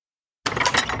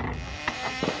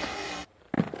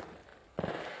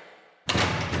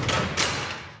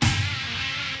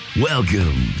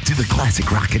Welcome to the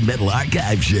Classic Rock and Metal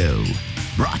Archive Show,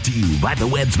 brought to you by the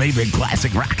web's favorite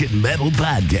classic rock and metal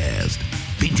podcast.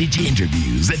 Vintage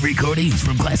interviews and recordings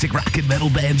from classic rock and metal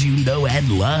bands you know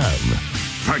and love.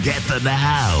 Forget the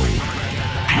now.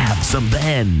 Have some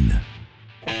then.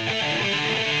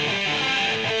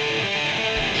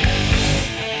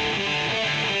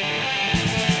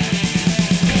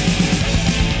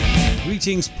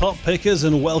 Greetings, pop pickers,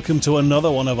 and welcome to another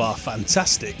one of our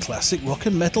fantastic classic rock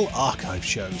and metal archive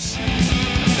shows.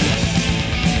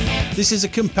 This is a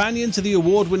companion to the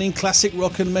award-winning classic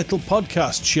rock and metal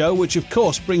podcast show, which of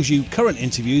course brings you current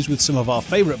interviews with some of our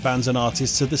favourite bands and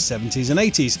artists of the 70s and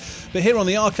 80s. But here on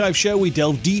the archive show, we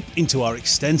delve deep into our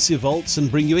extensive vaults and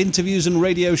bring you interviews and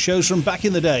radio shows from back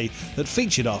in the day that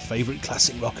featured our favourite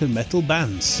classic rock and metal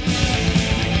bands.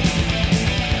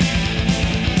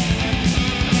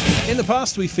 In the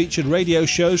past, we featured radio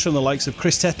shows from the likes of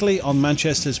Chris Tetley on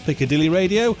Manchester's Piccadilly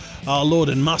Radio, our Lord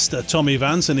and Master Tommy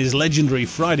Vance and his legendary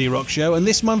Friday Rock Show, and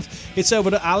this month it's over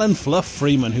to Alan Fluff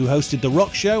Freeman, who hosted the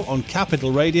Rock Show on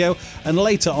Capital Radio and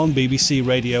later on BBC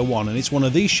Radio 1, and it's one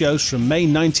of these shows from May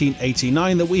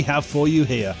 1989 that we have for you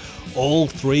here, all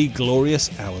 3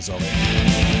 glorious hours of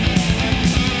it.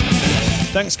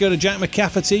 Thanks go to Jack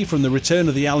McCafferty from the Return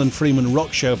of the Alan Freeman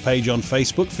Rock Show page on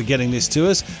Facebook for getting this to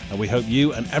us, and we hope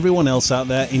you and everyone else out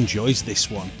there enjoys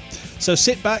this one. So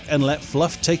sit back and let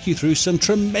Fluff take you through some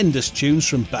tremendous tunes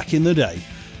from back in the day.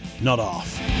 Not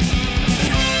off.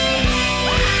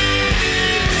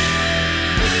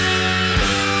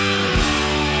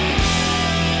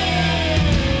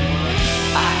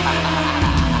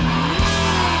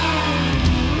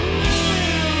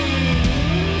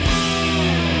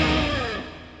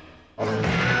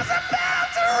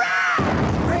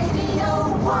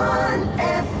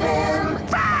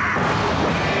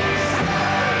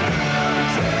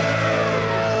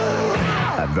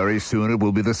 Very soon it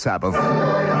will be the Sabbath.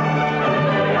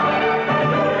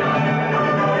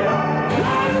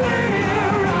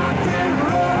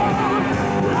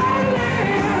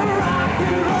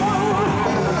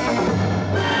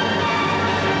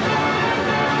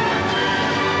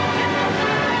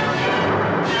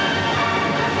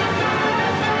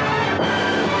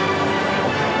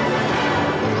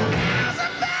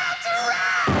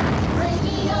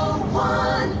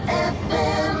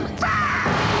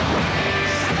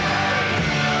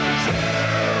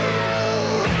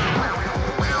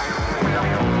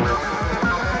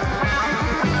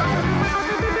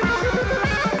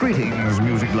 Greetings,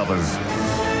 music lovers.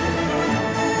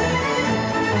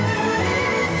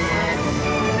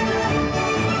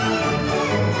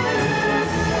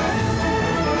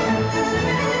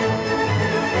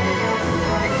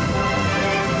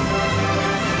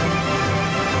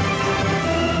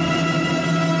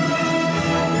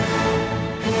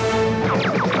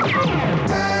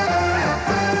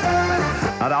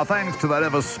 And our thanks to that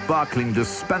ever-sparkling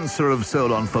dispenser of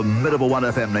soul on formidable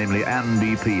 1FM, namely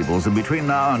Andy Peebles. And between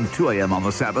now and 2 a.m. on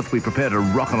the Sabbath, we prepare to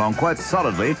rock along quite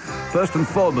solidly, first and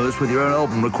foremost with your own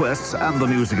album requests and the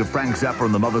music of Frank Zappa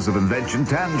and the Mothers of Invention,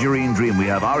 Tangerine Dream. We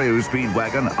have REO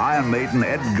Speedwagon, Iron Maiden,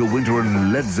 Edgar Winter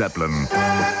and Led Zeppelin.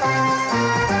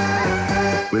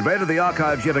 We've raided the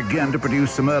archives yet again to produce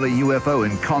some early UFO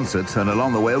in concert, and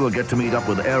along the way we'll get to meet up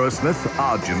with Aerosmith,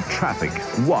 Argent, Traffic,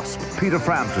 Wasp, Peter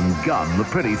Frampton, Gun, The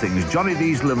Pretty Things, Johnny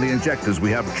Diesel and the Injectors.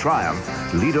 We have Triumph,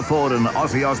 Lita Ford and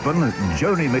Ozzy Osbourne,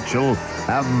 Joni Mitchell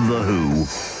and The Who.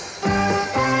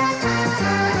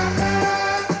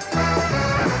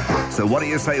 So what do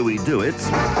you say we do it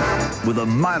with a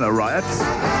minor riot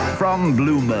from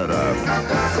Blue Murder?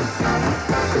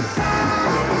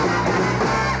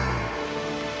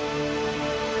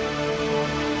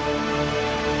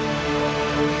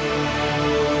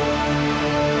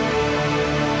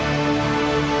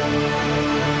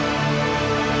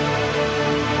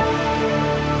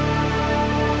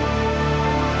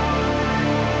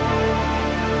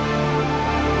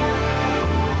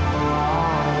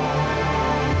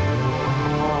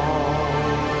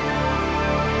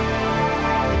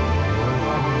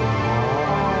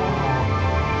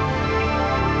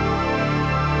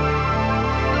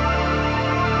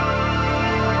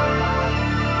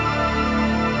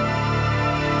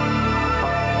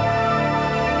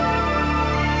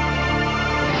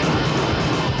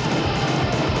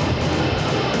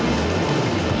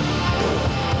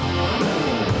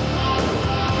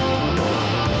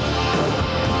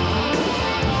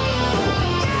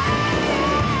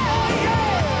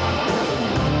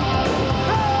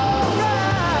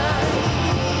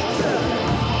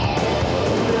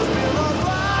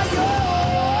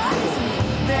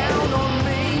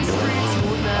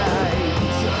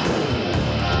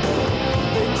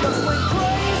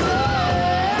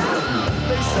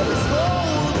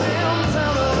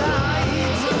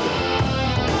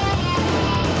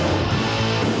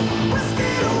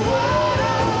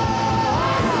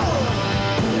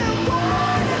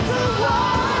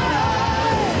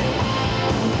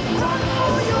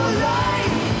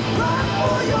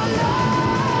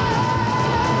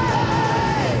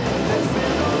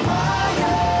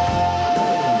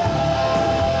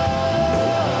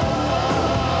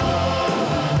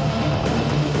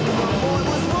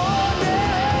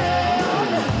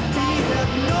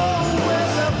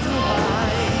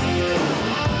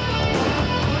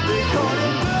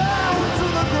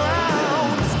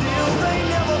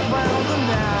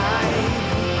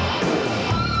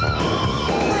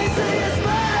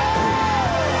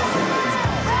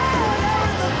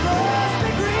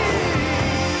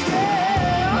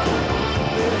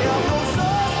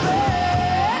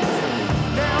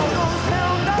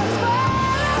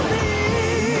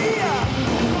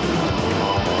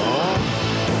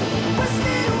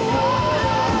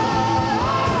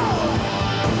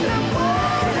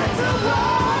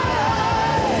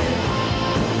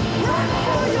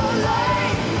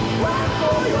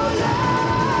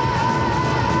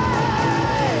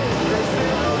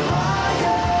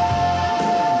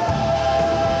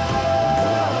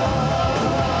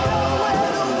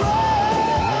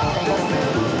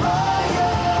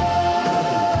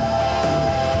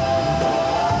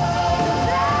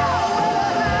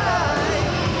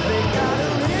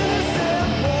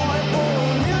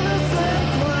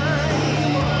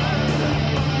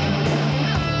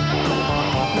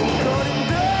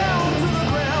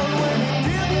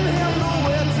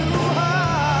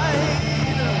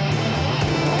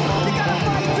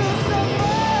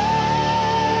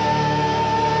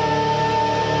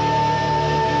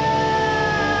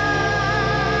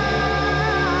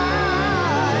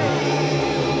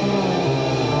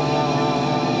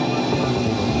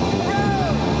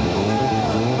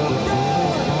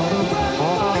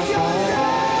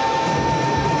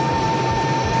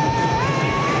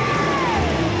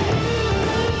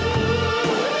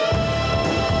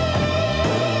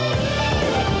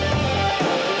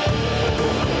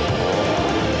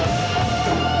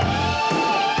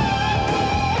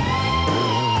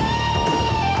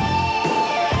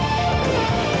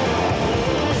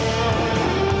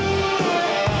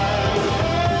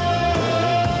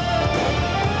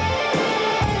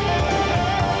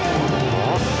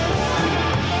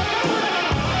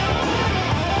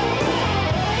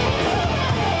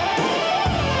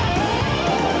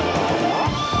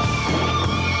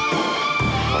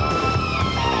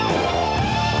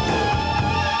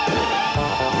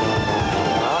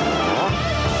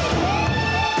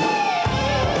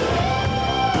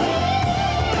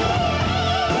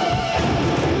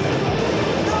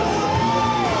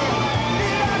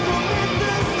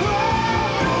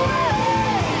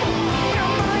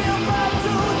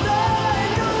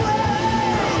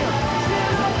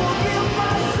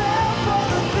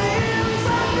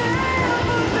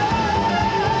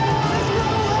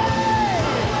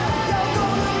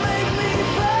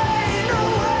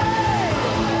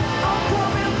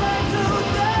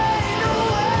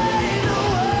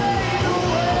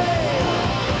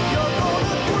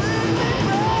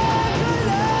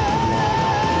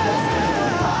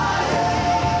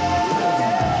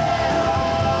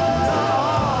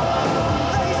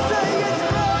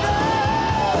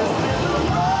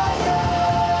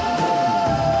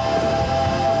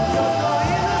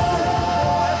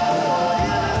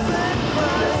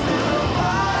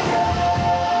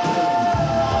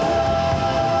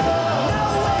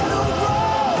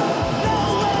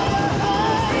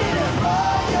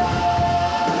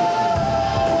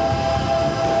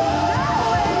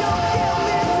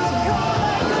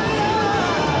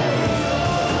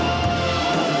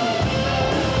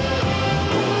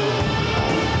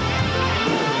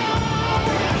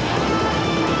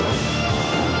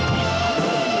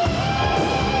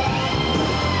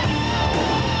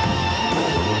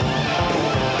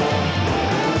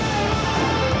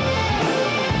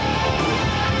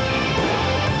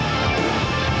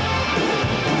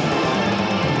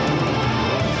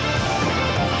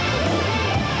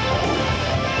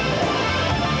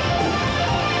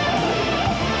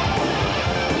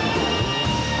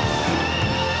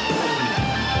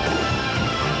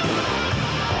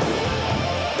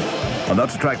 And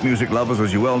that's track music lovers,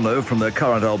 as you well know, from their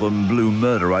current album, Blue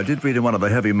Murder. I did read in one of the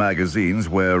heavy magazines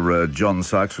where John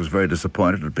Sykes was very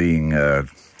disappointed at being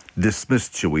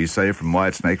dismissed, shall we say, from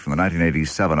Whitesnake from the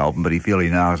 1987 album, but he feels he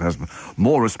now has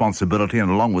more responsibility, and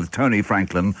along with Tony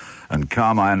Franklin and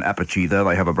Carmine Appice,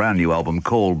 they have a brand new album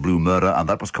called Blue Murder, and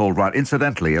that was called right.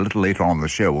 Incidentally, a little later on in the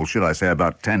show, or should I say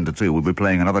about 10 to 2, we'll be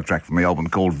playing another track from the album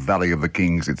called Valley of the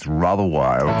Kings. It's rather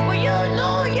wild. Well, you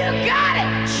know you got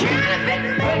it, shine if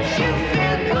it makes you feel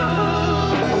good.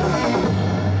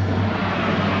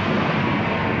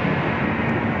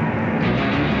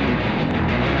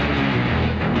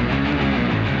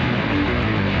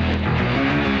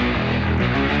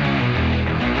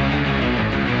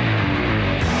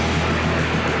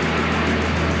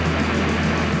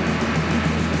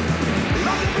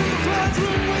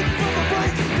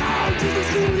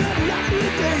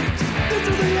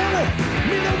 Into the alley,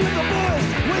 meet up with the boys,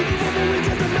 waiting for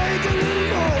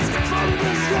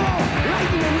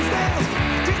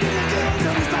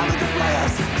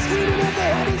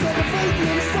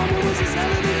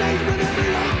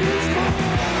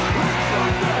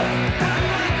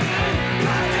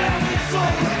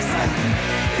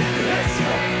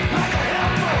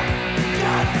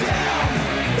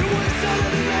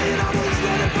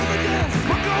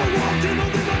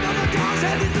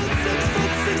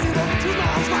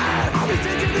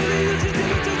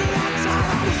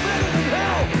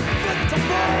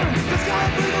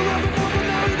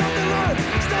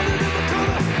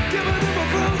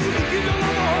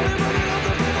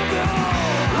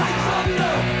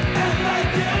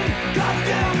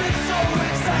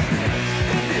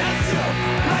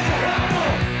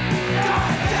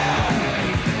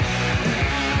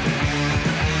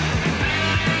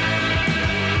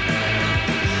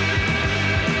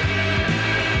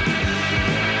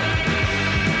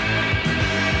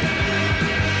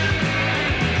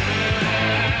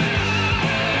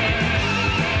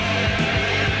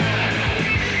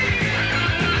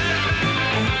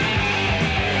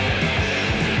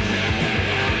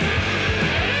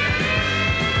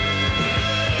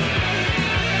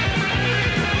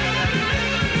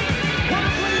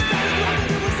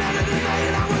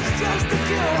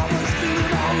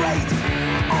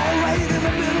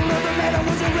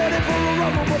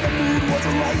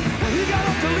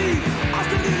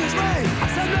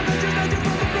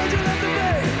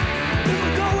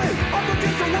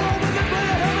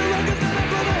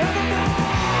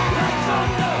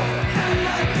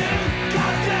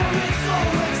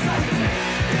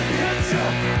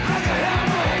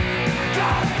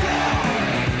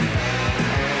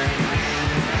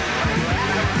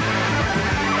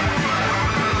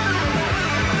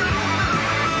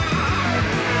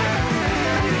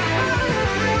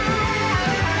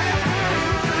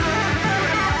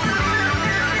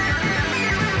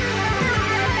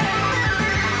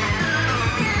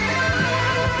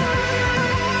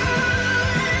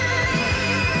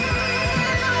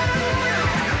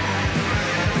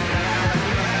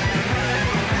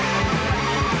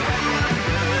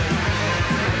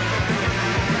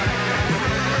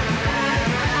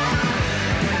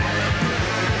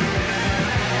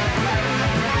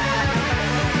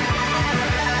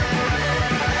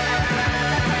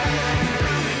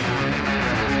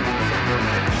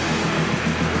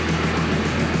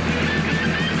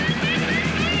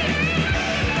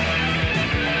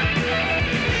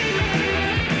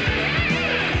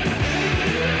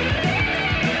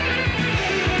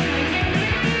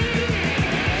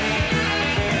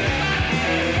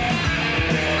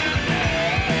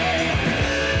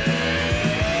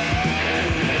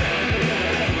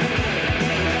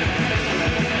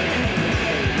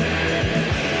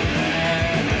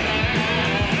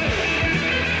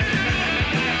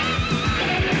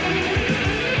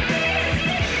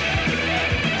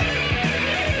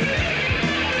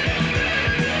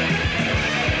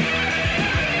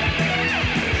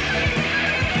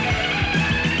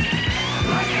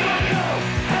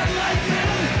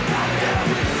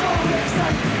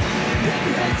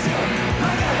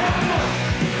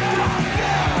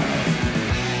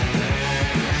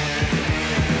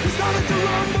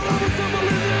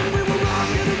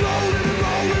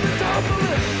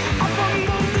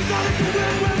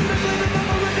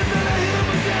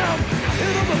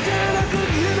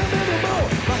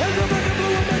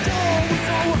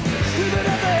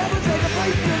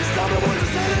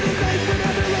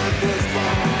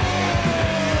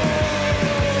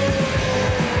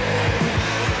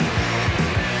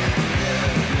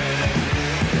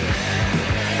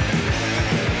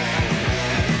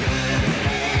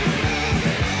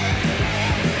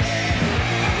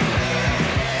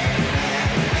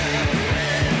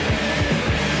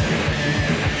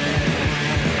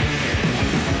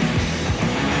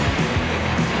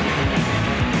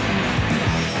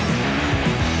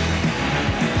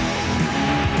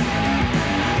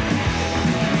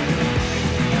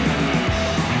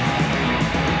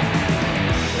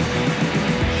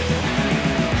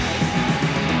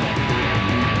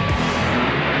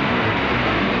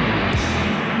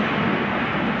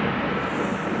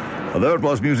Well, there it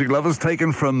was, music lovers,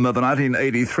 taken from the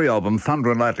 1983 album Thunder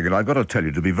and Lightning. And I've got to tell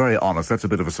you, to be very honest, that's a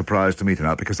bit of a surprise to me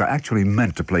tonight, because I actually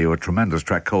meant to play you a tremendous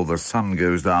track called The Sun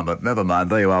Goes Down, but never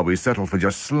mind, there you are. We settled for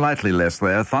just slightly less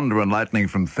there. Thunder and Lightning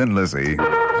from Thin Lizzy.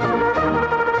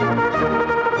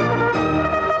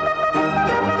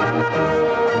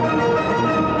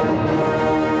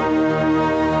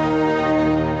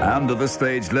 And at this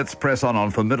stage, let's press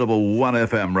on formidable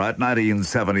 1FM, right?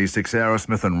 1976,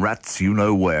 Aerosmith and Rats, You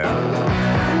Know Where.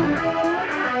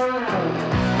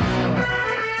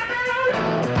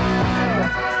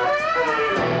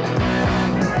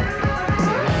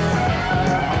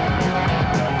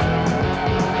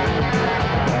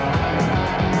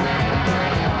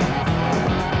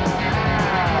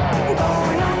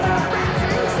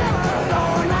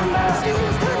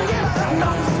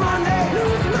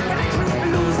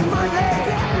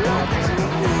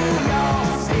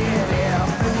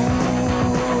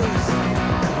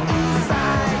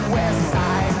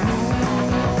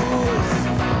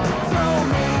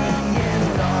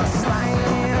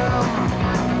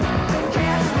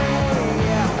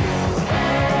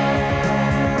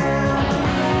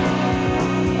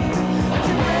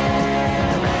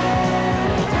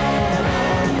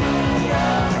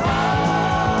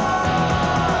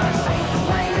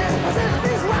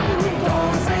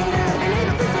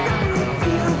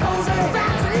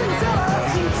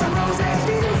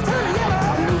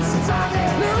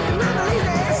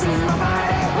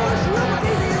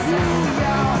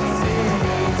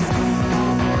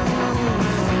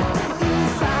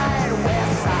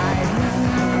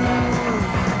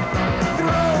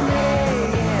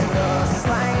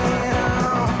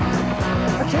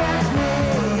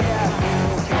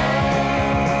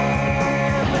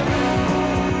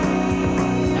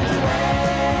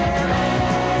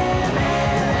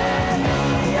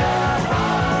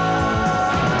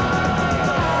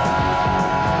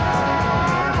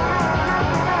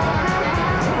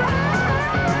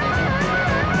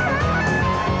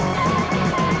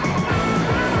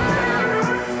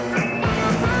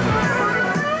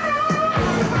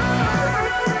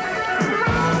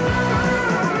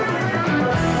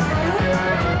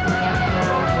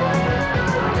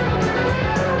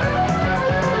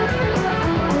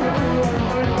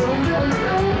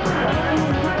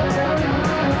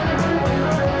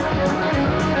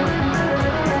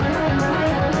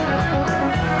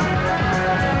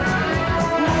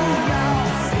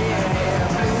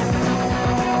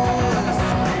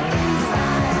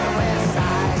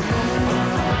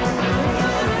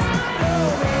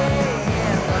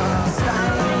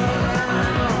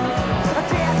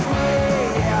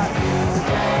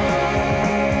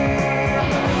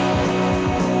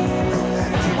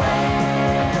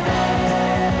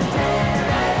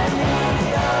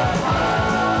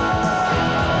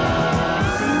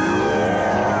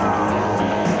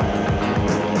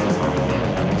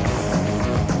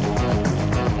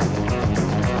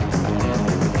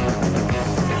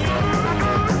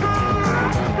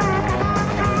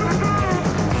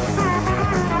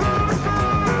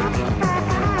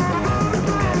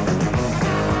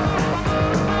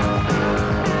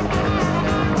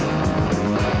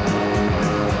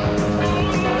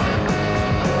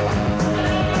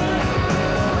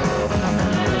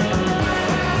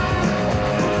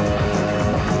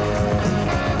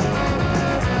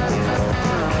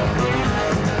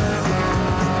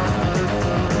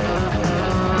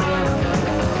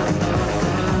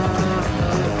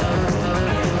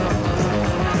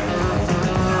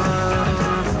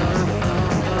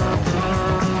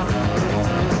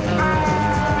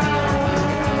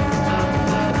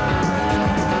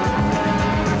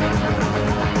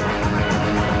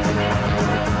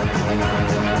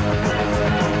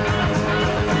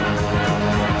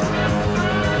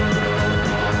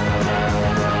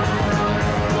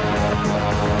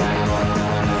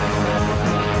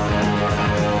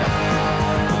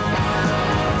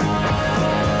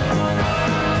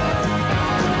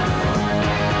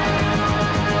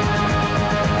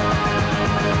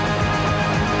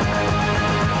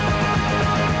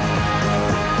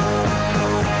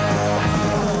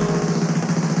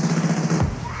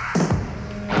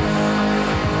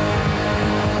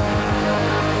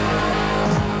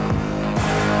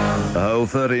 Oh,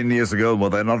 13 years ago,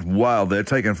 well, they're not wild. They're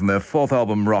taken from their fourth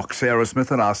album, Rocks, Aerosmith,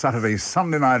 and our Saturday,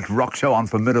 Sunday night rock show on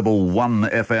formidable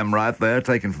 1FM right there,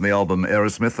 taken from the album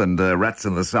Aerosmith and Rats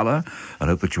in the Cellar. I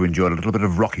hope that you enjoyed a little bit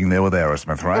of rocking there with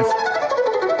Aerosmith, right?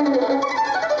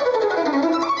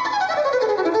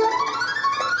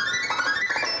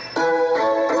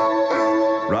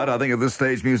 Right, I think at this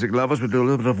stage, music lovers, we'll do a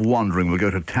little bit of wandering. We'll go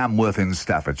to Tamworth in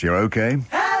Staffordshire, okay?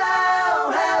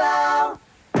 Hello, hello.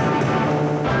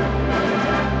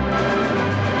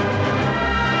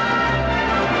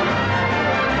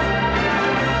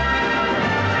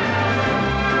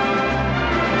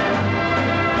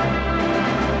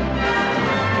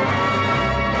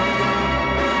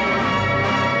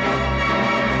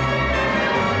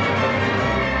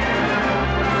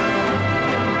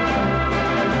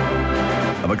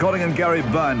 Calling in Gary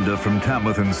Binder from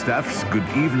Tamworth and Staffs. Good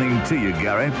evening to you,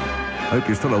 Gary. Hope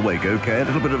you're still awake, okay? A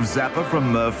little bit of Zappa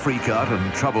from Freakart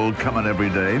and Trouble Coming Every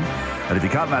Day. And if you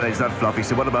can't manage that, Fluffy,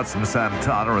 so what about some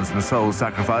Santana and some Soul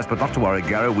Sacrifice? But not to worry,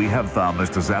 Gary, we have found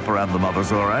Mr. Zappa and the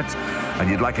Mothers, all right? And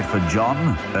you'd like it for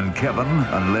John and Kevin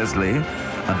and Leslie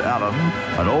and Alan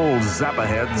and all Zappa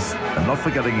heads, and not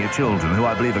forgetting your children, who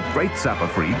I believe are great Zappa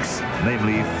freaks,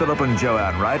 namely Philip and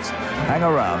Joanne, right? Hang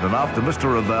around, and after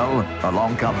Mr. Ravel,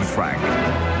 along comes Frank.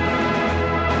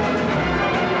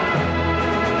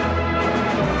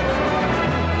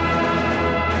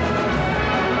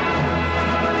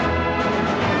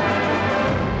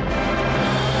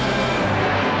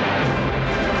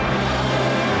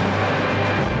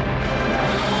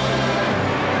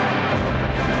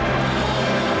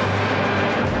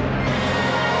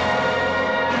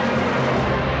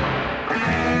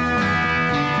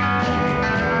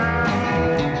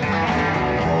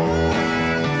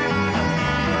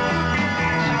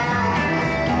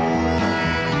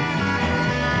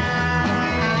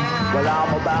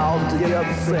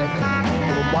 Sick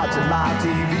from watching my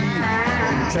TV,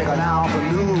 checking out the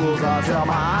news until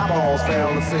my eyeballs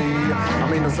fail to see. I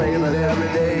mean to say that every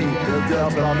day is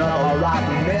just another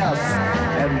rotten mess,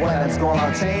 and when it's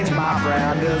gonna change, my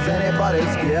friend, is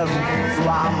anybody's guess. So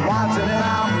I'm watching and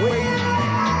I'm waiting,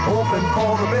 hoping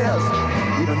for the best.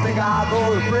 Even think I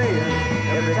go to praying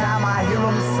every time I hear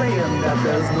them saying that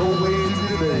there's no way to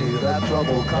delay that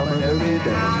trouble coming every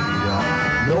day.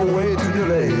 No way to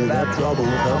delay that trouble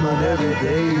coming every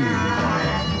day.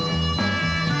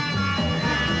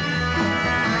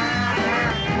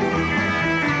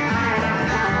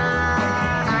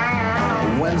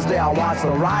 Wednesday I watched the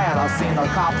riot, I seen the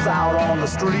cops out on the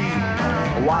street.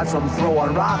 I watched them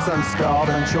throwing rocks and stuff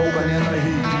and choking in the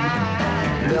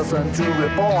heat. Listen to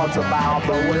reports about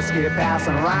the whiskey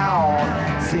passing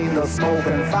round. Seen the smoke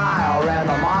and fire and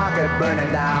the market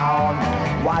burning down.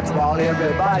 Watch while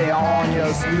everybody on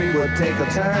your street would take a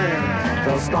turn.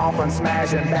 They'll stomp and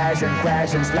smash and bash and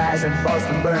crash and slash and bust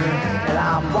and burn. And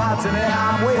I'm watching and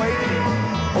I'm waiting,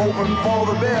 hoping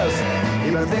for the best.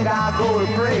 Even think I go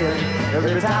to praying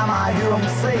every time I hear them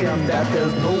saying that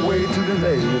there's no way to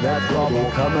delay that trouble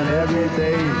coming every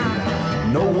day.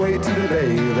 No way to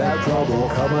delay that trouble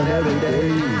coming every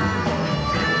day.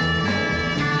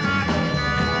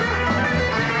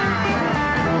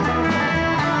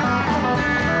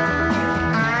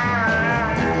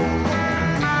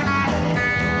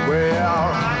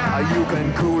 You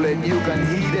can cool it, you can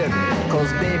heat it,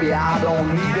 cause baby I don't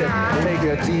need it. Take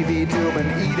your TV tube and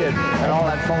eat it, and all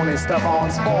that phony stuff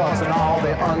on sports and all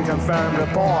the unconfirmed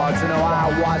reports. You know,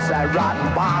 I watch that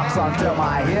rotten box until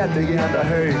my head began to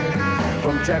hurt.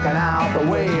 From checking out the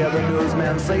way the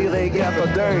newsmen say they get the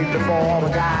dirt before the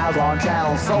guys on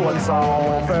channel so-and-so.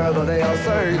 And further they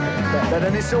assert that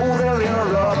any show they'll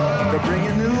interrupt to bring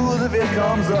you news if it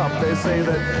comes up. They say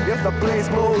that if the place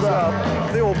blows up,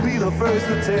 they will be the first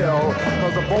to tell.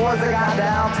 Cause the boys they got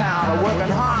downtown are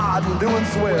working hard and doing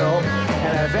swell.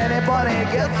 And if anybody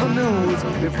gets the news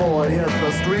before it hits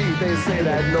the street, they say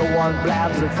that no one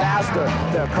blabs it faster,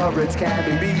 their coverage can't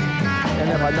be beat. And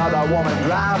if another woman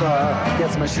driver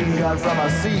gets machine gun from a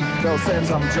seat, they'll send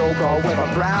some joker with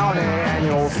a brownie and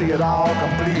you'll see it all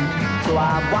complete. So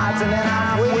I'm watching and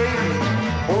I'm waiting,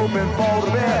 hoping for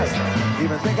the best.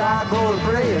 Even think I go to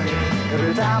praying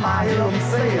every time I hear them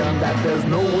saying that there's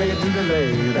no way to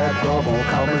delay that trouble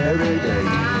coming every day.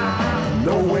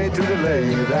 No way to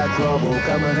delay that trouble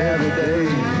coming every day.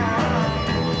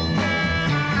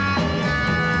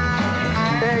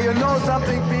 Hey, you know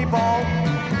something, people?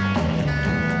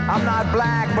 I'm not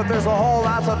black, but there's a whole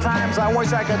lot of times I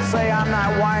wish I could say I'm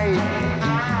not white.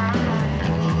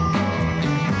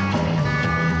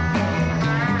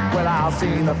 Well, I've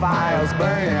seen the fires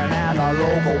burning and the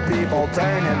local people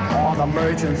turning on the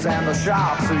merchants and the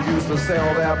shops who used to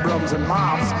sell their brooms and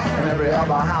mops and every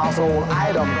other household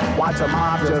item. Watch a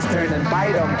mob just turn and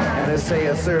bite them, and they say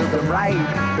it served them right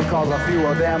because a few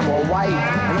of them were white.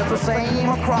 And it's the same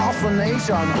across the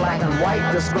nation, black and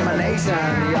white discrimination.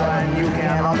 Yeah, and you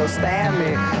can't understand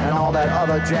me and all that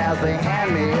other jazz they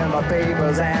hand me in the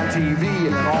papers and TV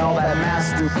and all that mass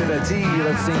stupidity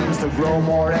that seems to grow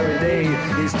more every day.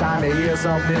 Each time they hear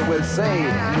something would say,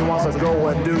 he wants to go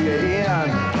and do you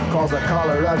in, cause the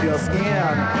color of your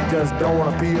skin just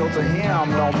don't appeal to him,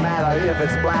 no matter if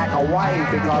it's black or white,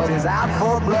 because he's out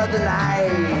for blood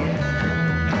tonight.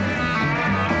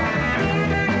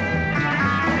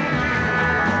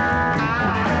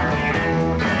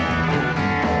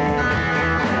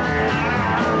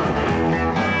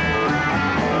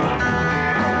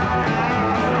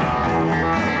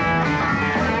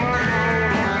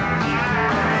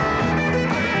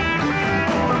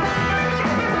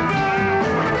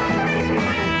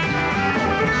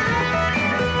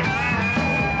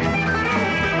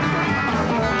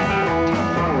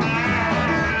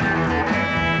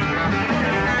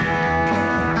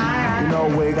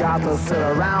 got to sit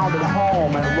around at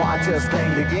home and watch this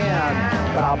thing begin.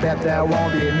 But I'll bet there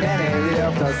won't be many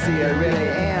live to see it really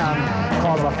end.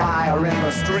 Cause the fire in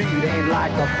the street ain't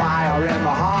like the fire in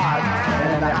the heart.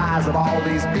 And in the eyes of all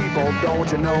these people,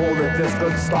 don't you know that this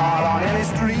could start on any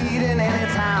street in any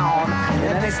town,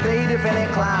 in any state if any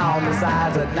clown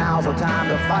decides that now's the time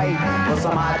to fight for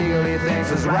some ideal he thinks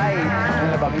is right.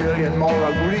 And if a million more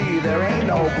agree, there ain't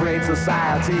no great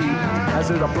society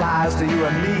as it applies to you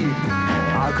and me.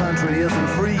 Our country isn't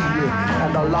free,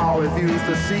 and the law refused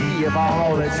to see if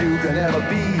all that you can ever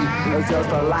be is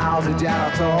just a lousy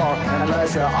janitor. And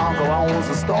unless your uncle owns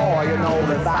a store, you know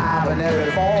that 5 in every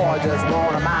 4 just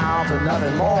won't amount to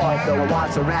nothing more if they'll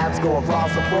watch the rats go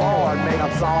across the floor and make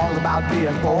up songs about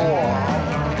being poor.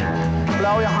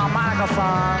 Blow your harmonica,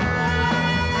 son.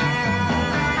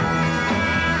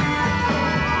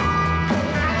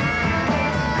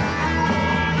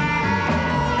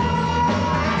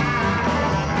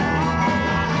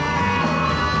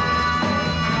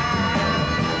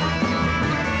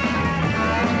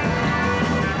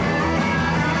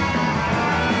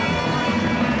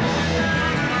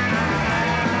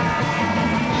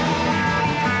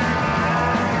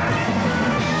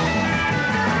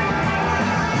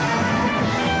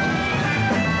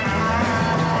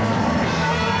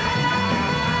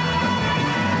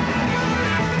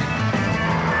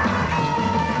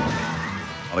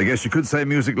 I guess you could say,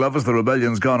 music lovers, the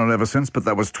rebellion's gone on ever since, but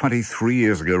that was 23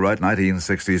 years ago, right?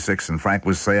 1966, and Frank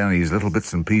was saying these little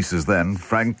bits and pieces then.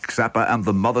 Frank Zappa and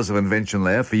the Mothers of Invention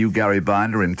there for you, Gary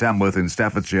Binder in Tamworth in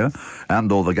Staffordshire,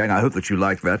 and all the gang. I hope that you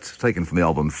like that. Taken from the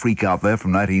album Freak Out there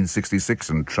from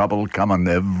 1966, and trouble coming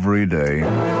every day.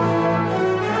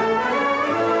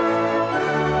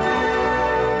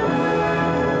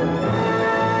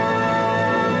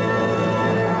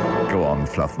 Go on,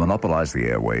 Fluff, monopolize the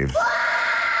airwaves.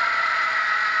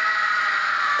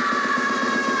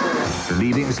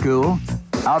 Leaving school?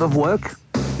 Out of work?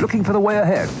 Looking for the way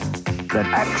ahead? Then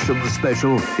Action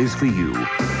Special is for you.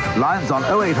 Lines on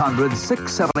 0800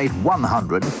 678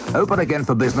 100, open again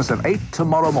for business at 8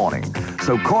 tomorrow morning.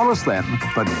 So call us then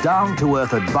for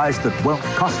down-to-earth advice that won't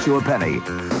cost you a penny.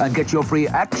 And get your free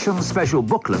Action Special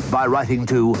booklet by writing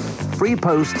to Free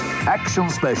Post Action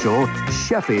Special,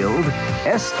 Sheffield,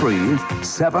 S3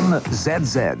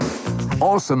 7ZZ.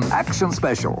 Awesome Action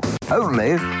Special.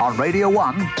 Only on Radio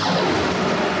 1.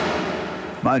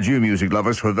 Mind you, music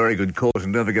lovers, for a very good cause.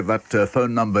 And don't forget that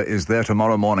phone number is there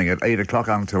tomorrow morning at 8 o'clock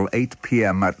until 8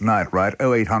 p.m. at night, right?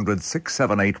 0800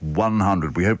 678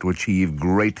 100. We hope to achieve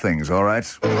great things, all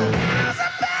right?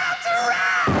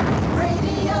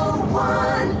 Radio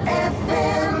 1 FM.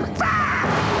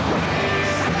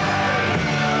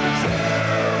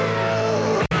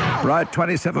 Right,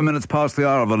 27 minutes past the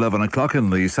hour of 11 o'clock in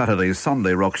the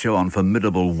Saturday-Sunday rock show on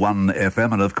formidable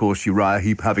 1FM. And, of course, Uriah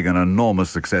Heep having an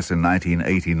enormous success in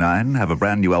 1989, have a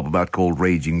brand new album out called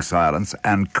Raging Silence,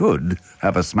 and could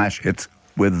have a smash hit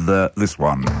with this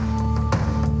one.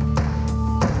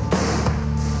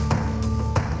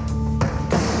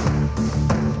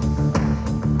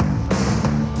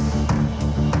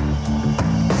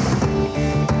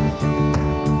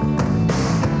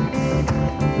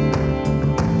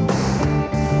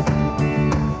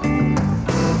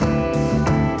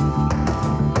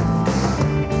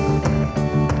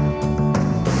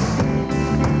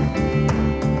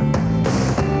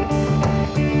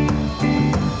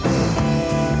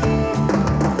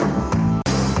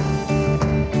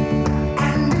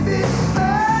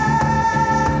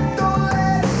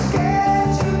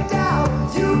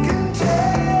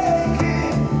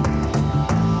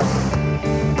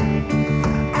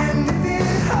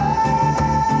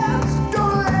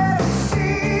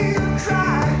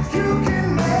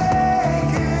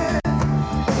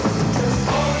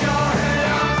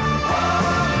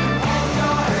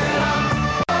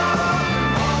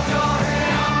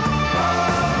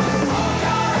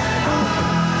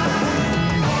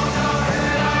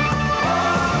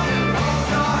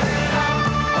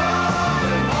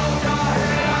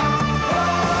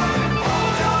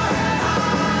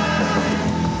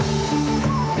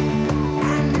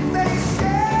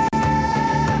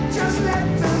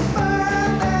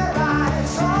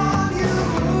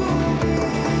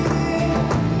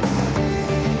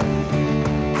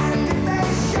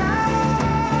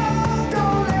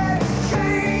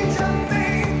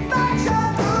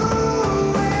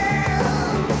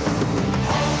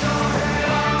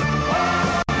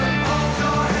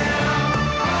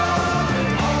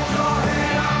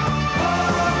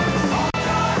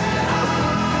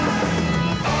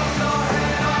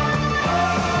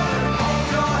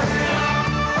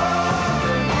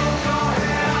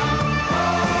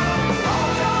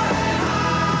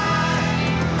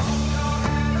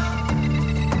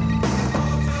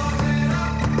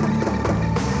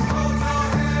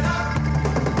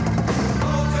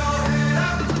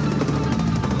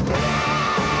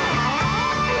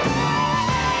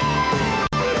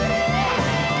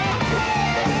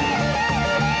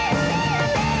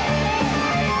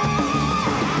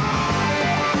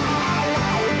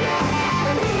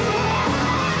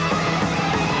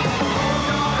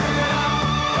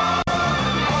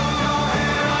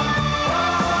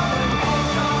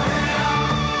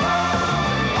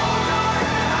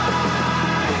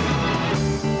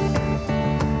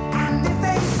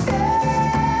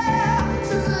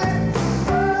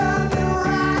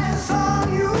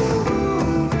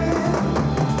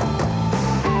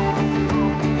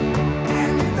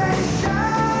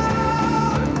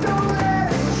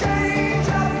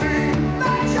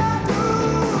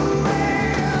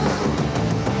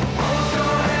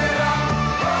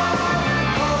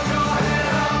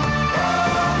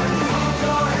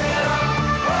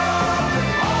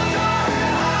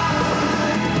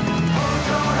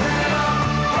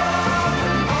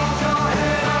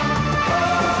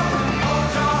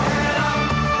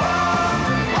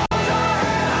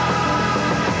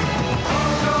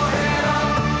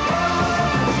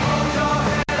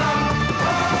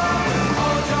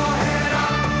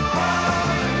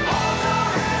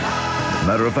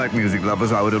 Matter of fact, music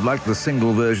lovers, I would have liked the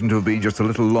single version to have been just a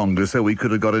little longer so we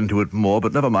could have got into it more,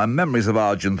 but never mind. Memories of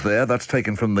Argent there. That's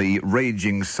taken from the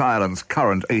Raging Silence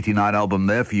current 89 album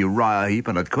there for Uriah Heep,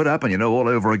 and it could happen, you know, all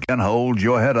over again. Hold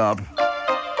your head up.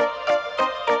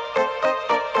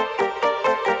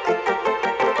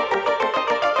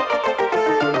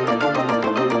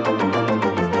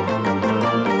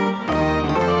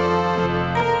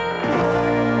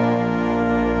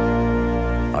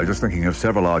 I was just thinking of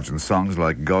several Argent songs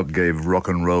like God Gave Rock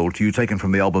and Roll to You, taken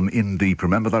from the album In Deep.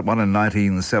 Remember that one in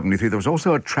 1973? There was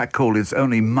also a track called It's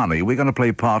Only Money. We're going to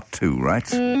play part 2,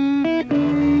 right?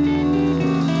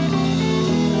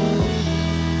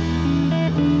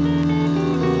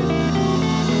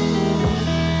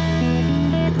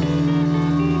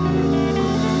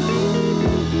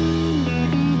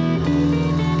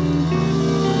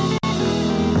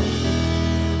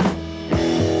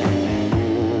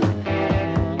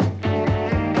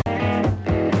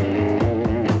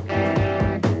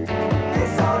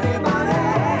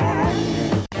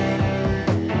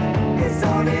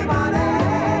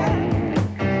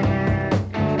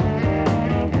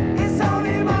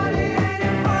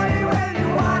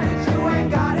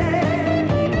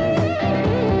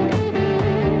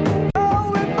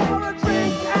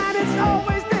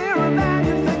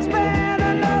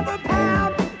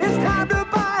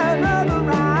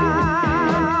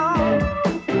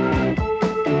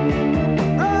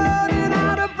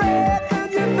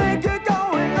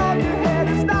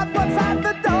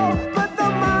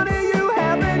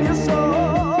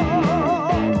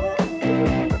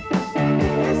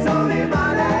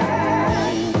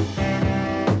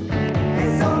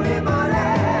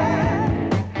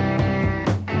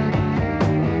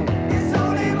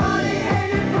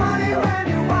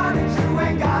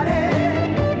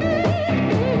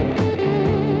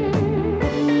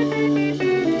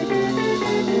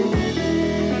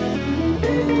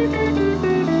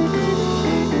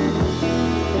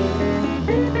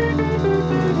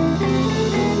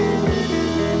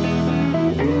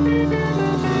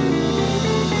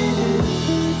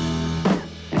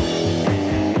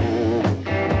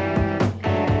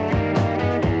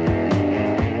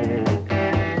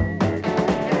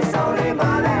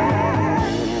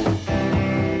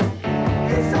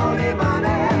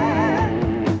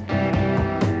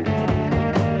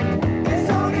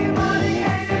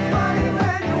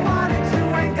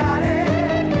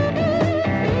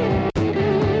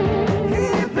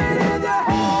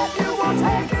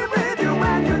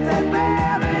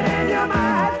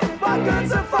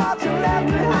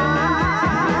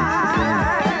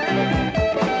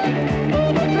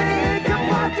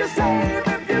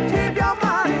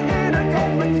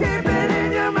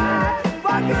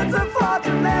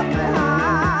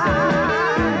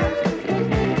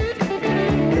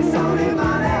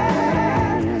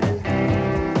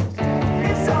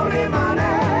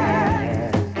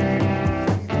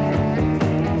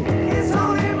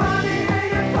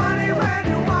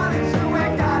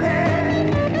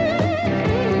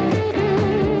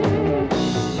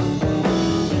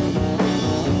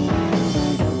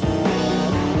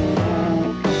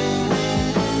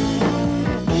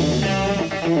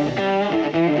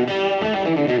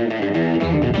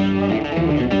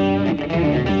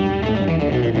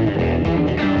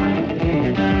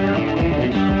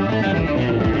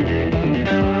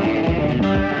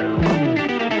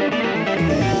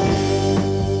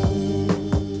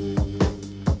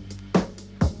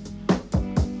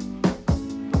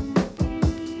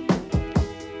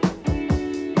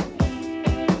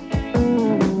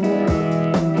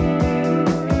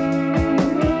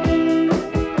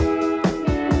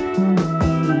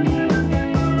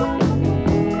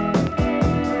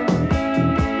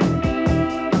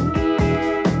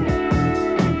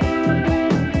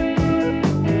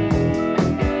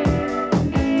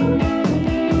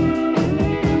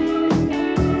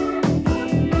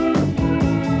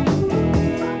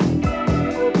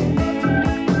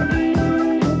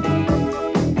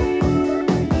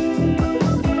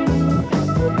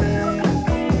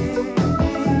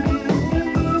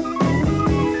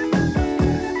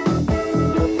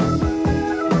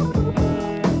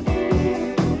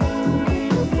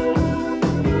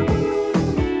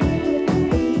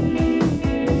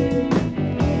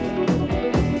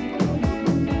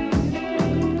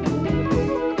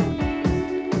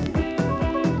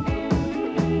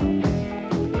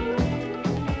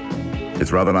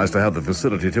 It's rather nice to have the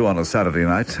facility, too, on a Saturday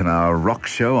night in our rock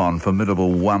show on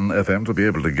Formidable 1 FM to be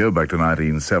able to go back to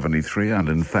 1973 and,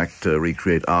 in fact,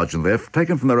 recreate Argent there.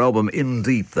 Taken from their album In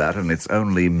Deep, that, and It's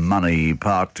Only Money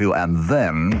Part 2, and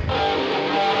then...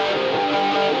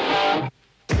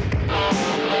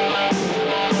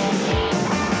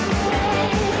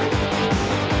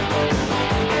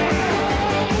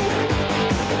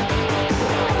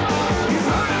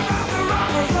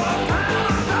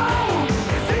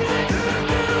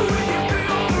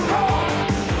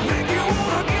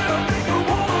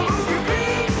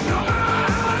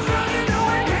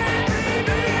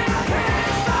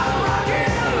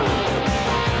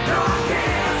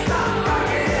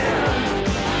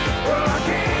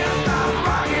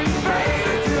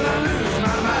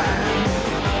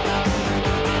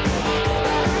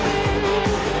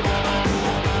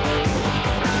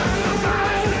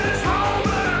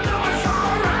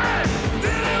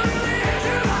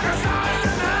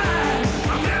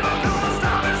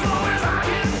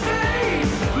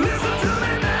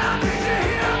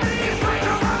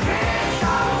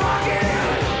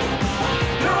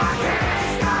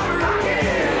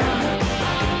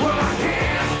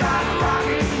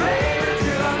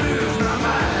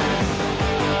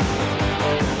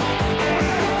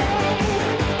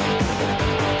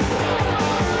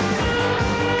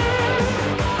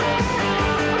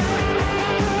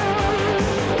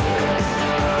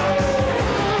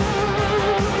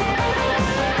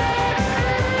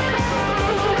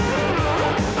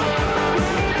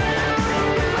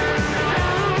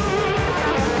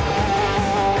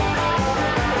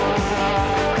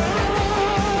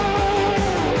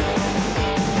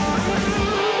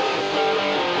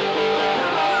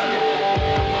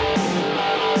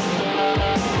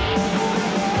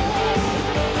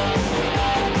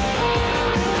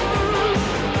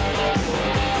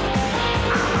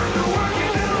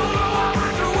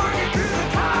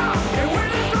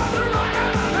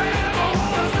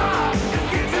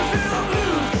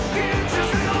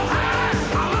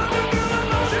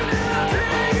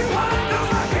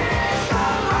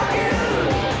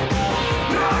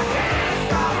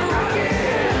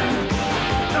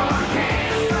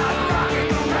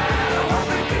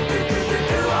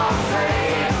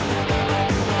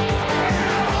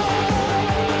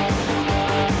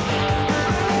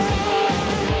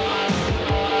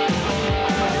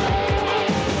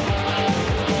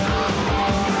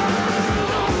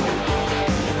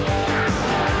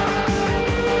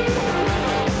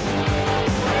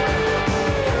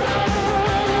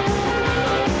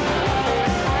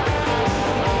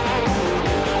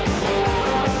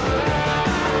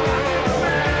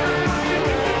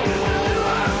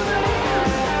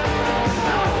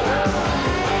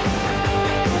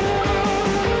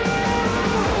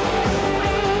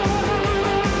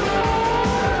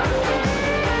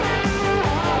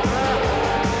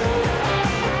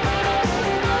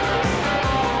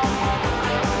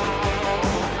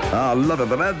 I love it.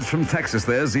 The lads from Texas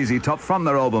there, ZZ Top, from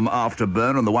their album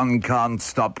Afterburn, and the one can't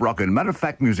stop rocking. Matter of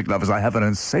fact, music lovers, I have an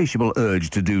insatiable urge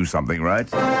to do something, right?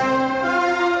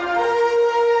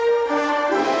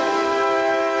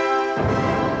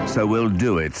 So we'll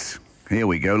do it. Here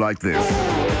we go, like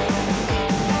this.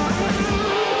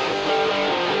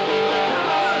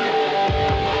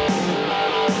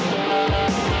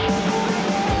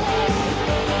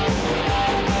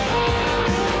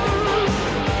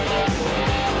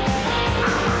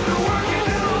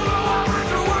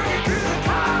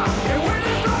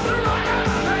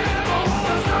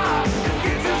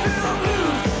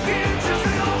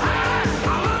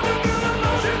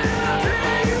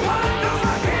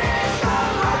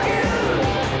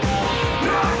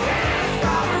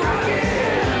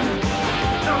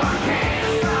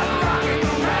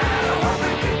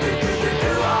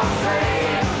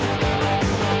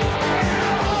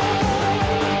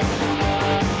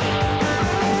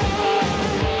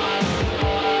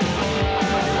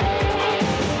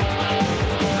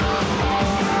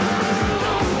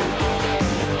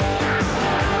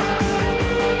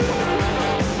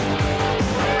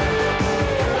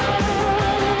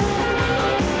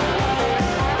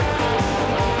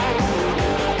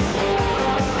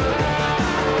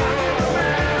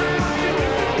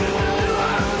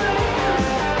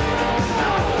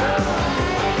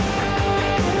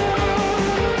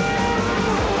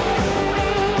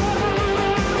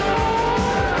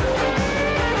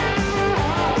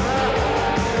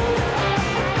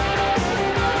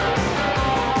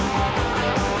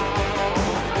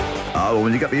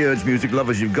 When you get the urge, music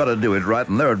lovers, you've got to do it, right?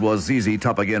 And there it was, ZZ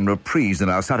Top again, reprised in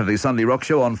our Saturday Sunday rock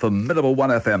show on Formidable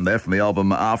 1FM there from the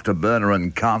album Afterburner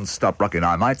and Can't Stop Rocking.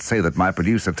 I might say that my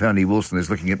producer, Tony Wilson, is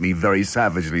looking at me very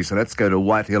savagely, so let's go to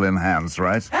White Hill in Hands,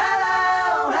 right?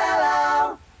 Hello,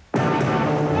 hello.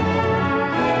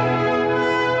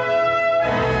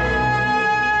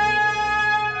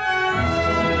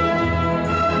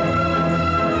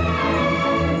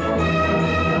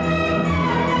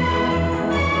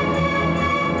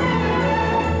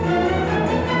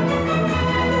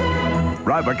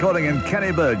 Right, we're calling in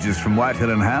Kenny Burgess from White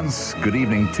Hill in Hands. Good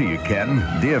evening to you, Ken.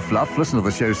 Dear Fluff, listen to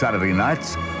the show Saturday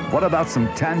nights. What about some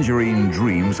tangerine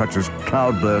dreams, such as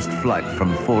Cloudburst Flight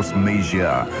from Force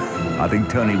Majeure? I think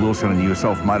Tony Wilson and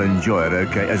yourself might enjoy it,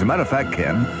 okay? As a matter of fact,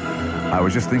 Ken, I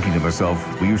was just thinking to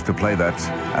myself, we used to play that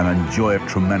and enjoy it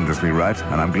tremendously, right?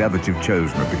 And I'm glad that you've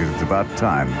chosen it, because it's about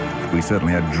time. We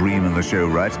certainly had Dream in the show,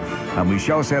 right? And we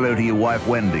shall say hello to your wife,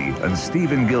 Wendy, and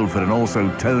Stephen Guildford, and also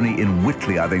Tony in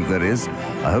Whitley, I think that is.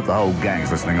 I hope the whole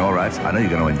gang's listening, all right? I know you're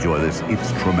going to enjoy this.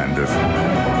 It's tremendous.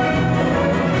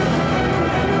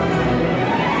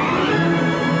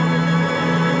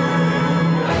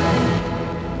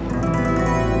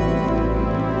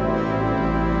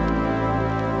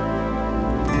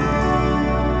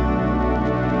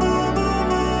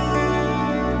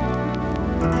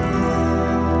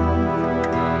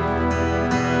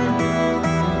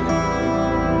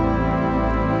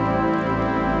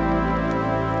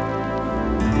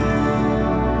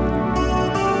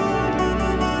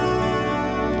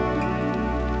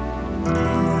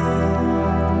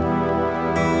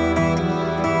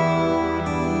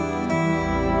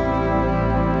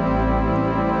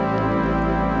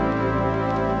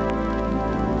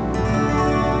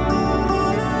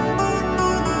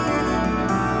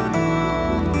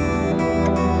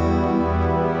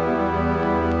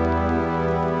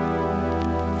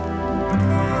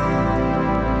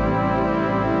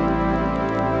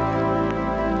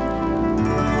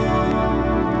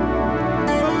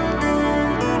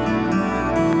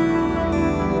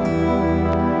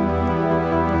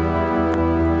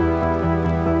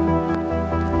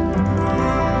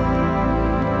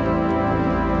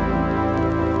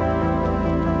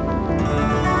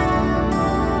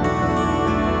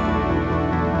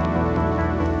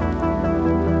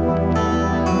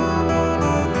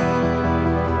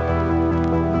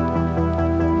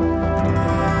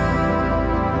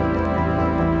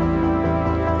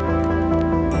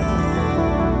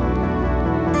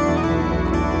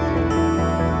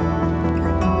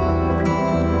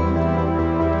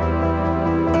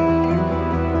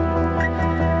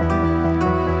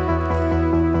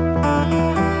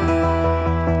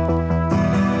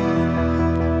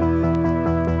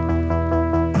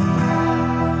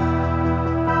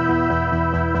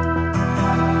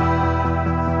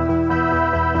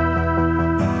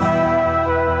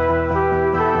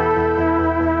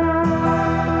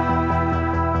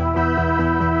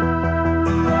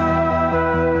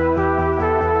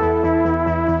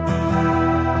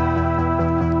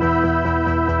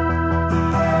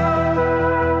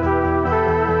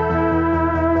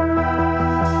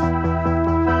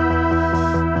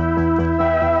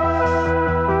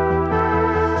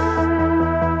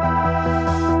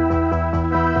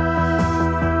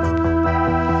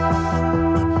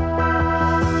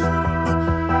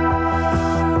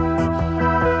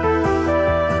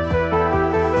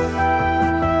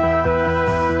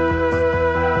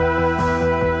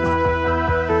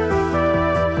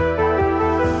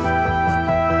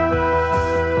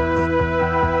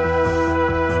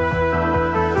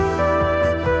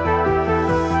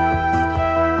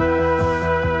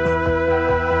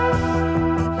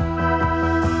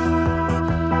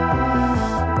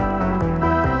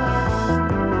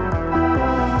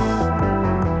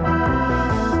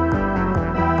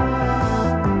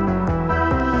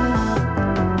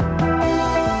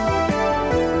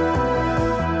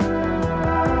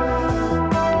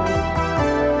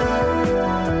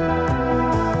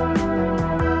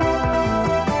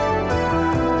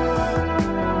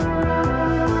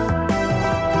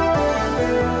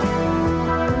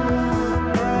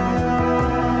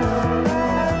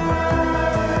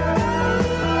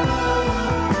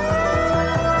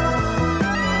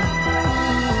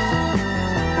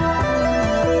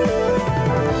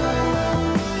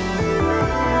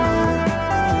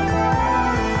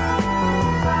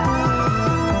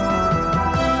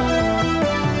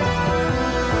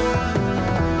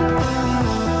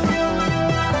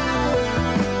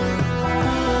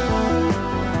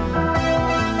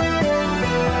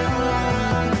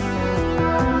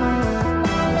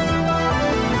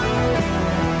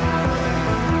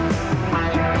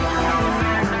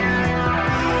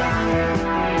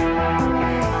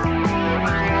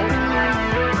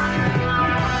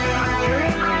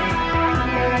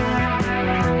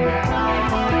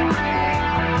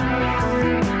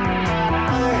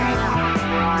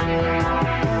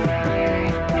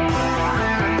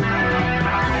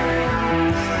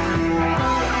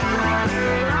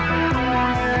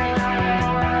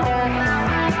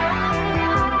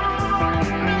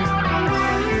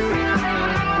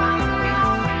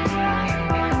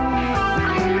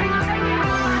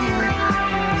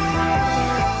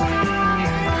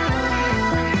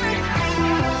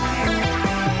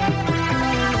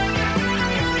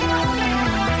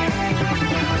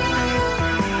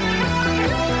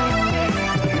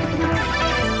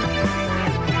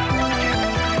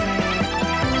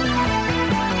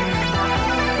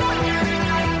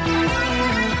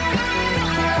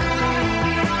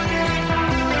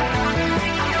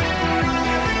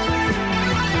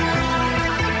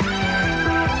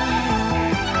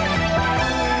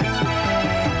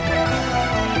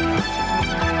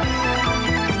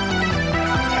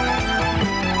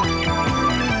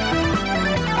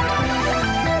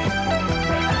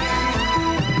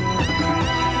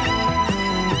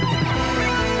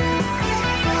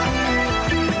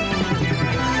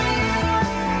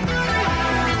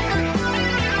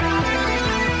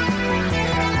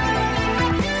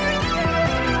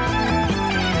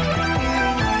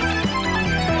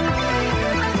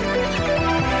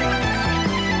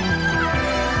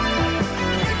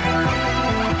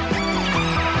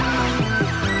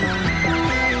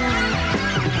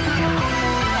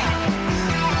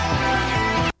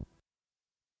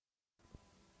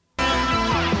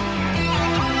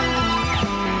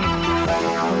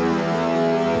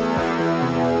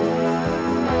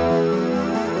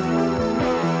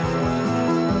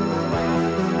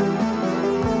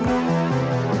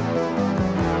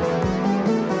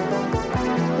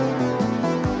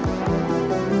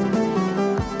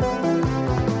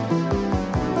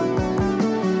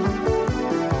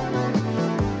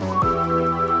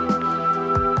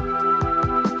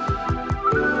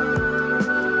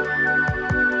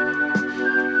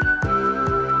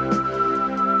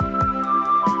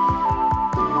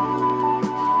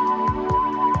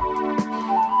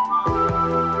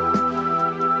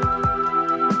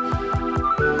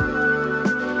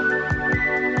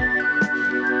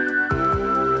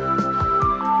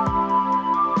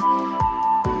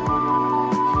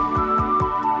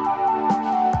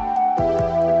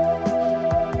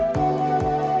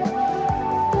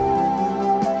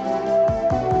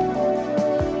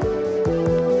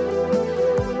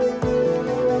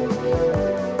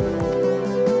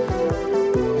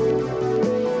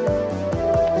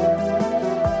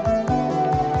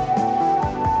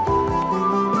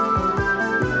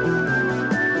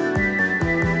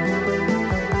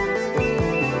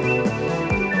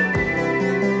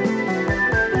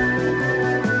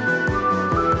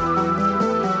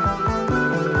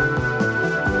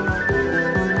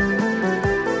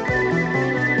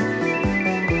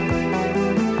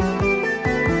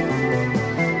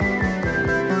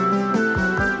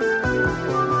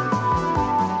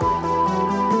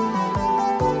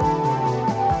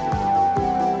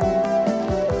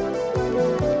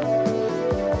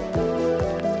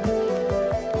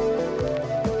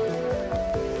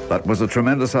 That was a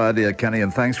tremendous idea, Kenny,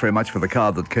 and thanks very much for the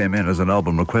card that came in as an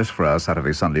album request for our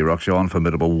Saturday Sunday rock show on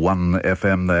Formidable 1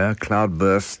 FM there.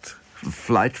 Cloudburst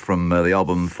Flight from the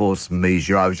album Force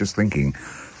Majeure. I was just thinking,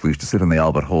 we used to sit in the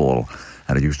Albert Hall,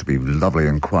 and it used to be lovely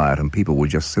and quiet, and people would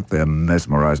just sit there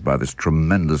mesmerized by this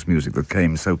tremendous music that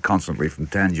came so constantly from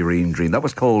Tangerine Dream. That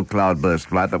was called Cloudburst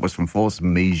Flight. That was from Force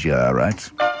Majeure,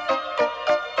 right?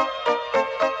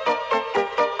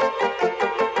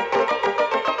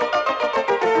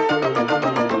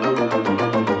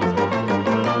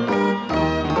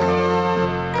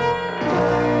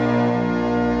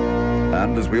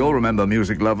 We all remember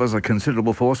music lovers. A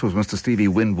considerable force was Mr. Stevie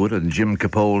Winwood and Jim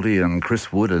Capaldi and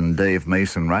Chris Wood and Dave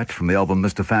Mason, right? From the album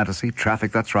Mr. Fantasy.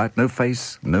 Traffic, that's right. No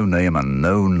face, no name, and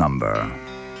no number.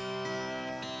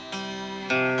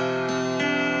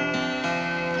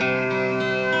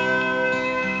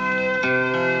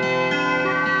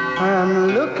 I'm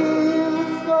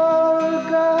looking for a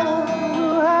girl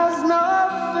who has no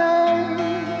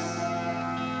face.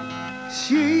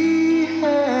 She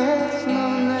has no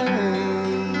name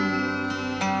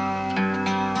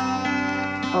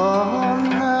or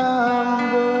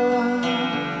number,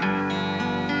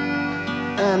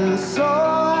 and so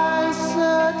I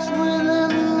search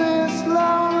within this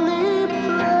lonely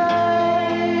place,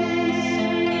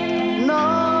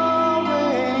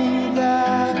 knowing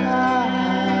that I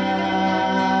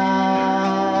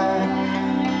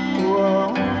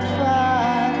won't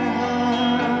find her,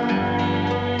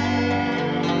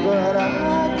 but I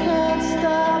can't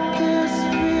stop this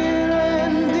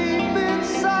feeling deep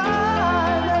inside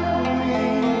of me.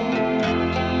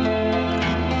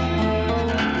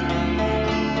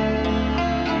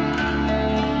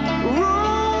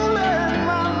 Ruling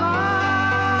my mind,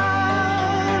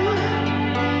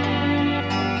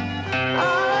 I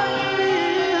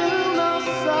feel no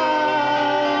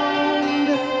sound,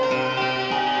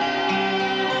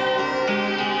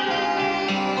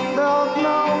 don't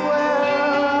know where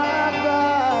I'm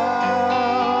bound.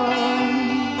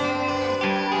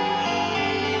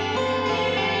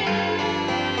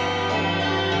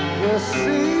 The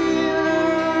scenery's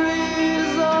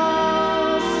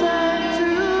all set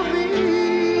to be.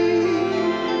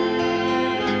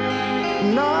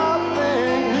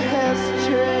 Nothing has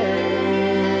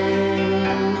changed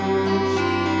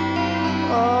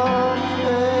or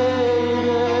faded.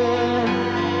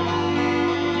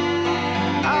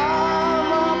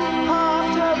 I'm a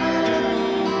part of it.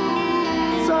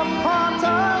 It's a part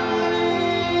of me,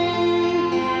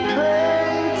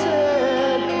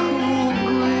 painted cool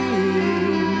green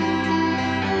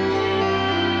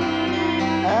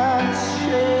and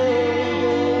shaded.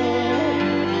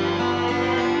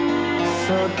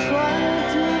 So trying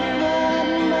to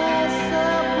find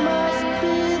myself must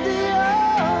be the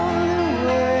only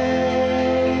way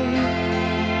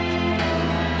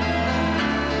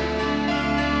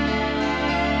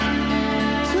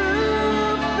to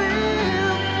feel free.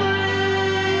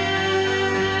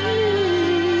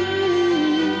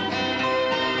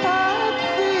 I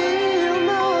feel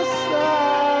no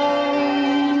sound,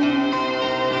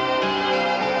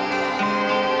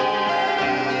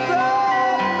 don't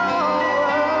know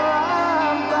where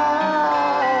I'm bound.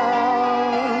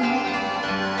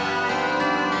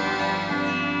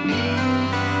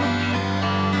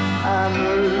 I'm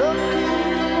looking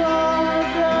for a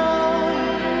girl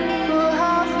who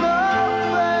has no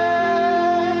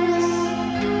face.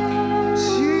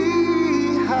 She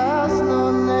has no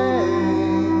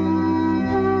name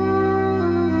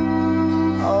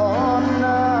or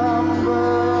number.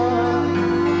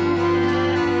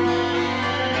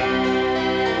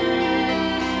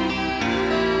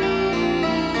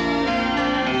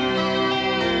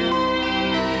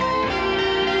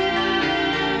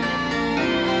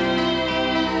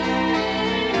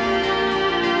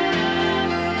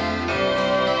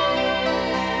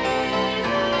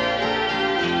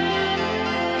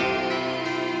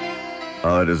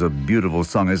 Oh, it is a beautiful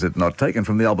song, is it not? Taken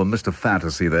from the album Mr.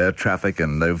 Fantasy there. Traffic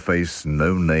and no face,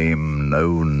 no name,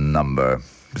 no number.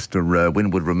 Mr.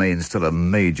 Winwood remains still a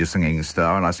major singing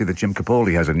star, and I see that Jim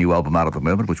Capaldi has a new album out at the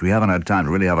moment, which we haven't had time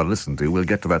to really have a listen to. We'll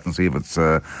get to that and see if it's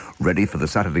ready for the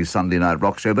Saturday, Sunday night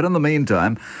rock show. But in the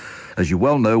meantime, as you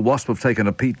well know, Wasp have taken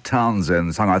a Pete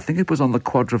Townsend song. I think it was on the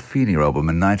Quadrophenia album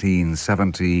in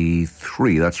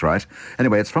 1973, that's right.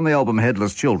 Anyway, it's from the album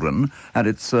Headless Children, and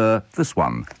it's this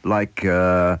one, like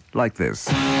this.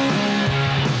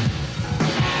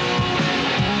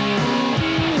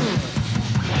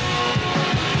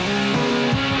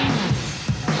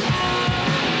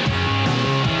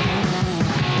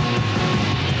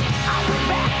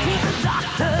 Back to the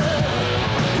doctor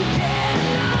to get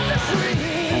another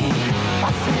shrink. I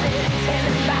said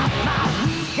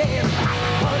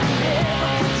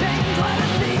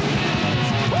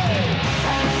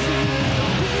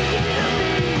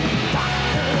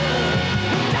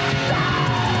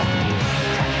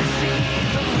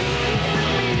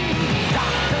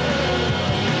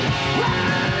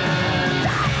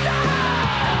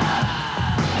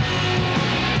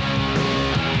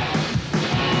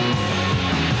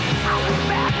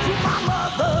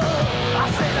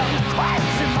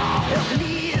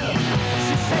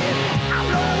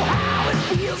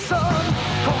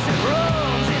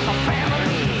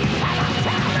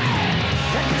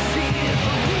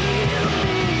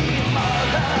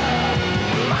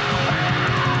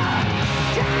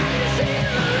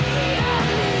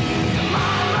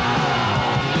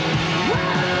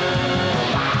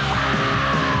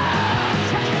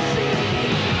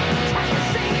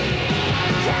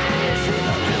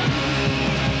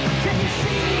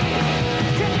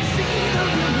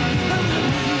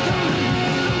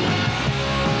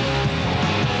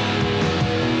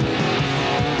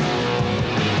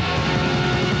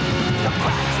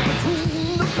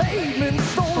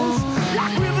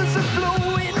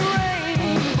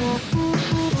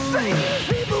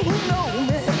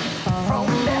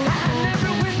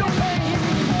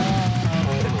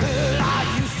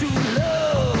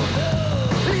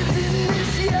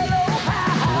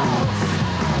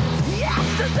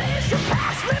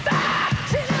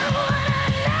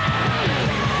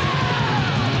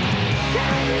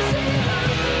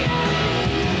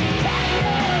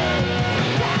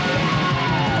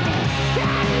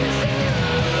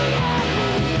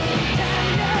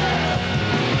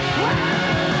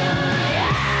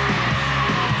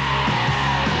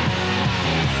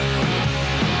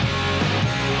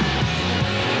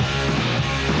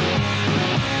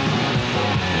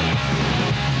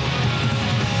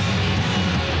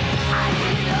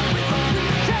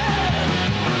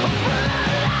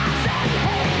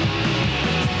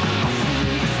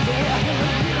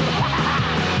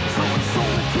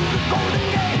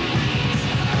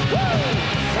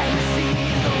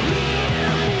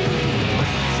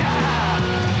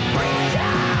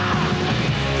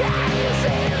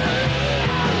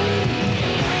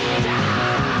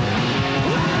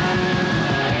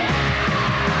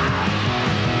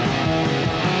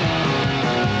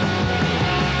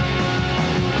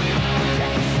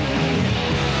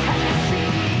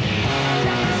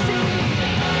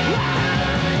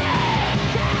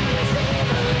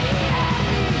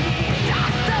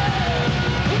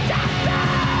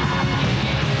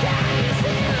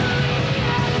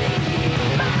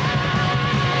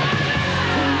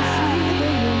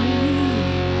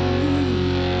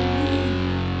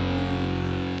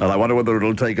wonder whether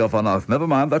it'll take off or not. Never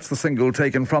mind, that's the single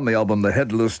taken from the album The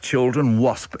Headless Children.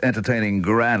 Wasp entertaining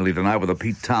grandly tonight with a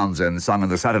Pete Townsend song in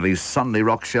the Saturday Sunday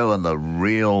Rock Show and The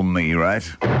Real Me, right?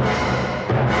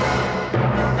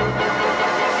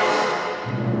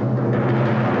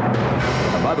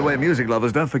 By the way, music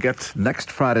lovers, don't forget, next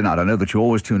Friday night, I know that you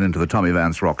always tune into the Tommy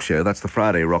Vance Rock Show. That's the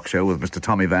Friday Rock Show with Mr.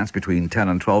 Tommy Vance between 10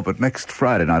 and 12. But next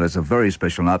Friday night is a very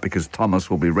special night because Thomas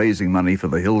will be raising money for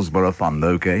the Hillsborough Fund,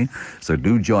 okay? So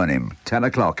do join him, 10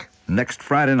 o'clock, next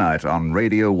Friday night on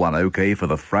Radio 1, okay, for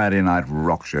the Friday Night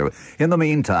Rock Show. In the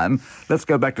meantime, let's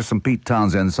go back to some Pete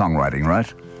Townsend songwriting,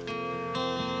 right?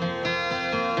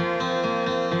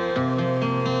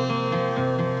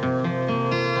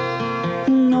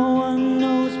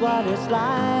 What it's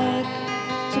like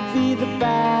to be the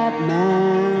bad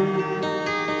man,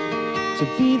 to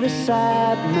be the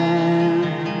sad man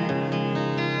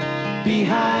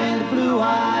behind the blue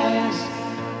eyes.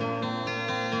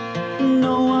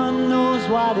 No one knows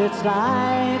what it's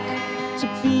like to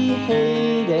be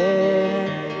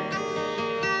hated,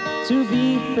 to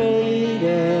be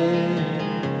faded,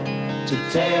 to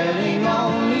telling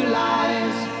only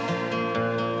lies.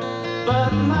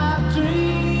 But my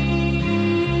dreams,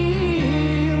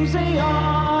 they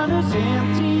aren't as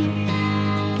empty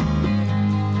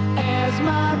as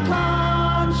my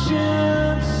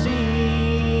conscience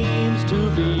seems to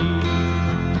be.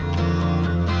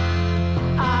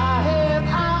 I have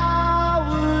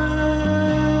hours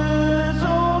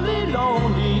only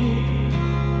lonely.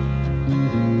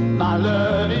 My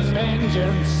love is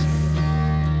vengeance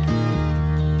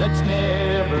that's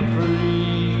never free.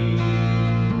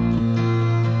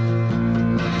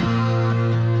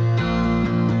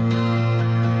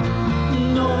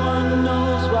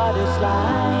 What it's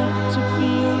like to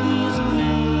feel these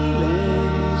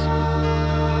feelings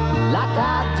like I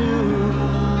do,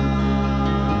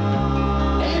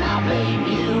 and I blame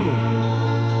you.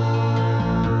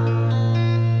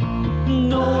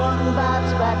 No one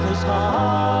bites back as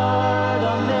hard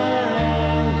on their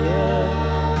anger.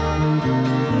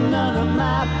 None of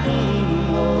my pain and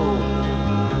woe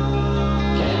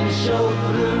can show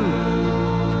through,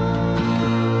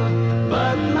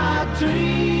 but my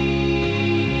dreams,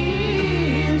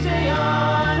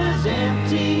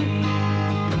 empty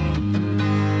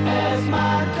as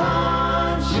my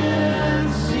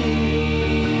conscience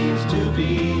seems to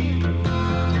be.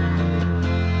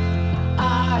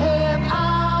 I have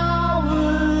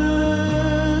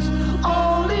hours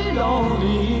only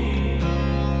lonely.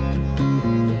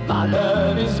 My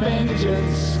love is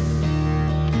vengeance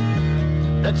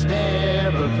that's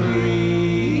never free.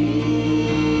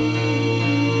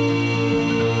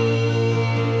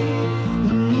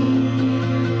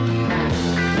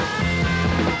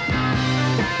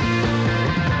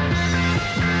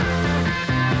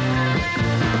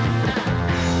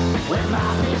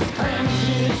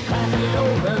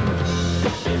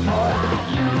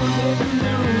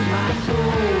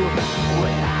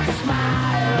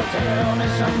 Tell me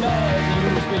some bad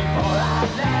news before I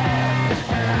laugh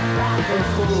and act like a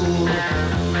fool.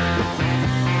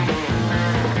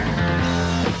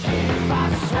 If I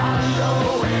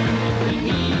swallow anything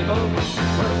evil,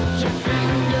 put your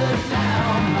fingers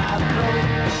down my throat.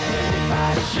 If I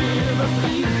shiver,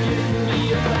 please give me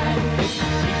a blanket.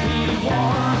 Keep me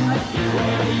warm, let me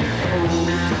wear your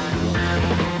coat.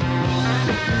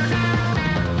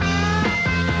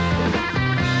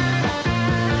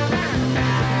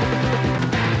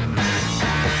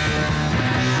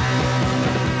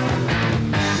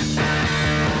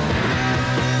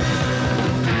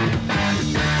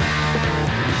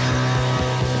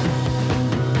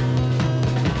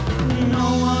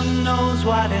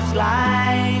 What it's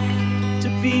like to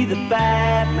be the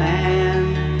bad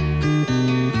man,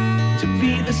 to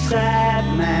be the sad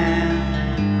man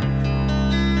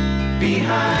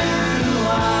behind blue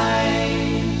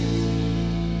eyes.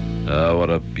 What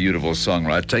a beautiful song,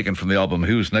 right? Taken from the album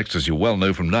Who's Next, as you well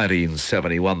know, from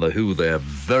 1971. The Who there,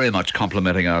 very much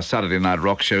complimenting our Saturday Night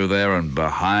Rock Show there, and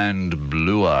Behind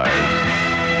Blue Eyes.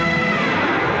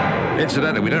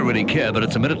 Incidentally, we don't really care, but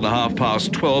it's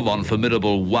 12:05 on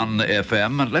Formidable 1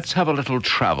 FM. And let's have a little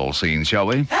travel scene, shall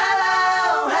we?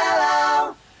 Hello,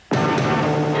 hello.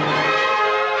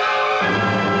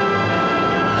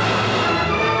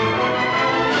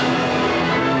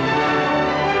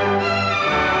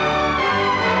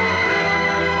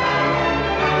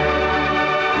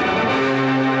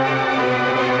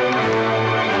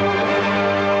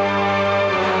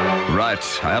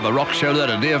 I have a rock show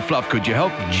there, dear Fluff. Could you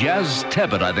help Jazz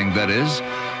Tebbett, I think that is,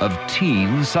 of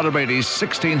Teen, celebrate his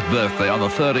 16th birthday on the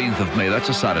 13th of May. That's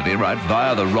a Saturday, right,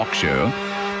 via the rock show.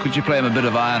 could you play him a bit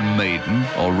of Iron Maiden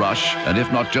or Rush? And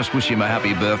if not, just wish him a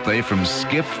happy birthday from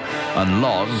Skiff and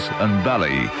Loz and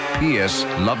Bally. P.S.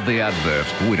 Love the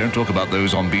advert. We don't talk about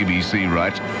those on BBC,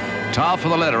 right? Tar for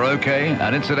the letter, okay?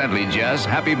 And incidentally, Jazz,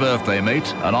 happy birthday,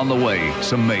 mate. And on the way,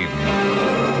 some Maiden.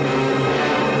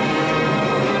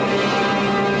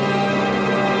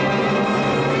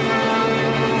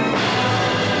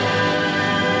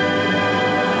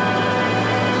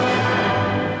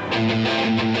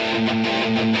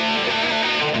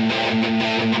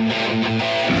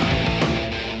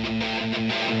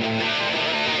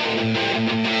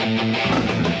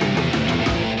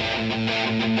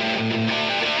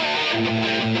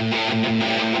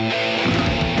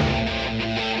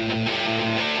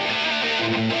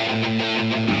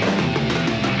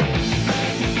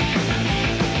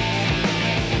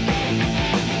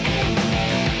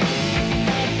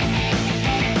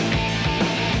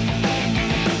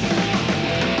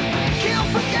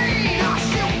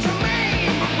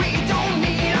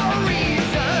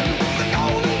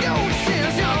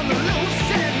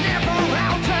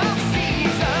 Out of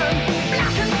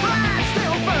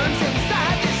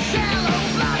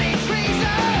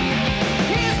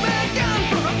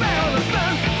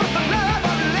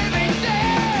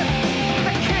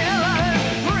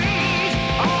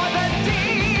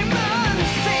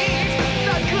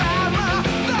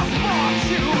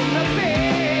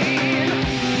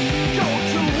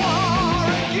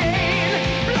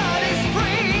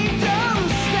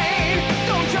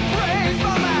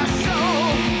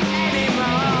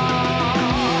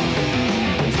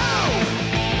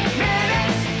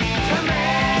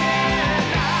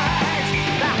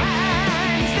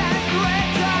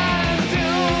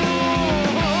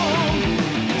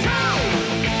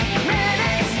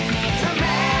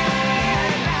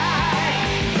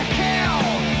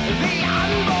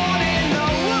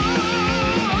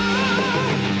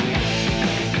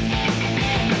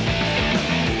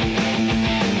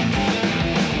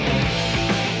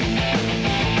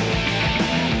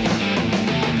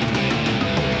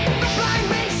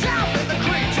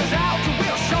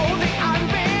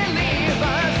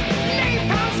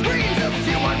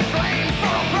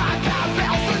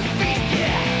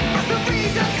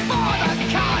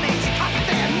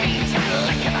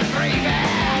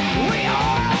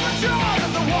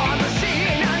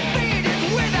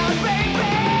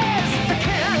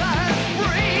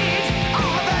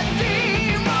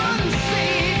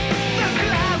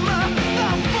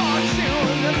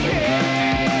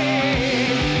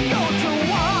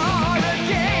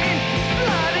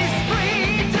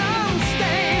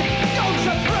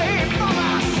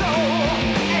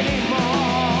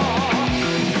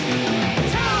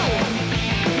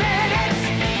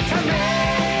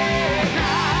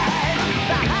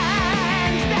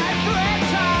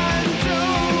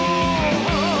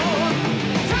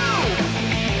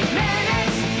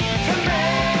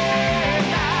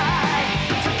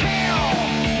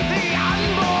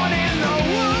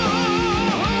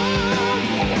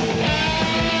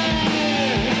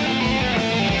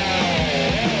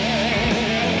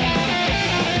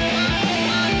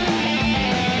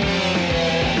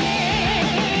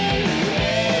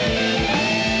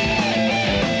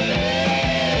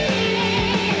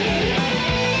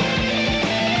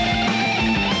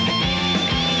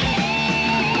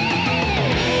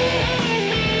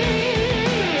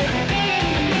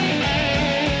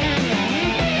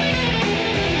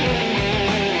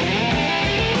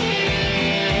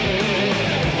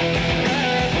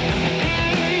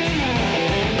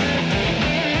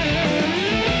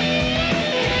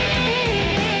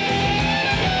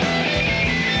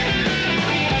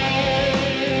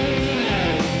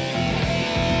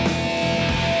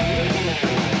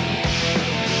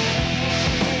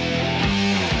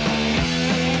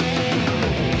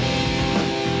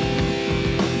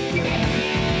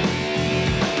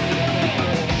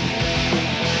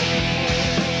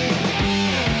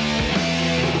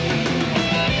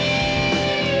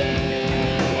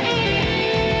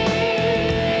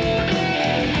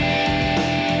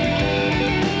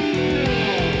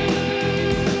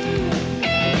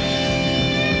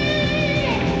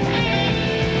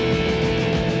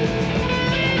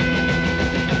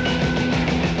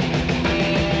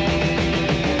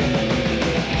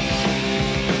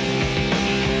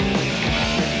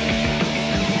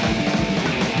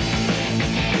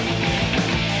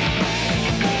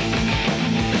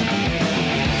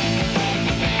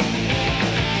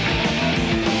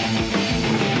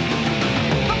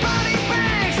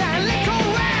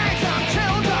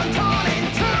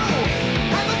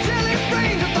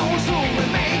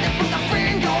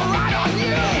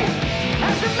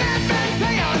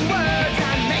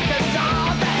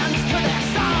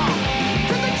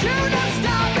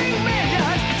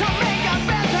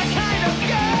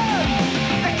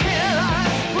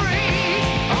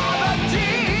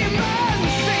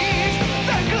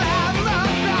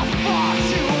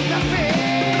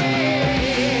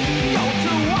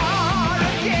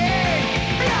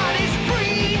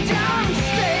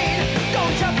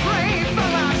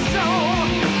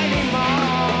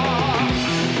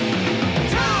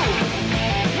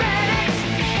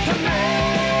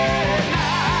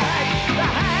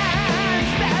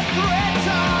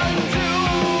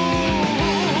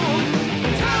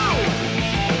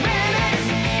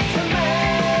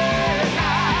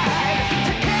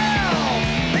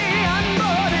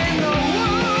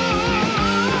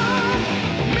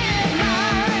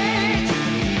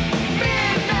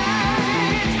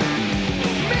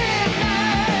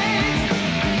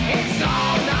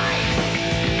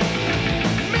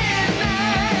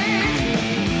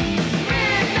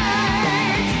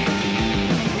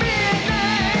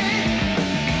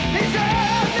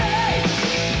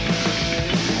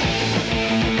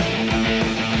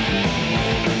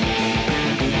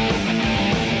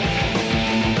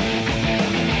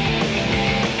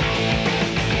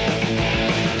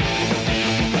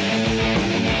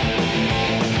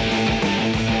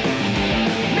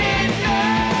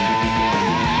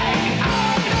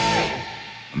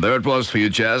There it was for you,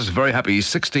 Jazz. Very happy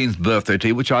 16th birthday to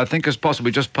you, which I think has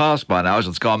possibly just passed by now as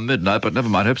it's gone midnight, but never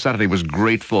mind. Hope Saturday was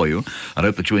great for you. I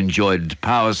hope that you enjoyed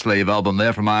Power Slave album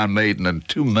there from Iron Maiden and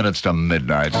 2 minutes to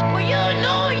midnight. Well, you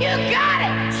know you got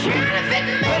it. Trying if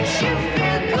it makes you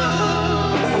feel good.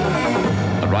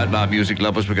 And right now, music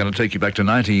lovers, we're going to take you back to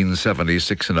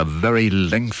 1976 in a very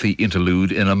lengthy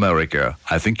interlude in America.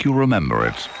 I think you'll remember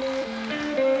it.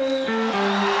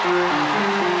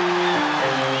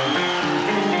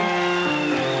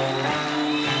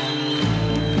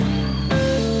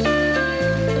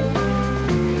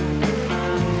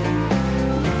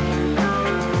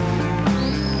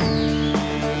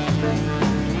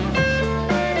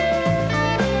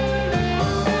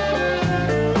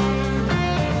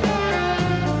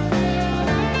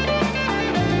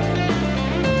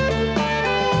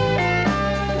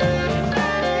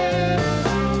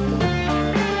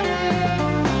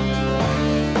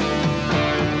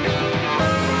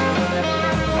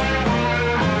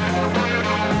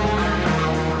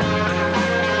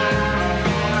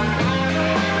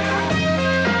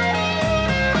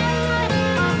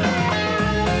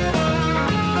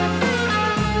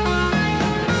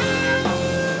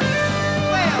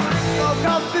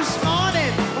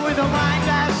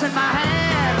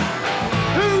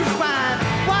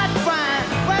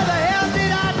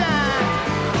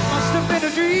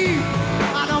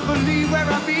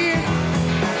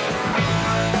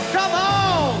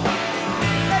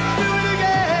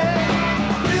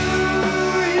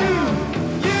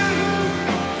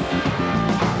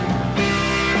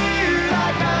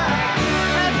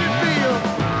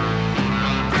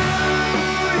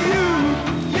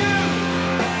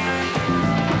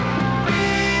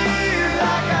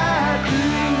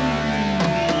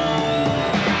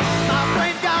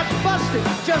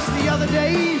 Just the other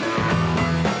day,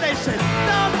 they said,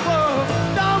 don't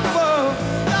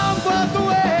walk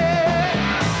away.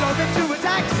 Drove into a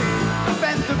taxi,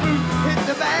 bent the boot, hit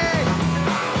the bag,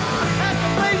 had to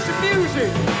play some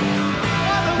music,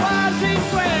 otherwise he'd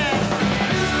swear.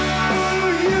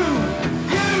 You,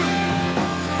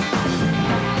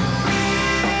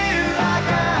 feel like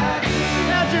I do.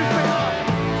 How'd you feel?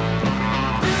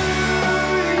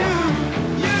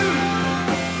 You.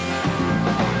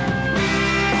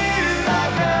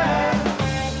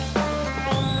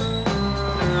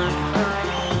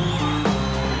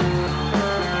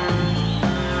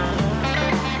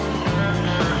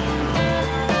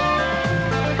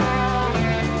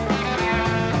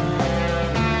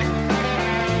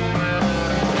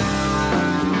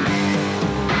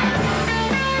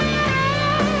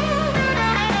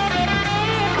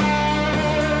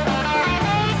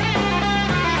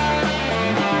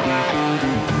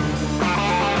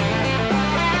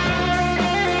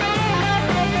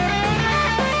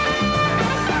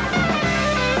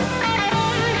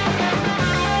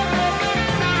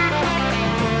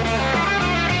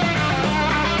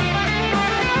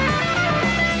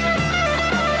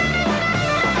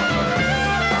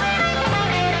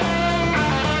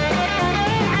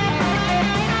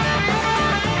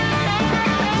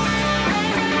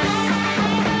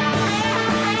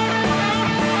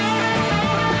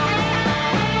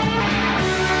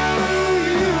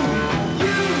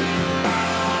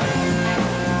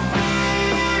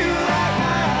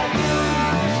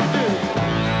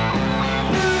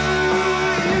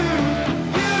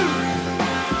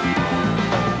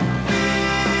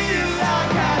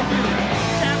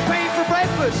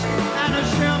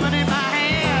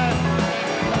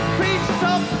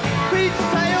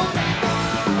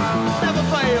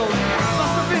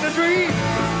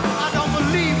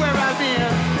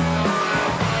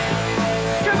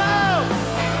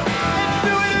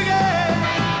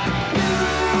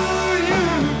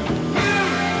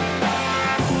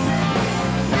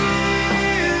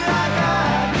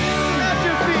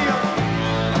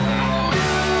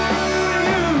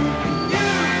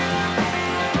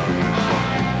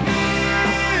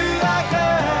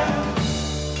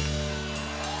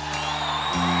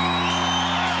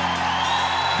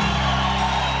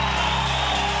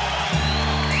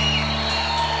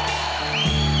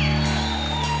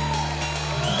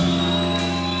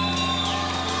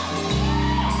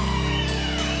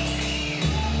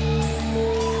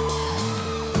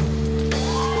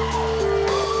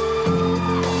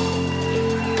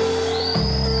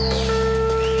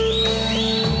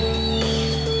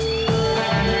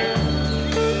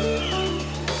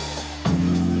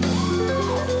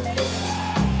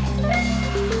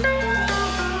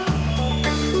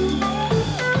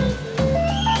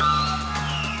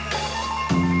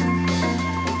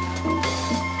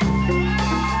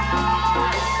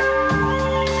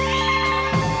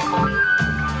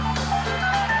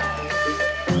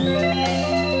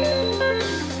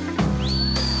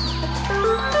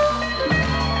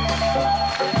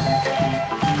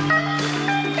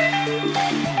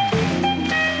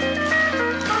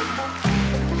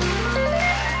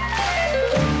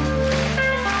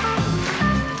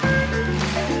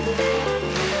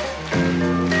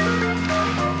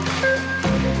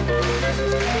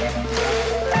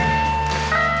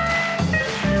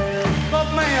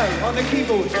 on the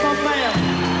keyboards. Come on, bam.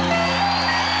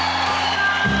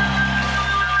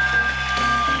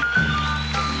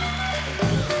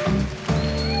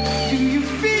 Do you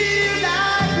feel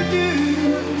like we do?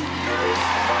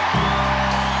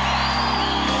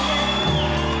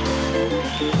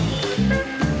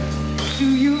 Do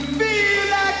you feel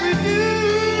like we do?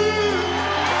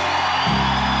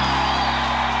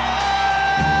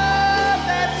 Oh,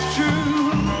 that's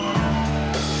true.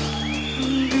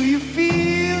 Do you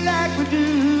feel like we do?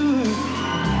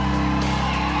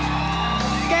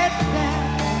 Get that?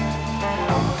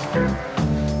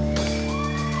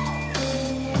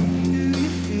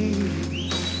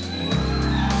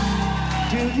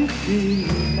 Do you feel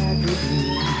like we do?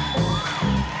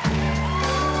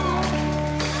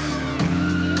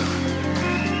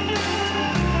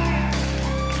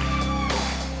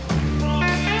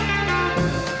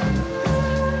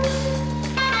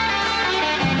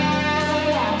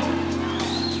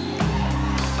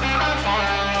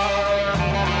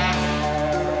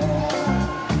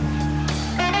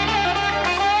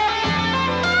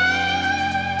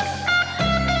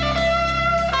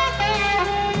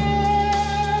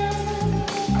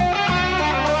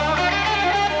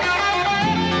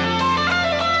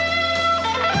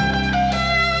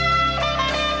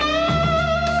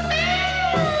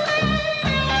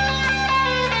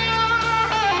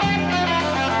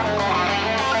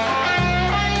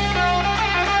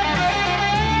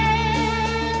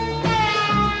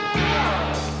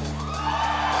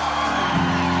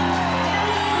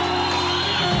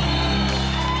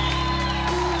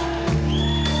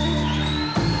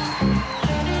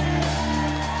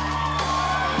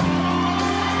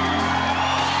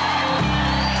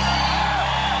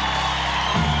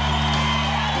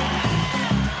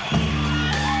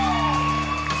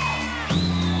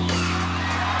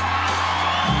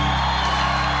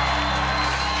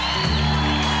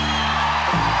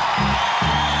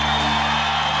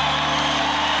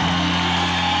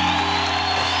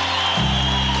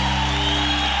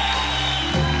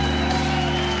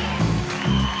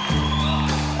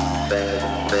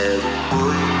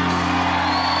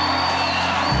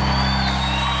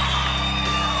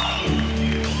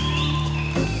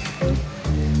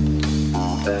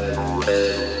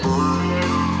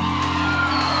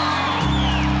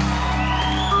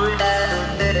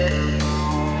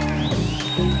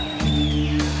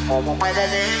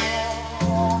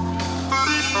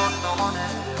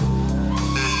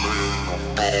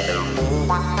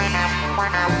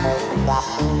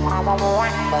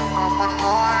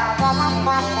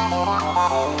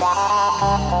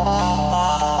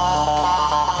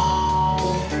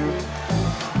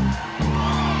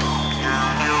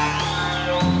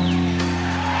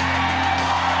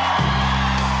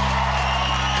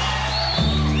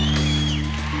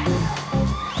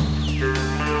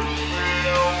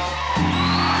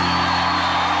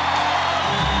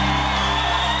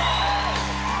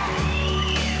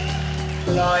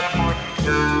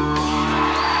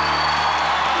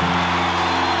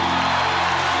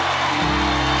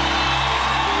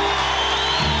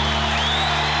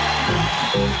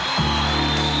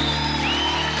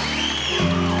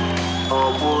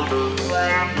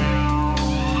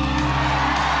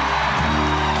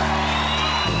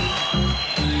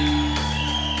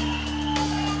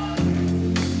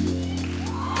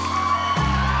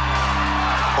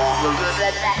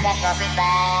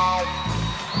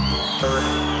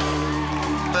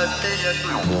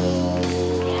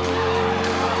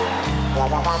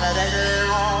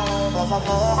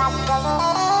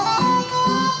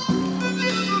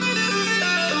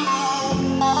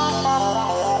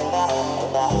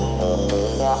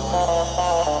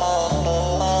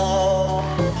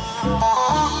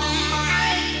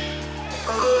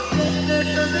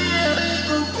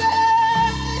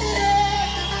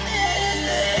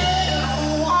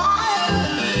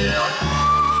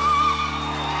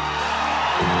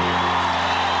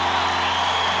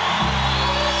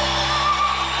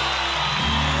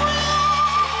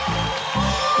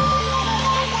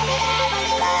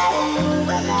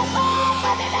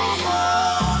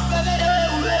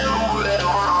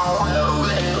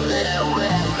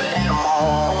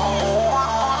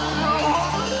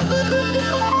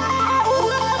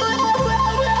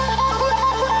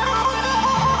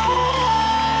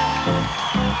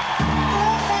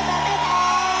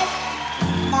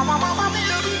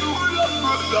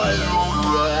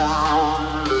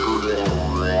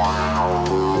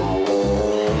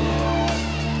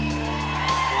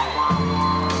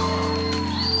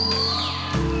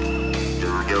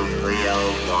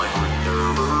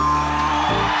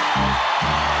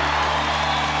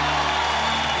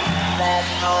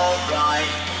 That's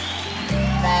alright.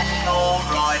 That's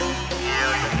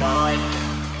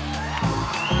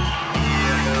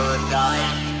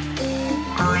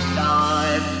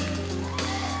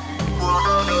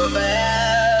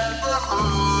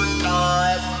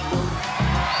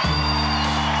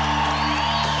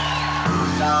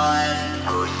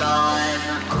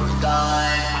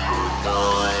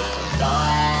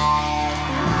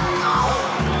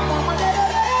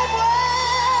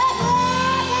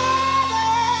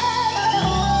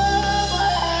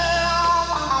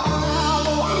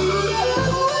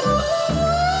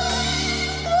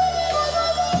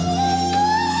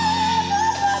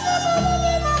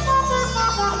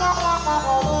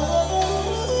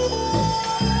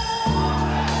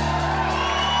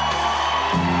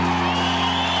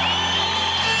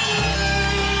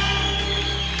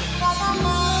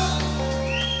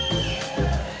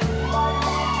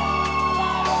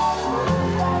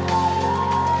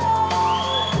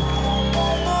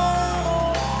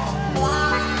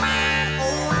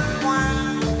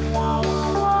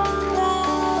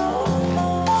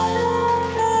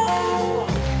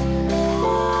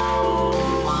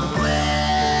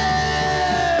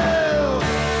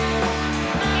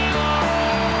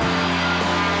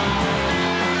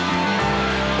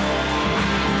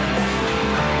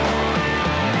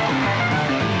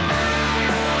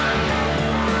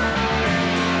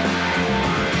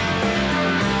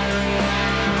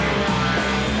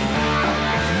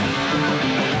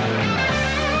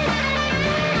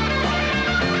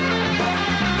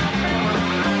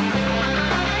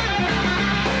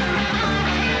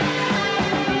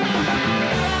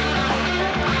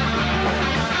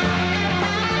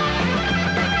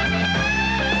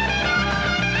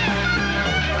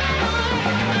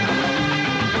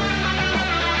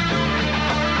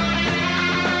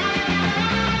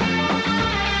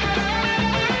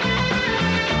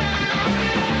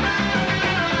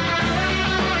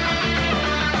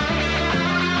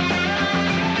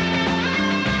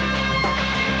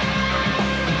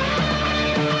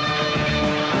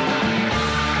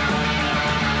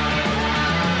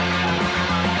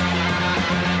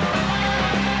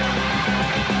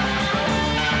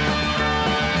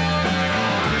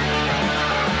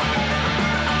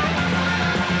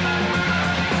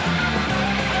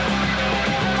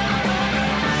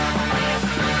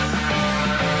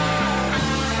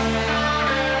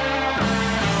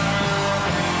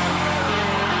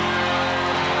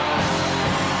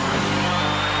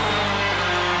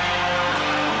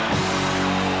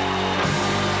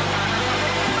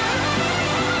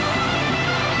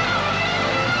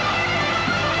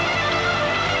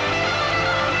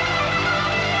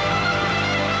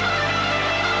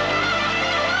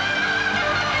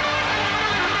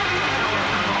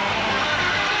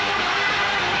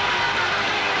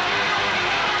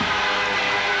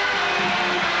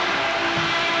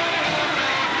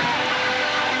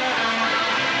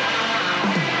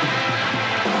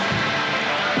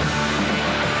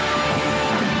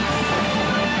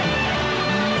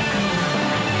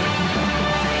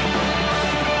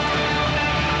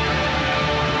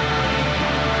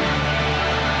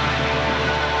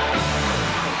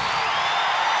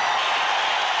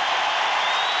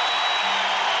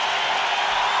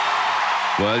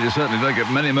Well, you certainly don't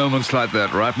get many moments like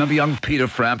that, right? Remember young Peter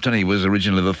Frampton? He was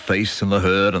originally the Face and the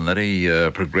Herd, and then he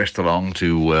progressed along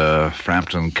to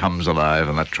Frampton Comes Alive,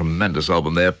 and that tremendous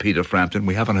album there, Peter Frampton.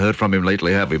 We haven't heard from him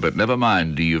lately, have we? But never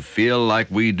mind. Do you feel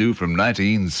like we do from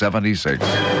 1976?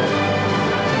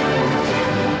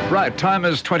 Right, time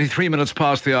is 23 minutes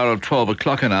past the hour of 12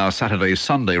 o'clock in our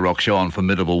Saturday-Sunday rock show on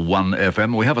Formidable 1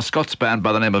 FM. We have a Scots band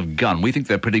by the name of Gun. We think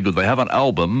they're pretty good. They have an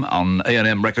album on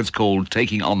A&M Records called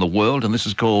Taking on the World, and this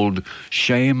is called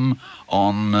Shame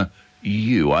on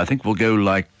You. I think we'll go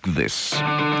like this.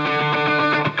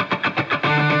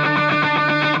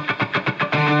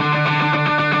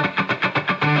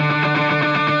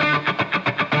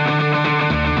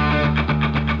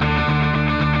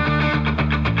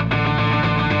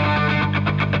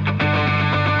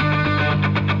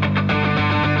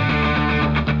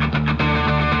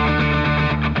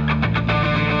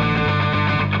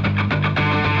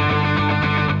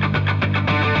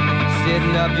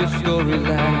 Your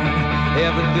storyline,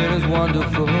 everything is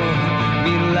wonderful.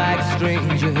 Meeting like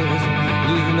strangers,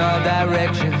 losing all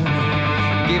direction.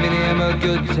 Giving him a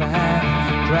good time,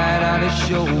 crying on his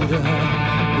shoulder.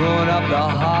 Growing up the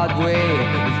hard way,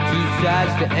 there's two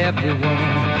sides to everyone.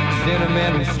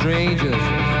 Sentimental strangers,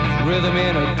 rhythm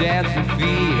in a dancing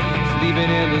feet.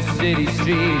 Sleeping in the city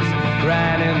streets,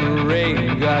 crying in the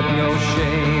rain. Got no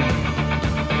shame,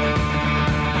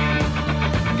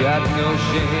 got no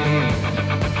shame.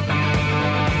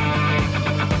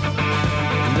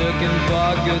 Looking for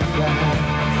a good time,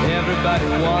 everybody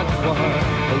wants one.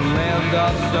 A land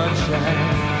of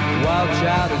sunshine, wild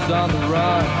child is on the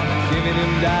run, giving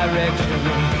him direction.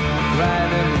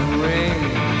 crying in the rain,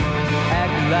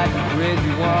 acting like a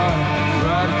crazy one,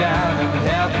 run down and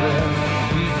helpless,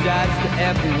 two sides to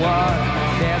everyone,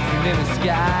 dancing in the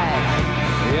sky.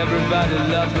 Everybody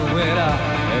loves the winner,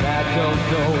 and I don't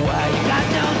know why. You got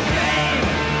no shame,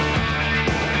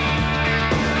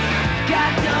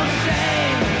 got no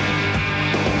shame,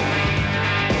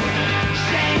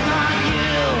 shame on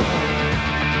you,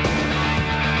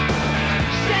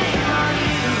 shame on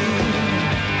you.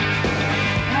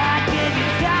 I give you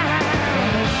time.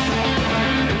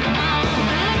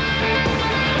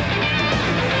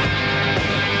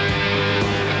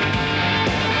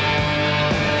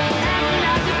 Acting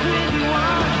like a crazy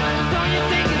one, don't you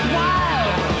think it's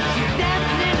wild? She's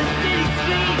dancing in the city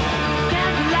streets,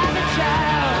 dancing like a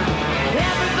child.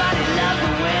 Everybody loves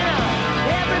a winner,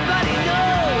 everybody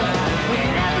knows. When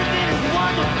everything is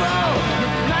wonderful,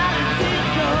 you're smiling to your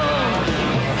soul.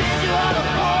 Send you all a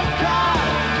postcard,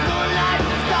 moonlight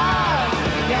and stars.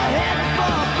 You're heading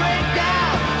for a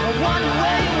breakdown, I wonder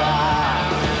where you are.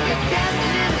 You're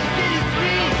dancing in the city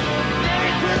streets,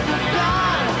 Merry Christmas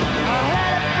song. I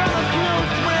heard it from a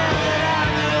close friend that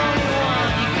I'm the only one.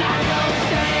 You got no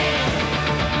shame,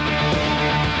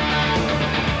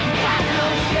 you got no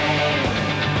shame.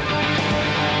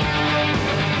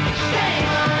 Shame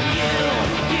on you,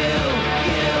 you.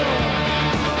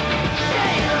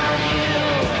 Shame on you.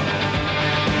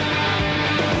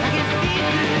 I can see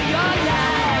through your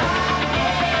lies.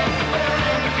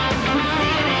 I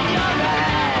see it in your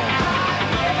eyes.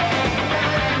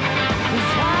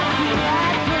 It's hard to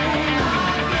hide pain.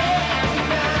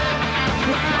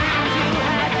 It's hard to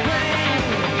hide pain.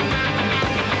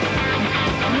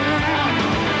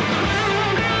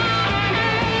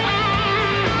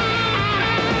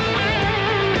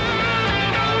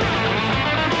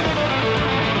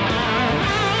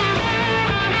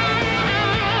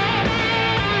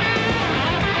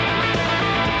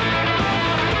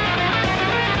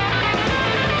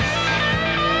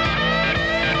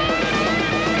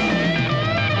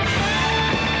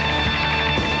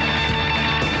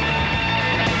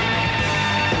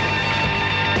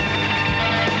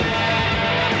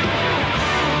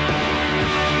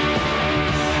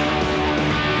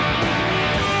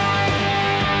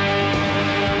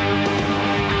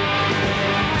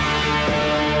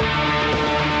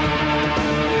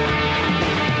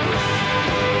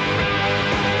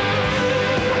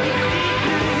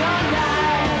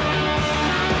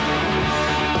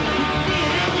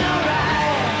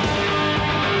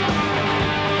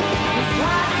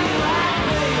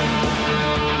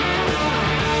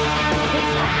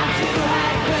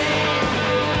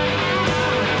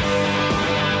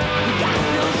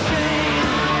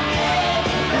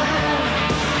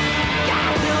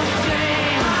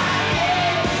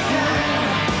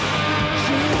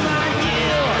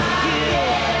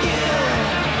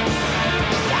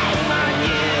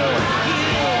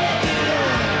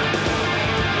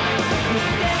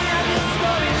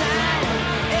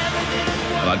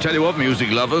 I tell you what,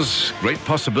 music lovers, great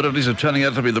possibilities of turning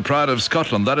out to be the pride of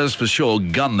Scotland. That is for sure.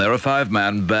 Gun there, a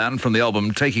five-man band from the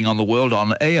album Taking on the World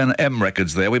on A&M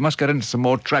Records there. We must get into some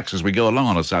more tracks as we go along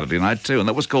on a Saturday night too, and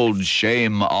that was called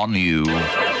Shame on You.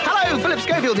 Hello, Philip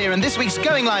Schofield here, and this week's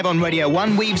Going Live on Radio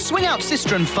 1, we've Swing Out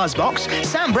Sister and Fuzzbox.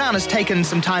 Sam Brown has taken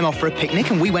some time off for a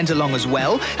picnic, and we went along as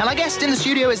well. And our guest in the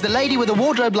studio is the lady with a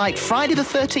wardrobe like Friday the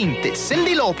 13th. It's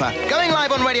Cyndi Lauper. Going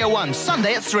Live on Radio 1,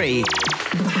 Sunday at 3.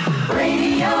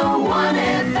 Radio 1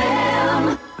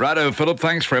 FM. Righto, Philip,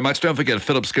 thanks very much. Don't forget,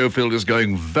 Philip Schofield is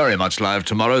going very much live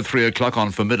tomorrow, 3 o'clock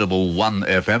on Formidable 1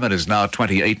 FM. It is now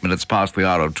 28 minutes past the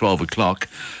hour of 12 o'clock.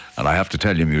 And I have to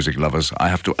tell you, music lovers, I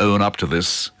have to own up to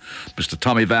this. Mr.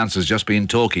 Tommy Vance has just been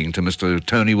talking to Mr.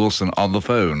 Tony Wilson on the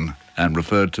phone and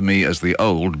referred to me as the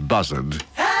old buzzard.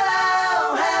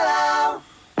 Hello, hello.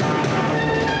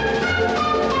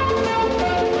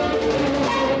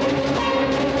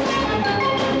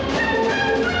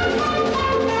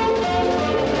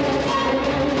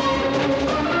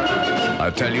 I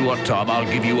tell you what, Tom, I'll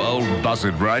give you old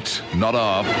buzzard, right? Not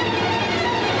off.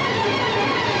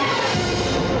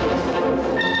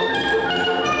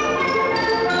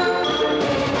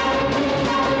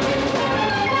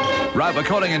 Right, we're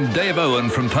calling in Dave Owen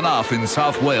from Penarth in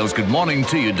South Wales. Good morning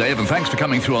to you, Dave, and thanks for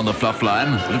coming through on the Fluff line.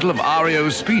 A little of REO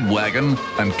Speedwagon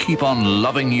and Keep On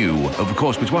Loving You, of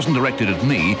course, which wasn't directed at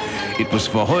me. It was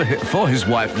for his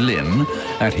wife, Lynn,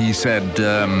 and he said,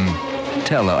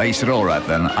 tell her. He said, all right,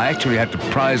 then. I actually had to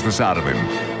prize this out of him.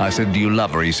 I said, do you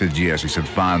love her? He said, yes. He said,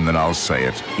 fine, then I'll say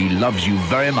it. He loves you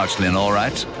very much, Lynn, all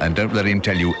right? And don't let him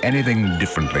tell you anything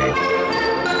differently.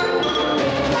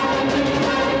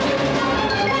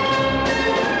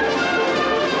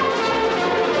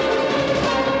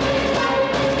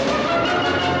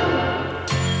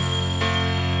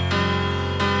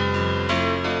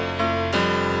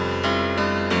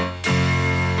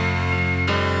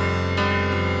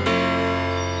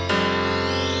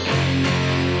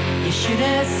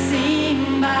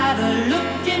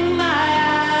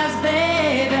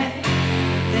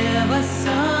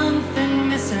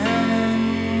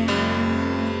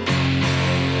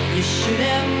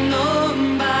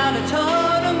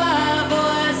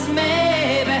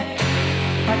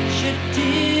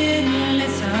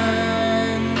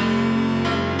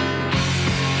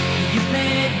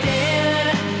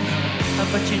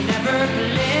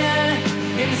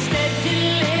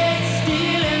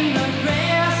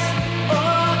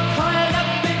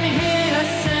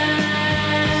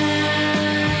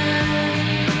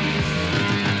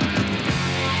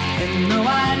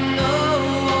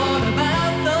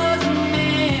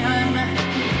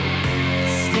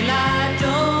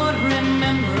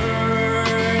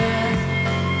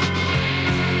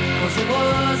 it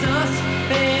was us,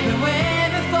 baby, way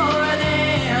before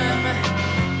then.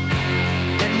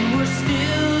 And we're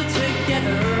still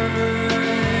together.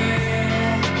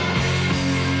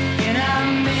 And I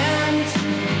meant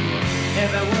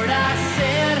every word I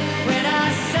said when I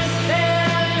said that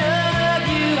I love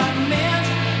you. I meant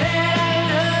that I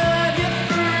love you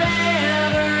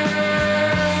forever.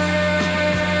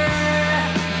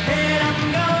 And I'm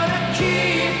gonna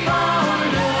keep on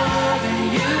loving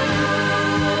you,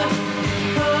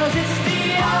 'cause it's the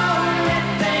only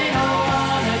thing I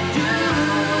wanna do.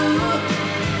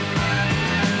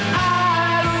 I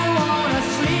don't wanna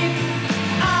sleep,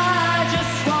 I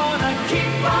just wanna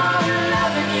keep on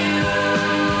loving you.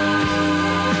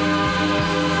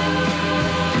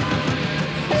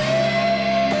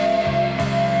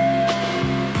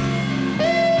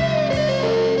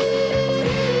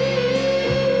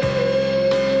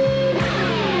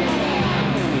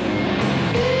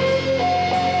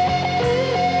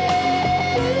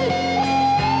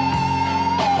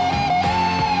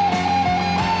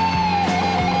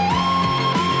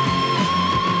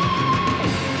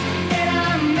 And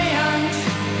I meant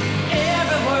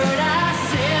every word I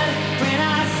said when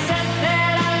I said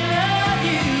that I love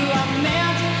you. I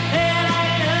meant that I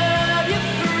love you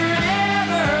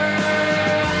forever.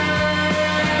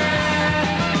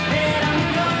 And I'm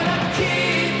gonna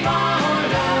keep on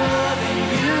loving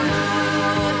you,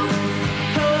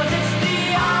 'cause it's the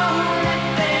only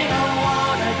thing I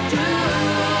wanna do.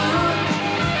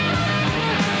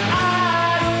 I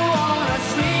don't wanna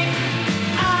sleep,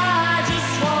 I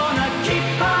just wanna keep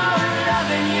on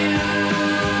loving you.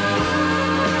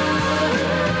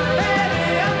 Baby,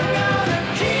 I'm gonna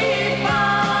keep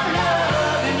on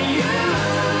loving you,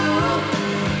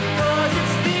 'cause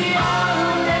it's the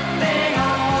only thing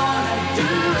I wanna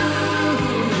do.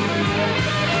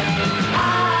 I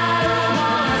don't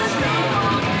wanna sleep,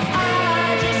 I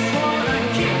just wanna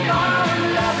keep on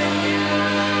loving you.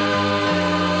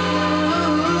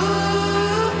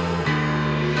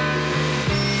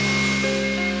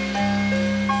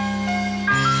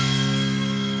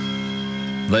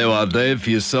 There you are, Dave, for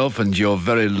yourself and your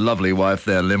very lovely wife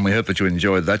there, Lynn. We hope that you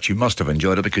enjoyed that. You must have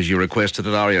enjoyed it because you requested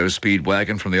it. REO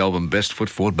Speedwagon from the album Best Foot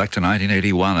Forward back to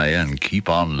 1981, and keep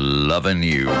on loving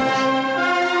you.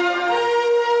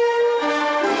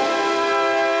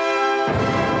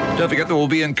 Don't forget that we'll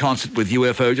be in concert with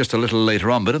UFO just a little later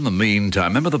on, but in the meantime,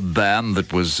 remember the band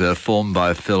that was formed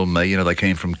by Phil May? You know, they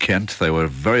came from Kent. They were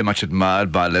very much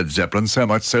admired by Led Zeppelin, so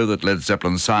much so that Led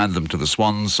Zeppelin signed them to the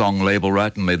Swan Song label,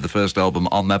 right, and made the first album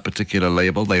on that particular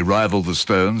label. They rivaled the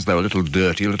Stones. They were a little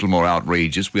dirty, a little more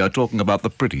outrageous. We are talking about the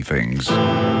Pretty Things.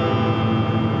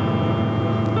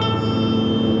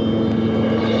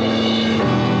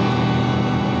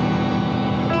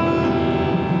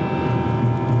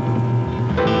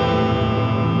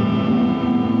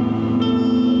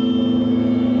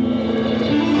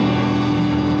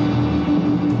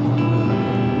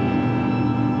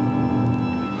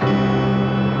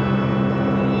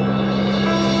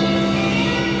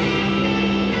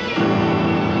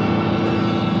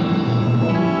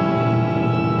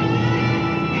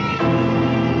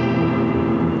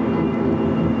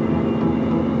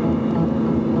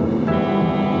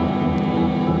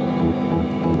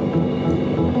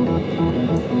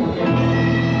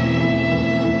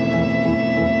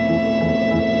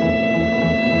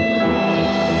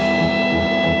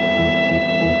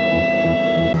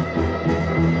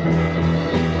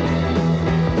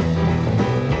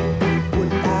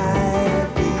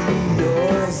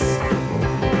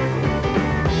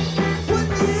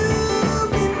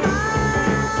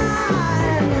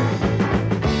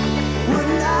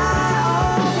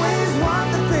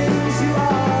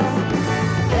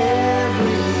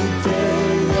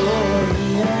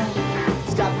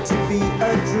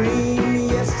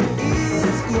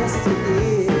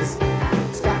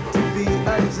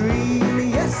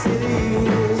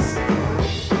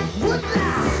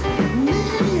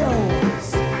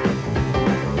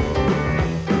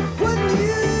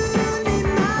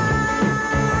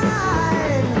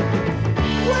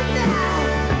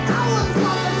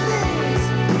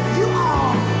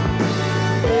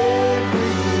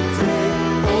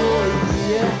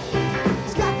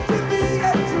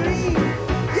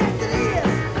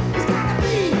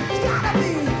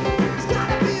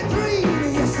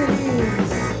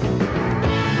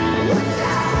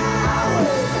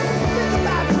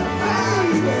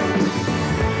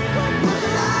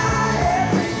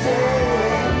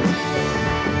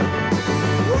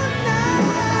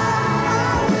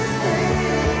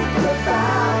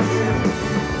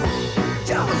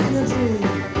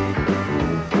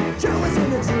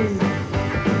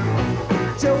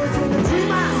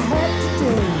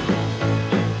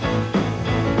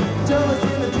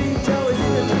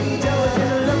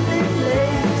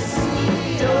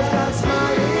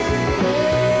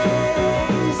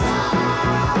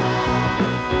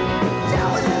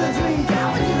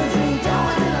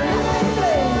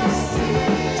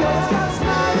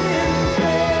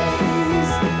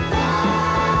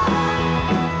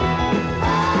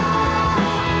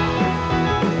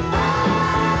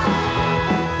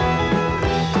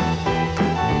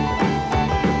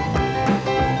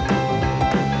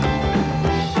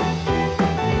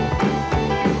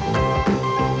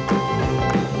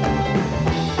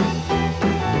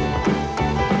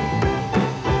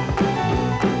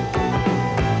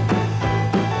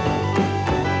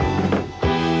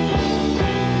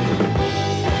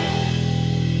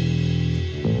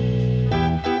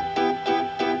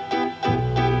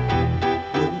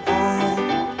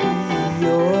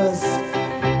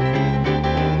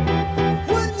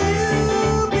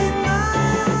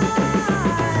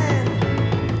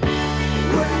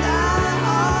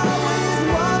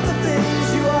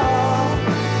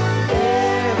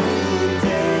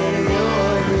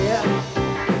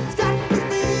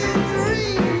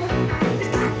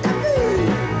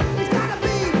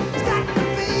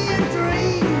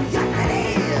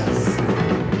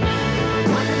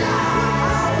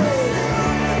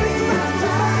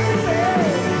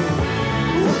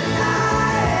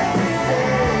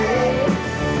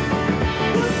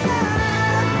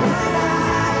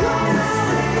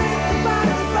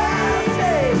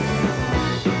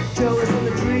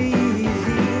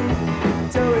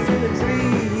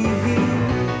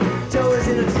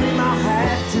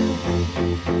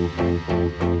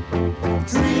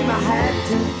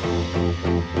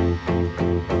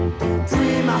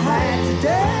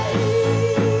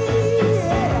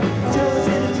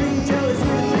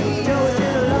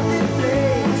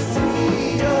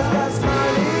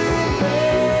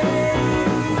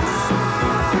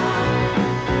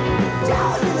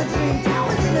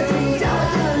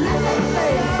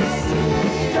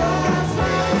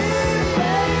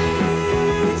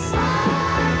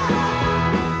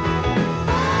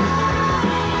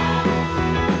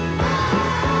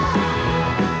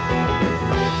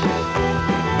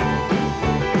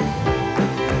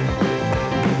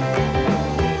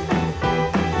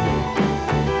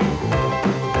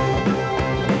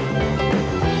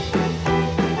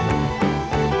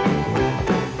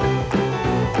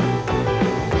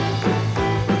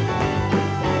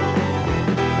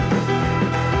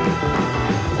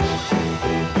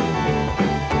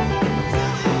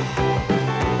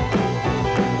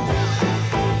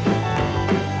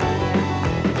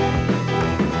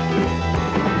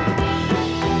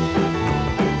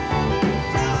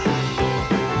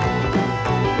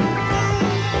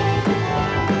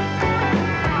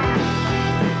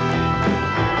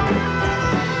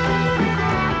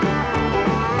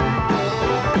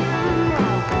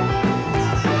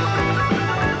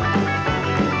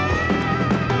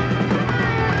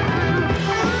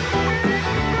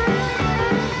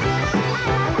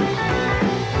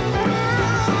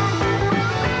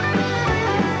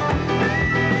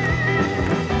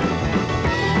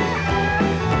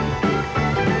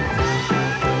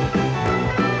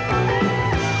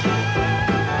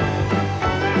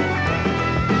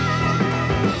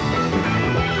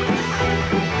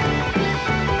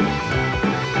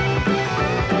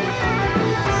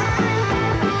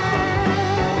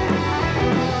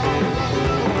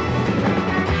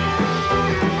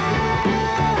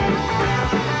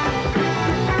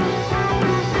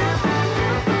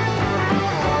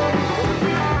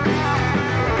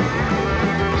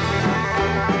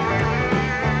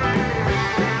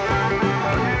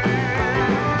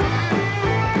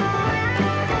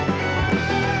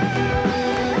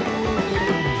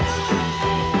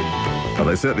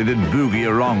 they certainly did boogie you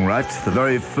wrong, right? The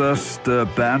very first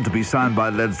band to be signed by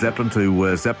Led Zeppelin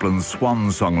to Zeppelin's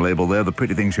Swan Song label there, The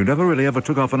Pretty Things You Never really ever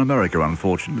took off in America,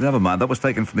 unfortunately. Never mind, that was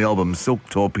taken from the album Silk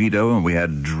Torpedo, and we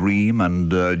had Dream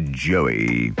and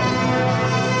Joey.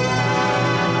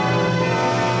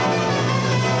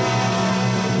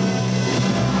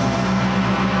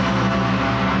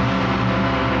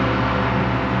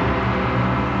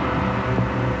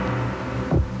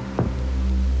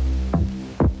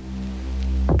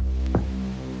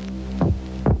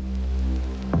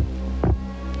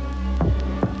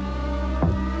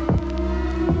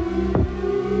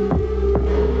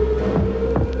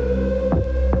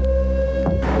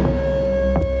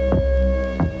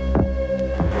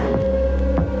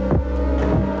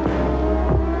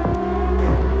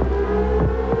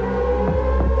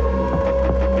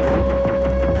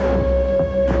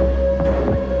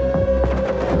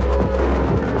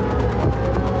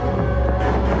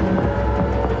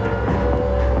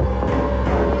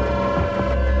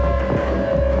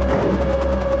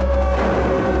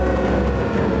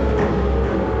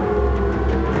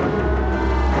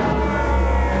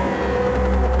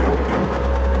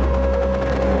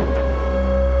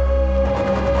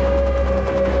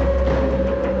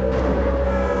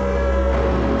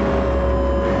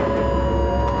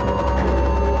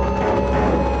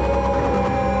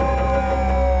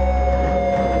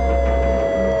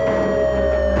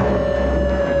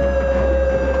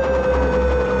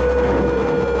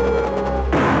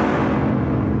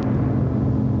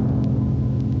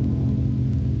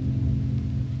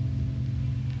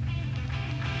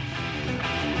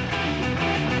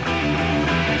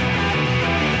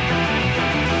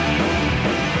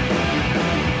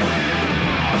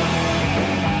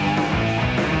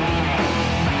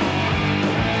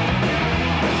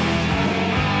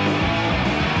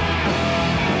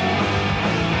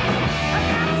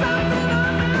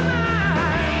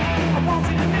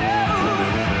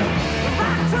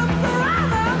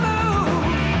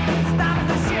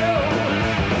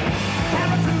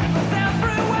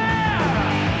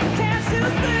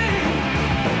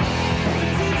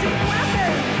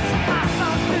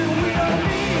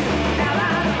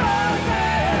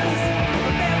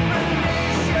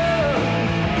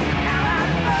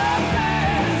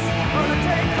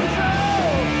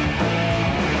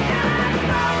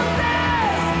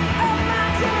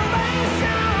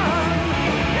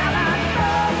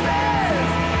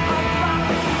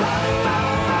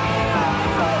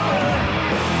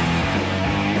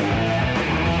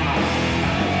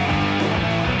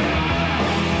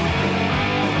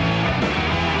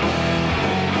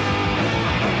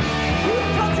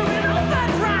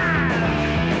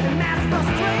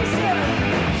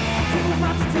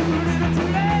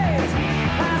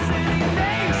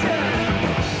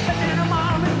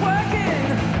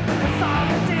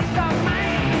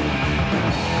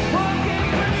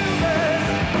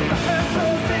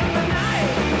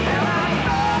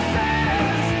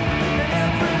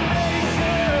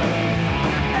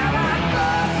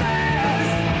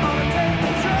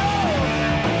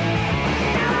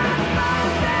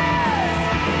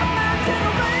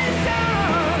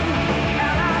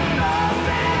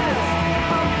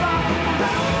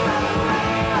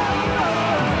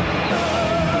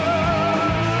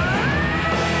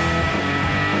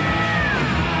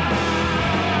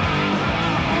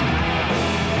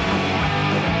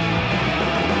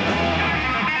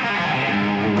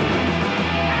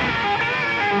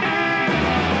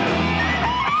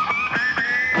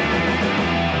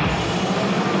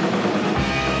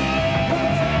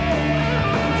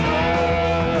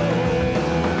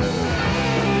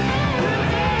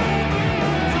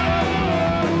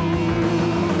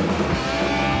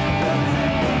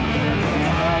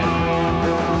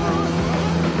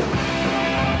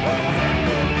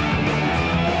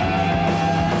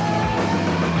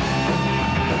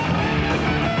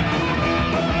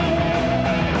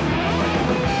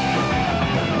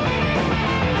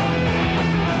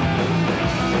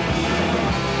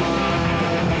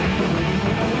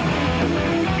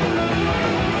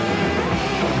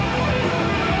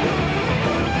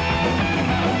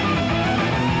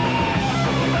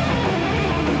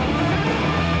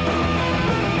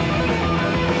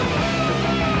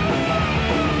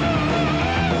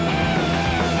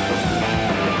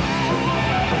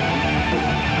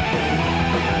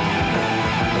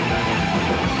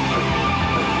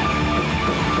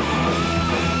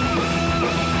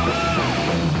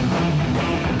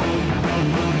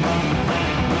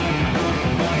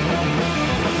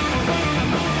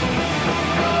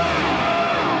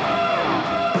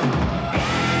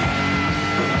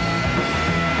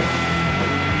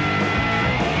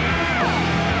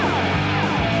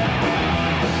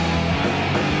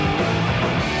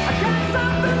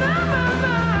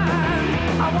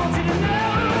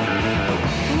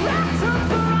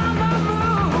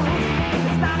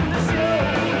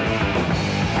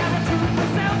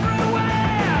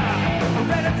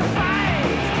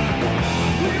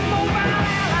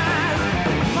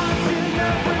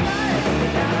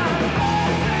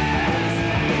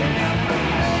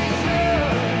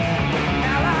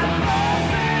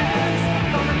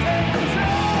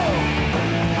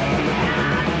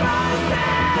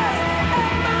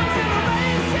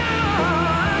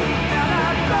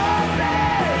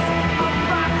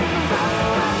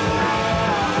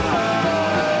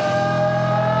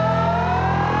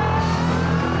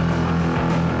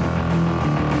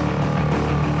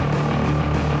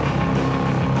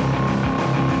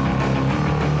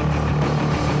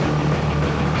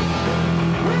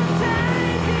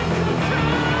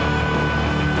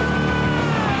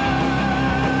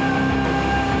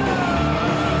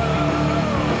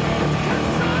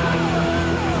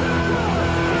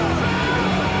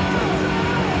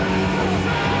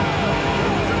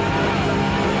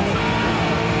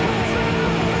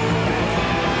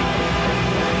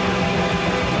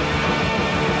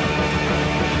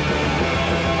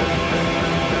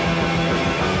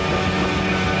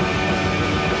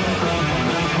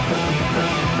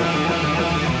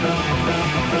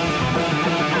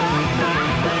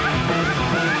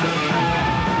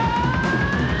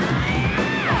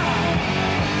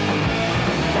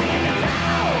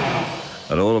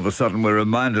 of a sudden we're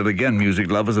reminded again, music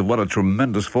lovers, of what a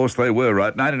tremendous force they were,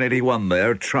 right? 1981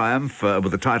 there, Triumph, with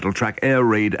the title track Air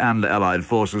Raid and Allied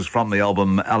Forces from the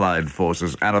album Allied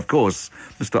Forces. And of course,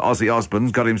 Mr. Ozzy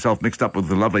Osbourne's got himself mixed up with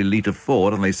the lovely Lita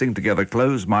Ford, and they sing together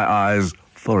Close My Eyes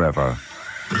Forever.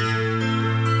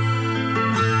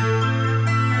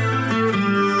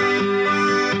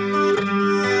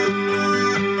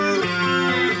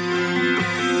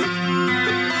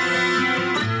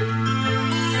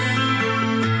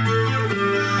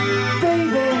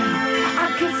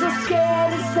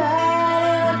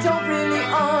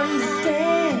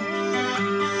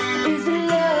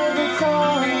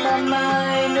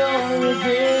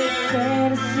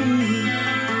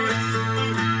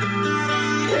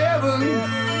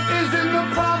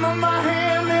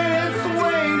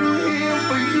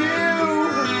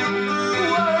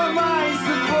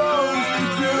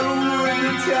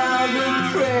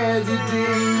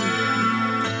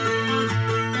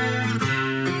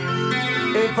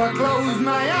 If I close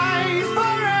my eyes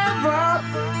forever,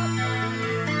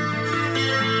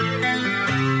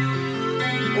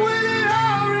 will it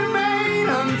all remain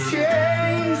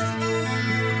unchanged?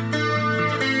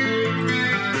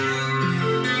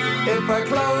 If I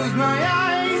close my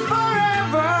eyes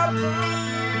forever,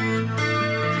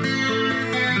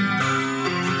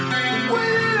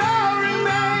 will it all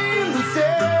remain the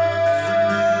same?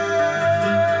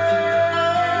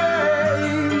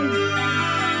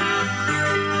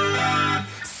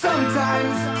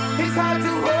 It's hard to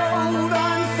hold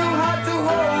on, so hard to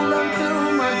hold on to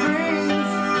my dreams.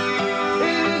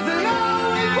 It isn't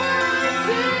always what it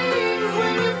seems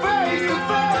when you're face to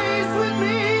face with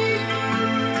me.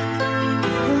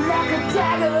 Like a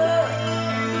dagger,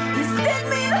 you slit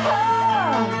me in the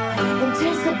heart and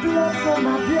taste the blood from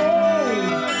my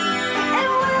blade.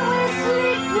 And when we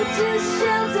sleep, would you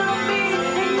shelter me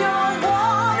in your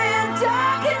warm and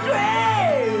darkened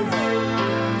grave?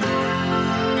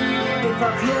 If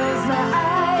I close my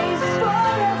eyes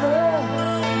forever,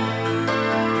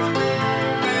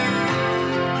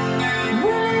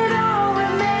 will it all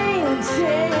remain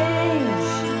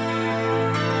unchanged?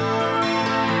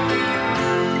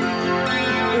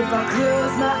 If I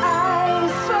close my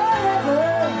eyes forever,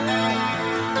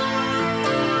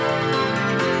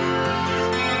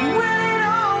 will it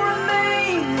all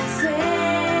remain the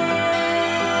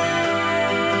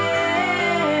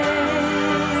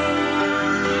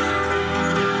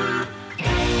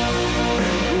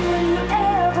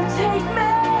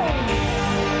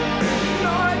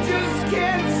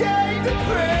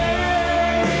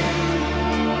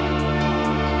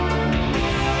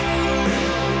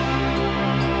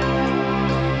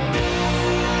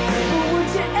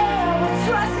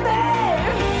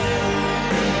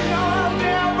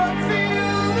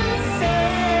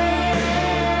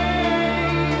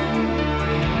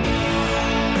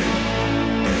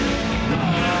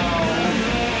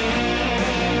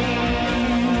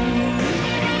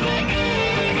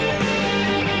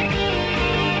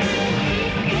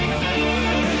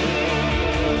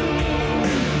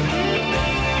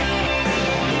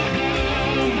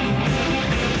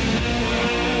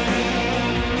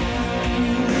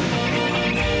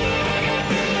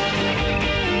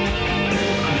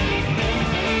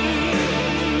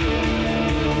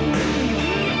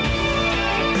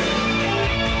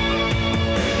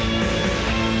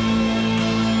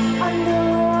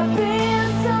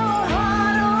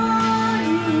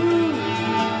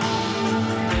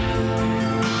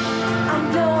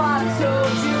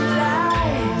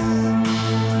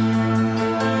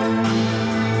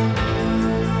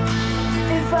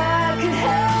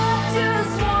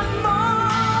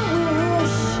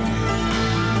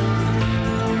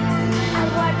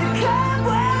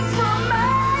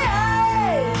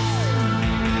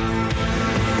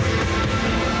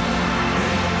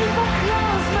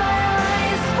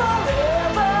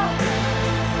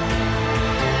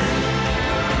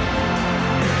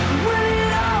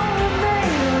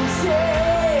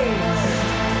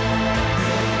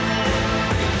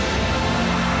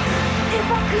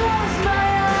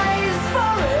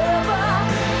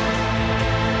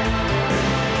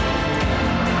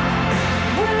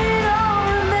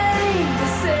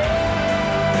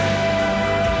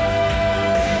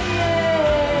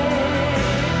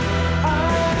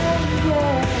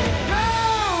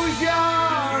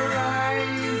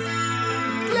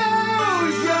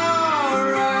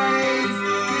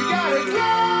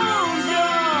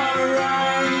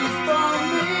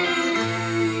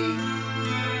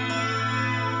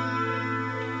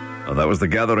That was the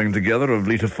gathering together of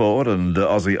Lita Ford and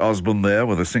Ozzy Osbourne there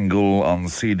with a single on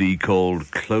CD called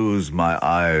Close My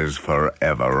Eyes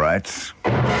Forever, right?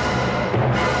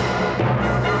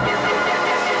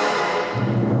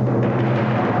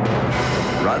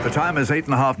 Right, the time is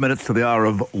 8.5 minutes to the hour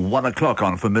of 1 o'clock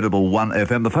on Formidable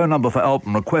 1FM. The phone number for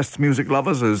album requests, music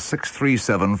lovers, is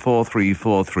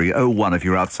 637-4343-01 if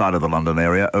you're outside of the London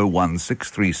area,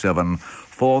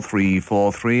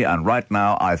 01637-4343. And right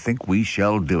now, I think we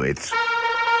shall do it.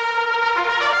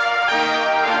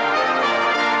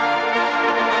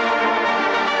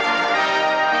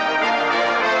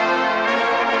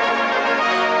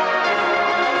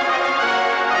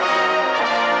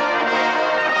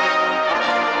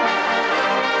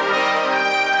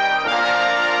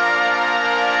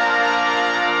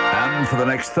 For the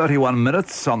next 31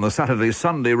 minutes on the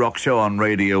Saturday-Sunday rock show on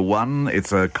Radio 1.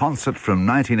 It's a concert from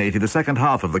 1980, the second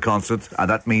half of the concert, and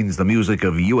that means the music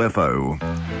of UFO.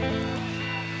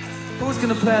 Who's going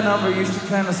to play a number you used to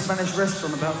play in a Spanish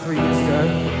restaurant about 3 years ago?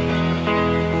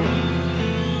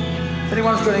 If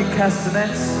anyone's got any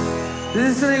castanets, this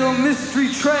is something called Mystery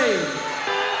Train.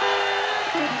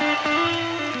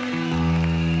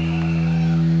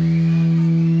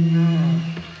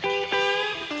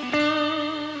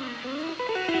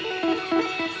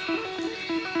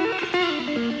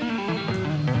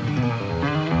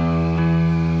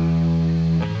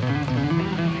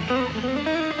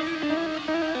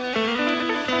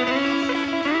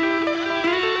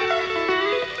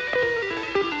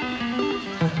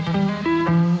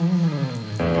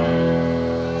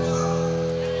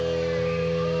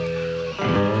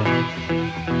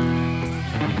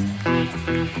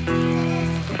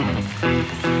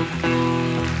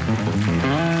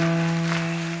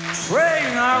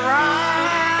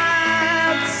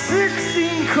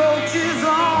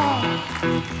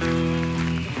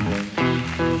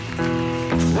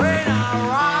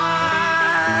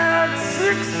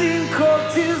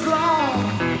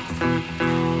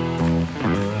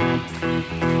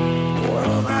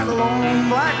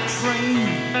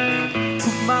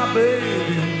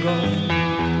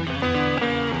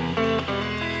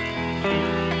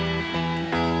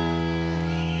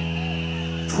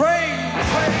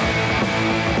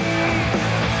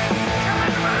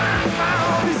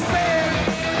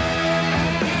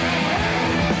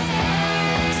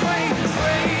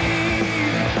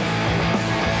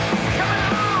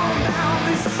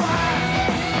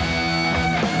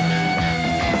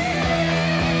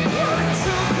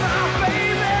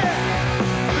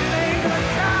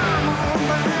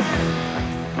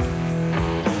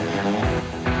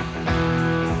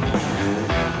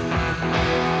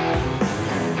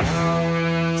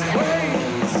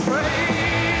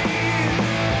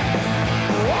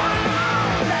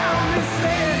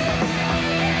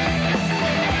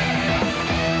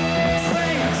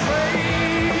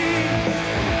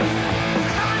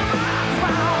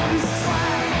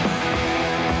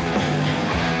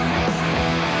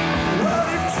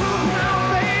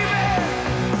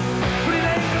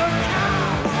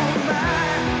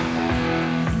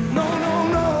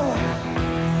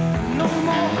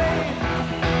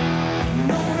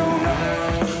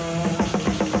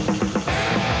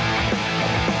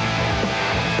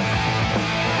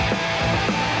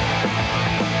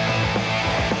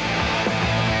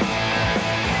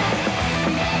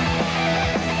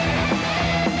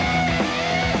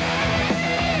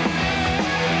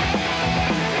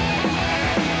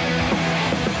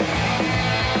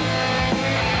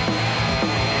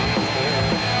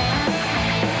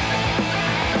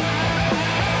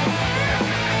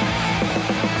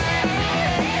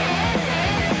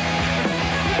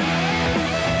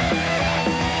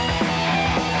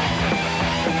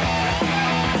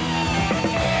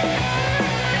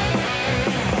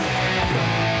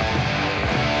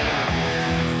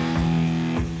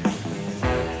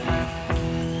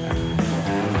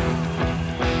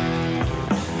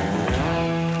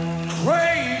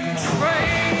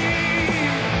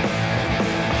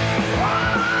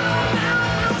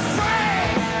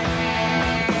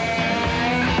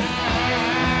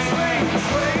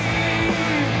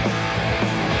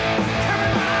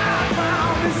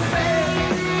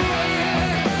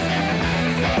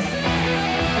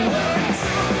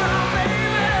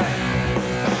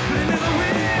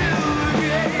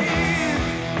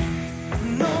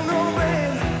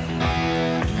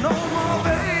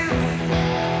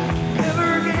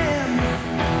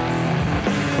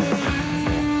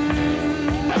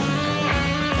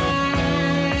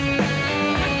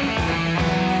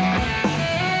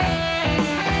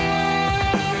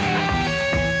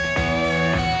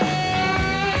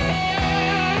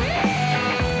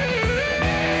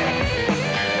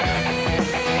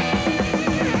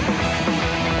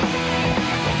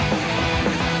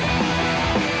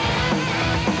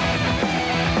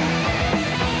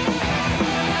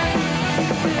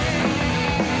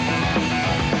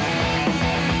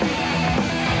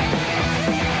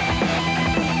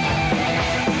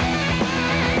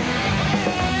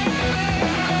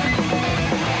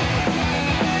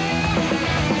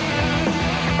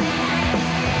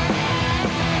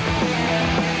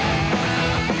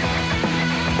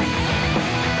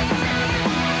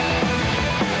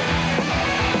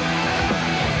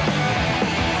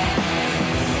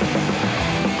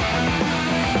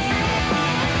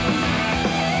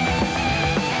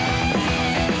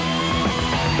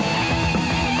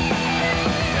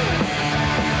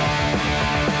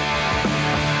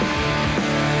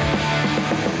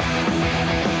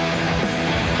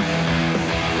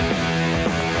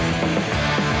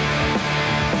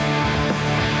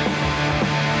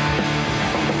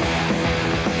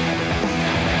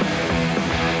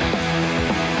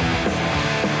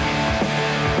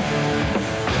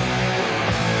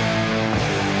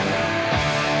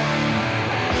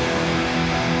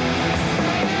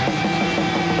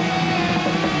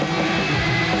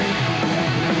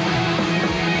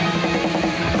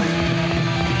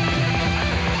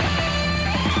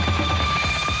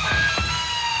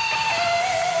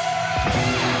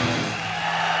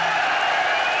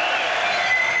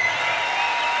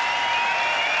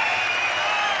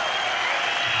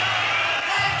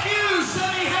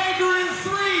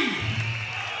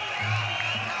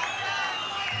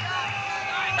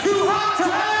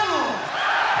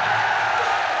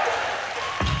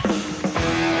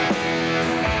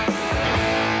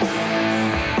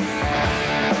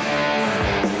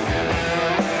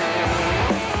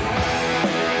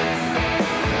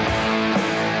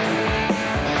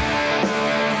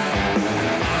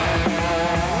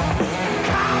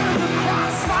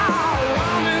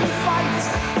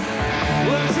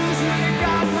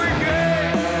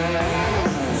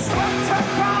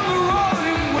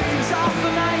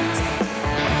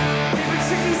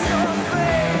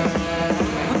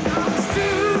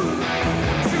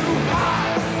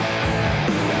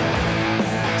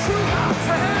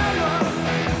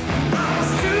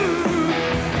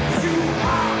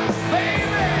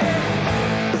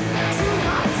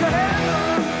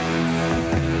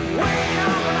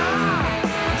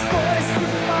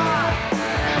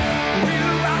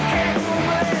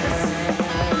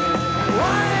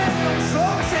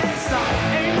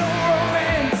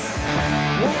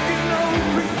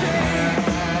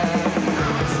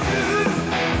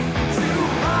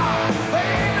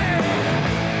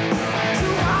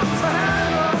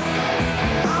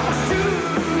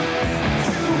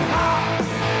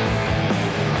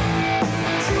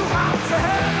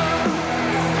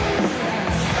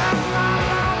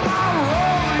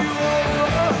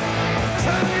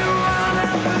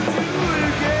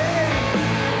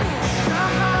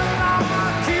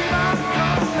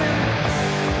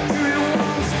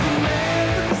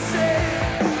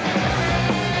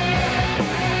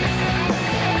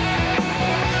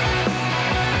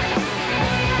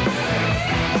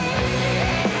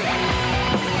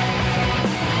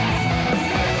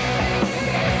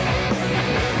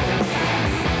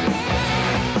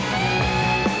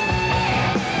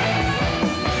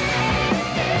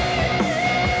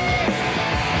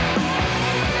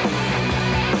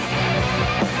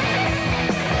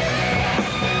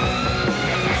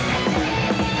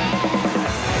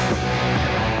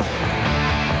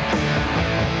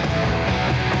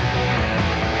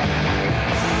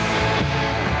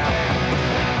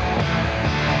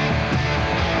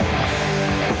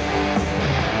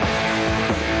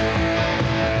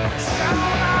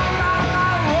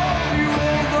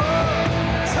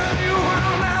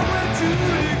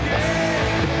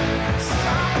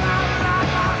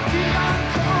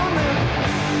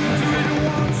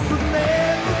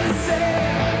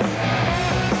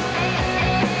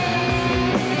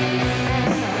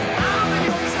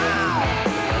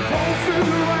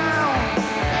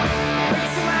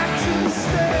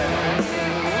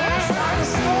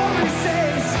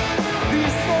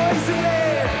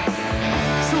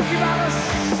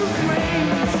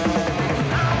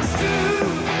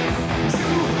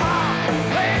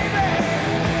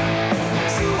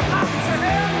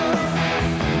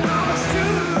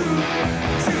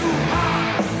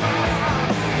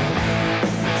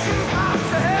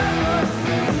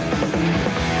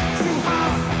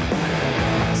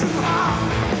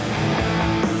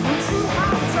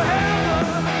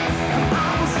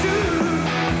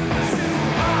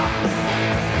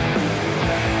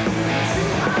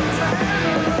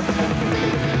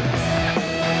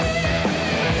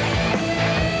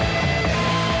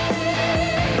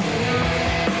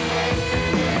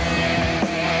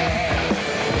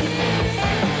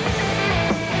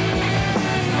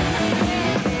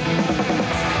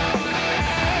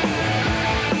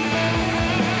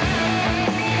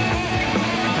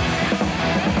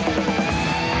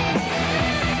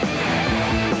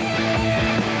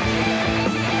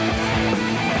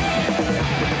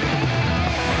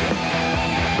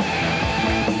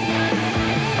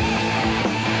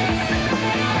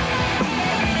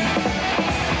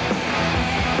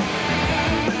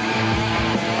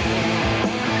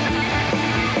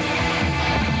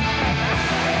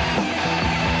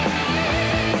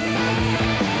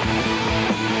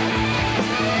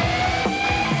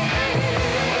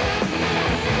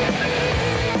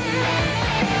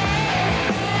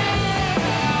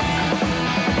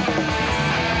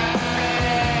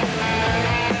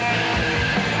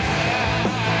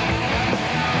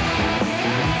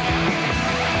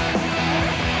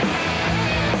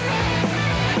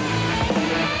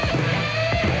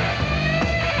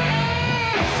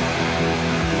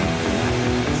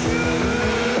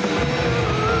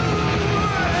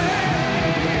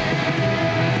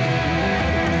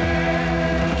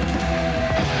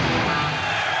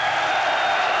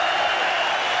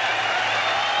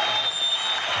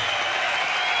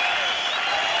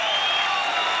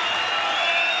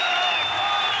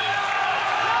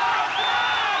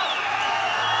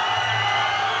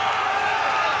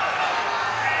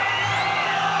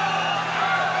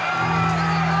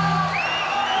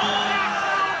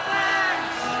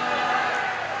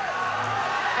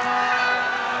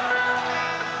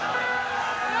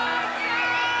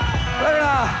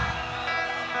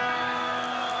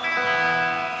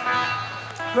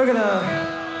 We're gonna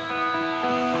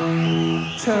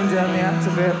turn down the act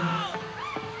a bit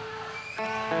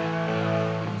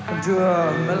and do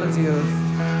a melody of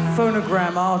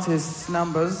phonogram artists'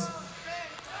 numbers.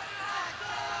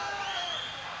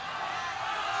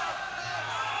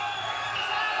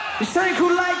 It's something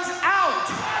called Lights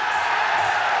Out.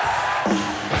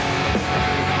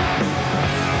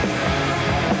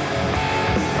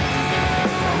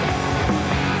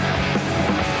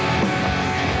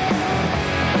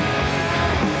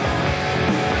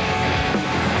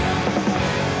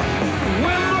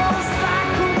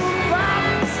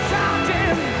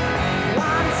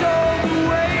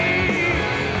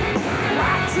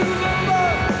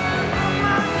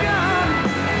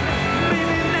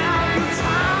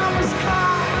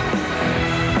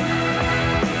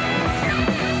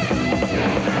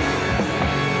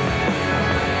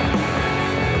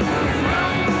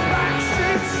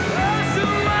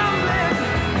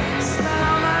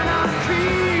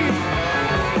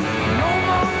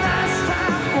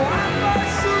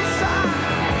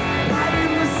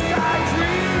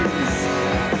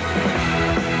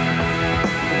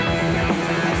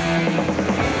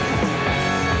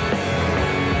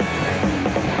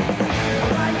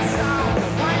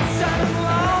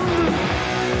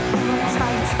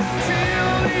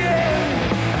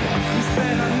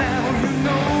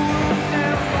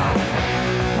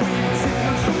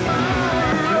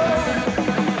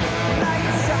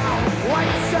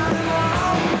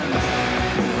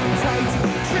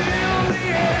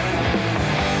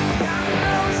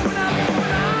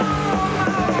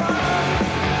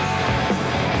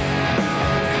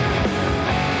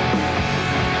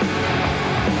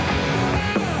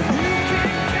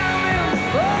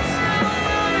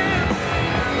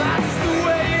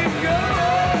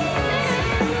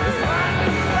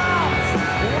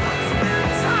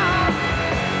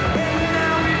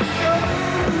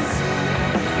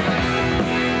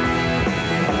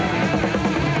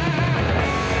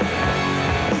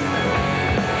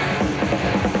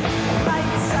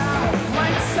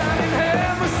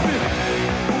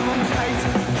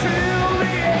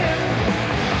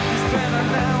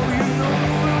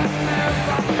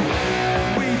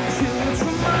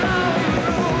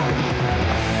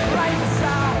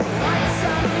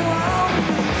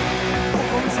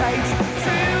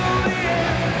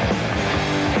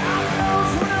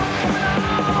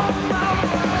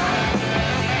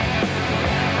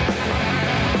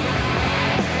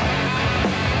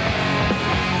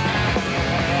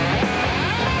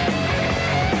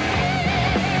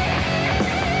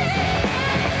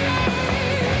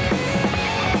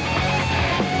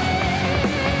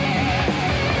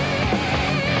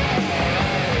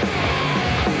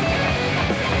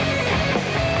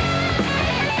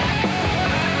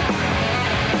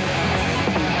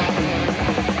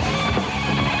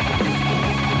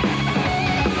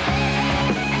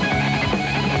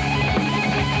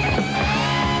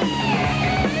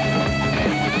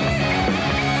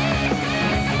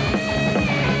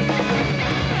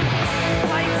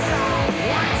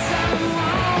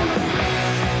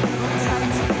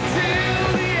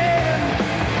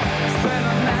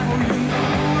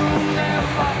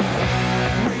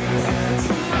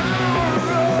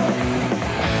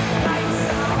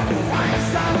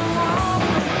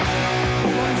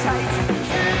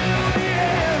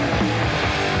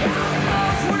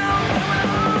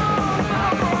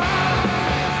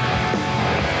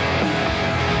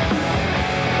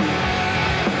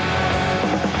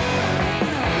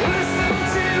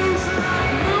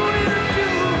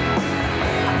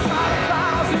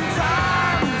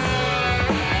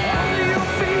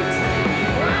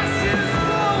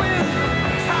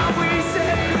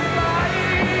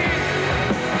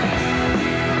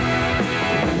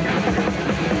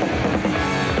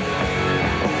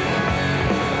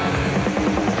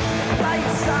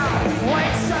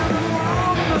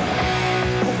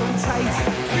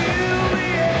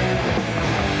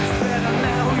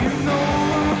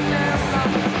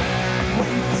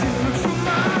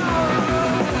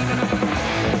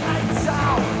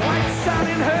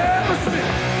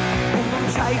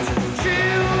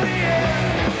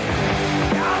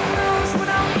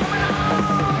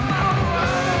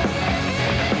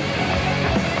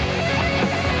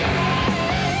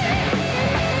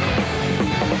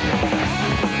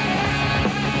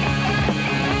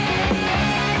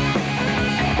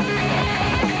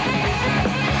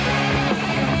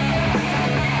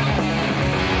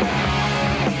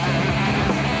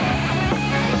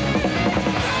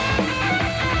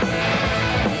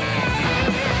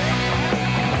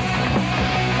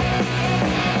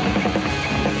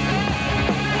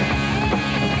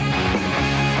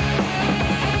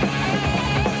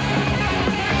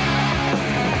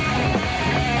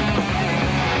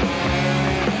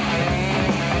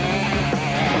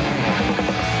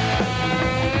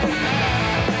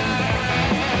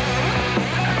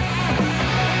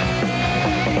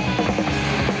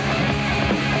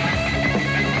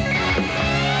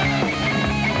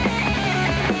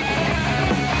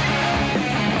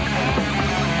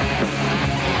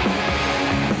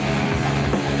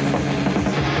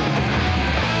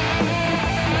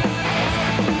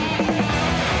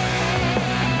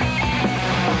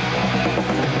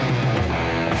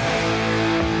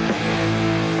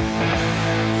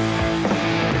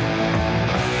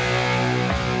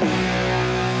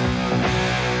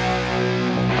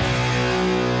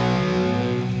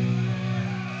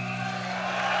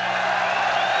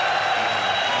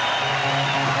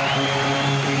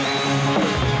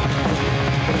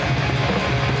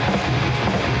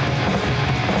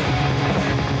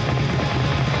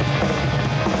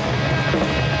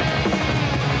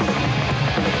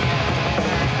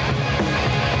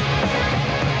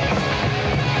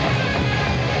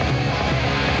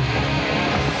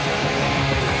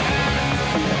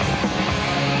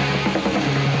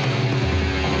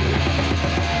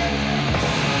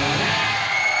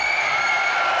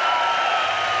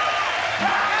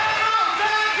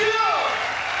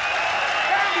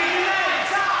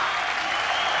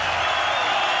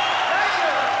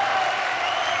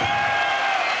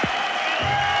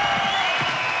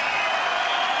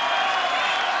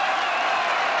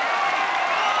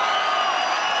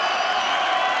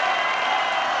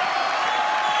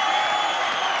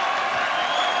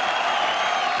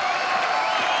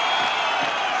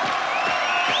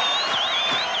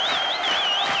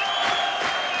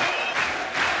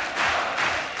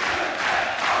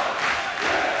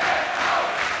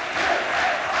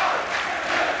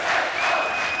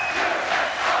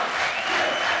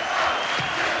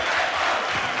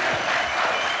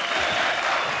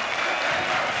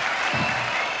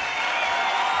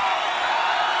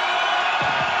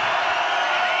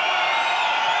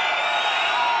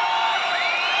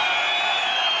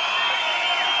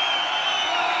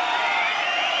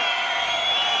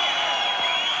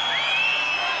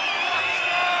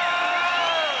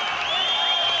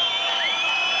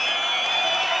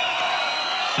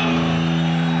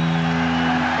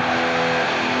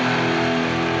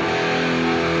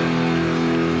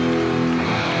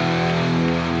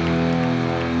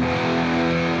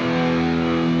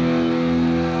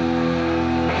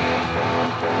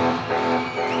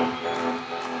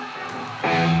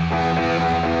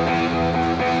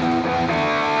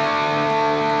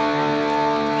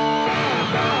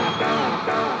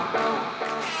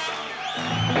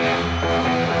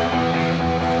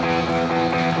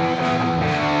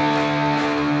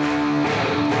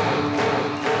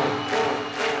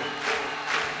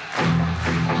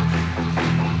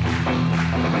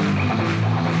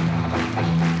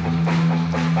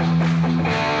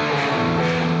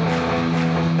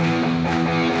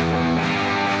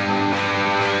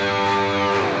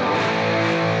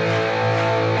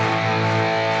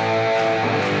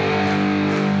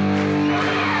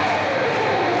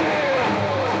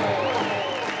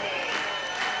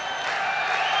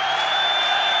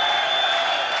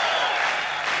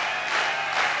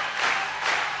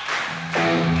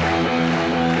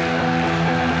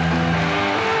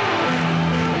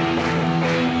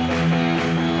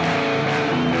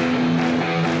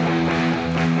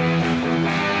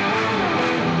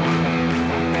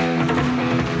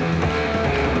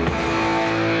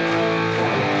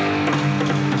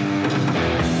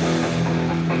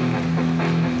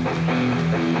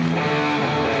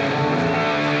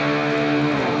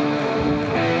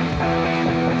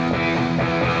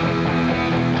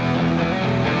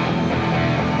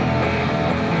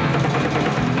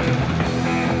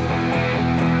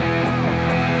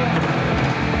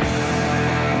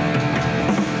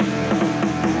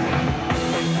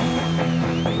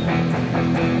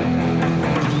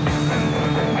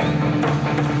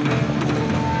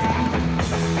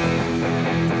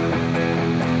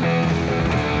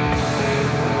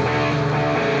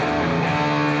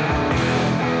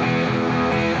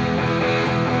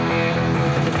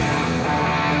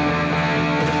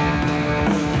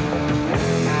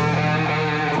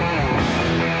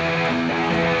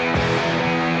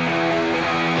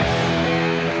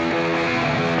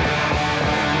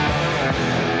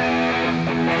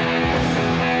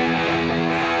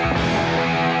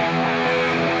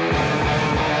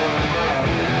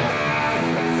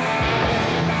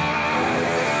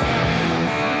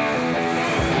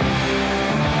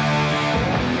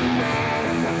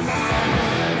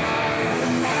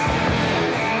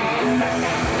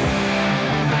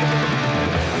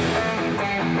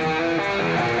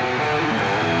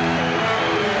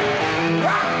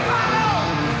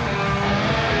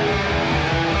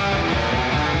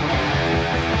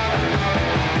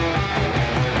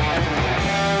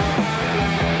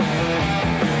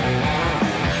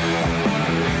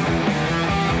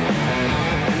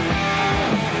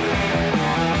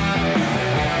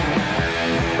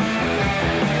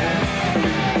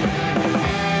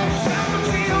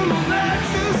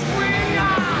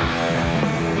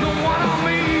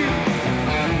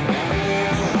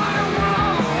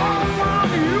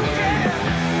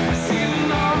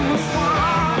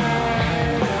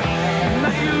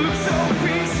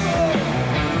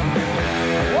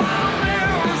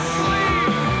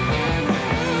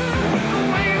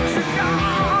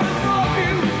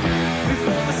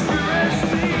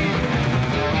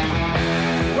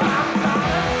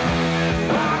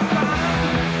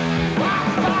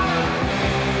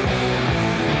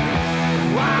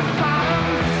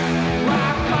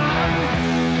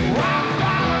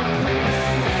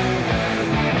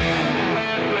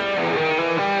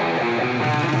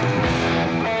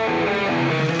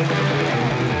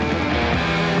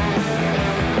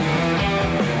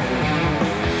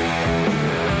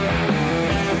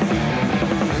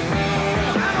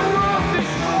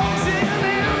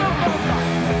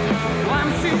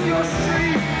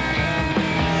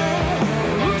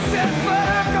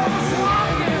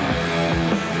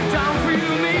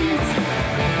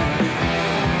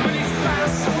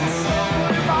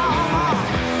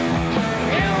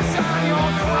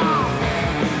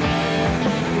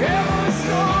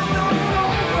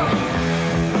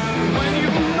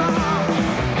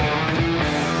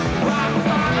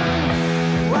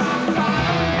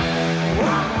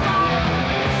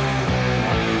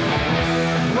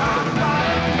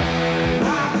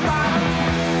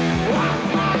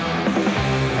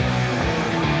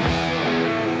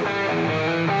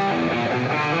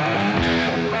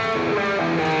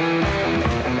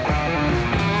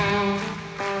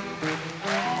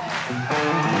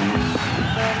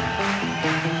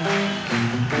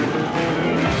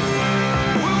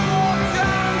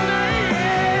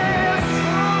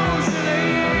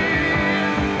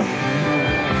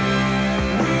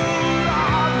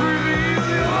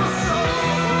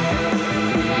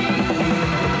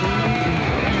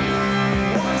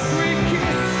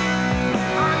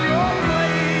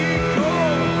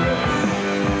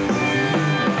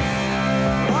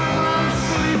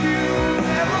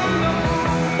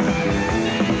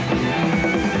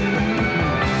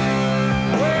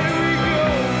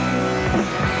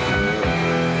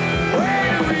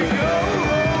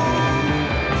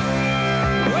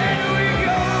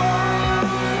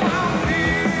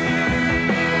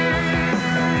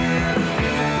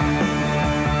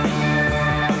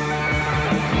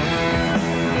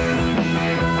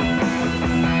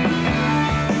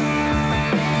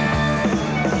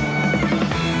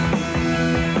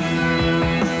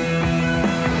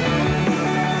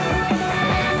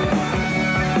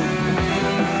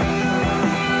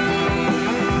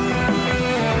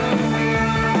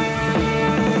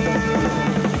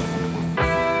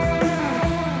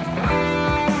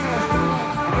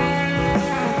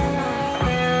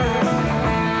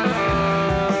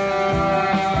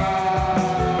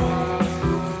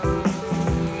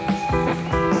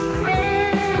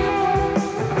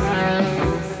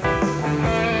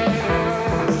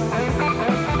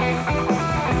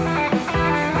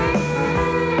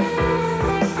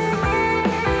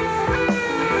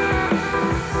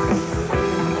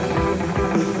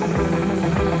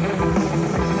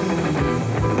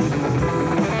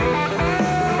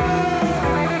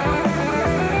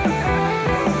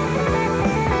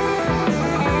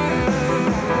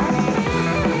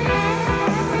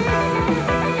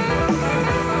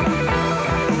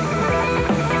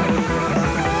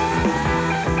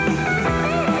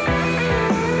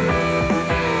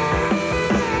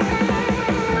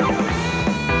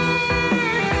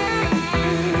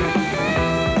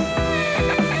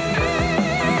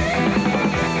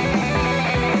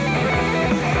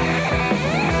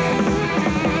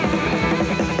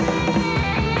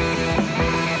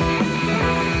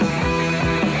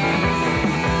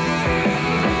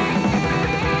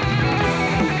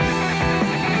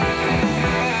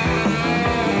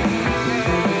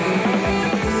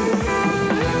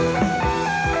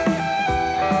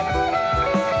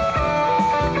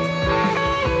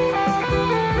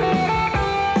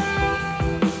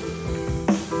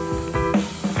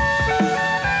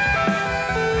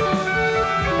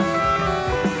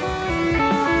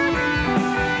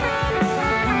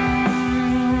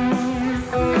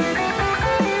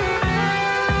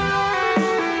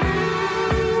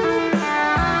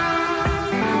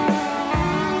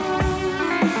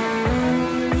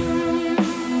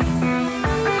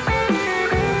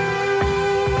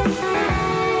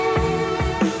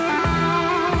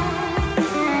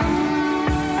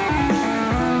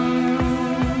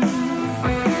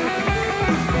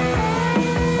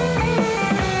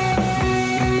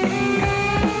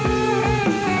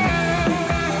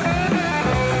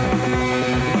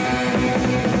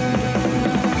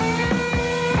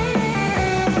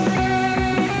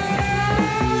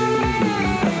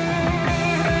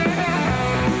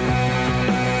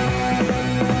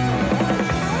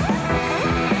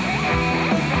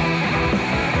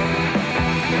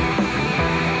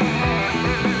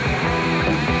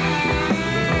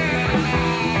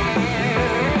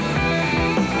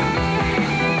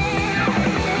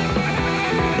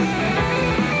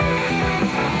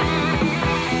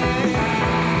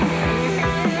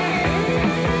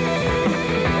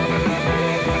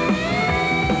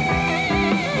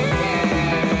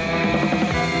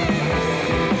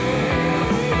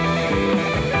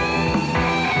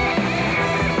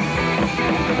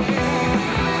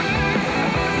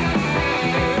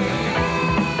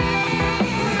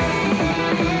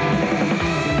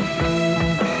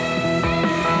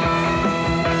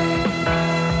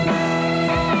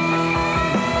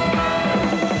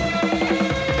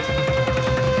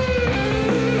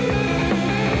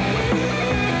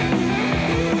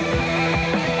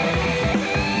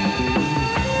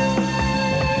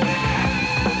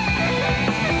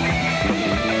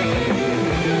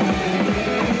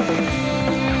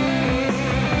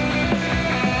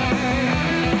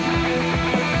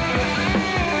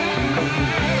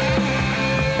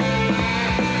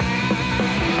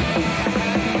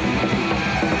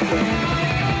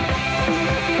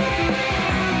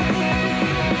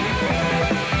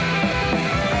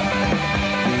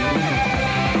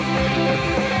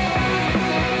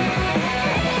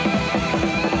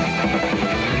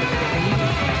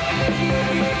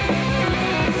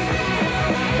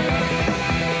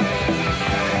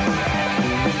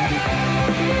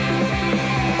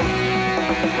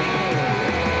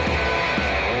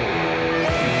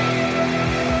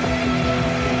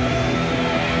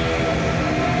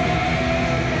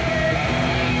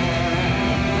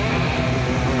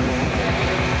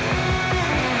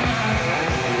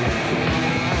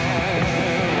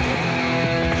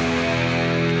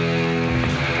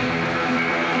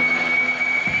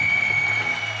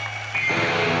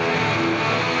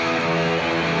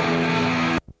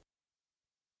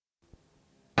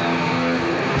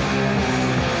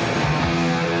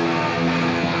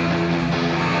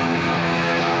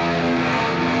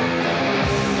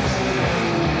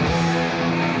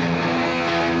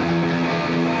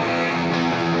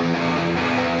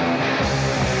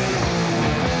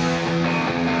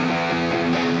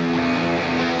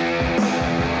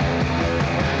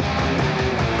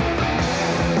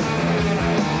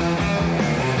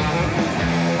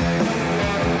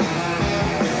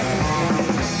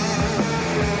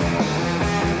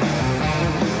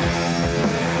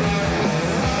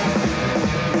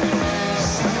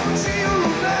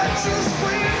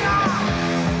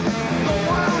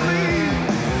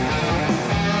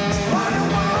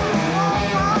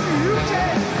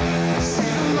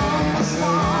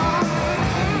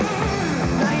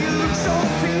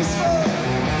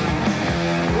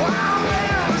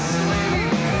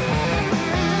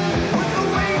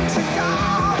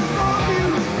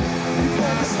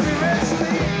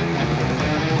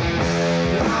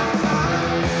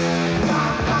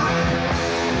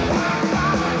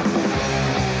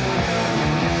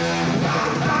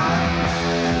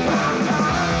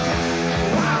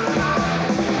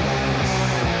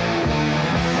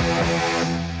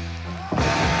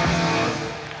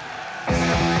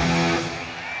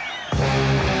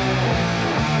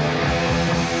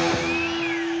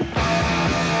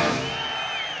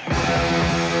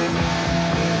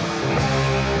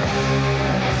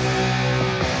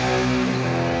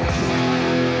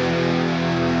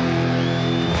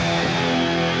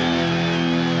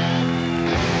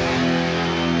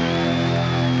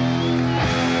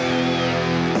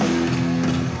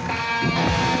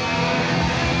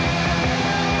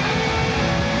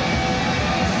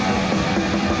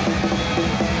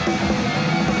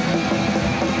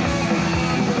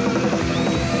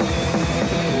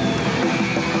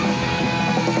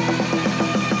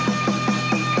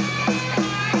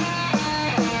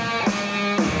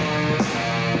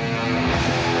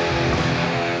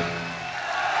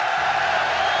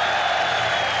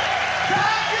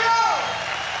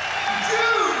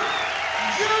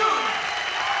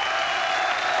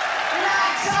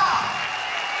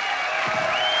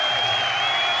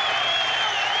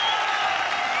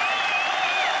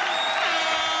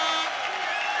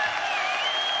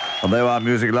 And there are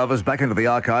music lovers back into the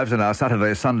archives in our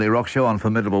Saturday Sunday rock show on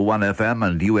Formidable 1FM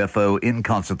and UFO in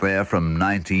concert there from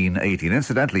 1980. And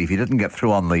incidentally, if you didn't get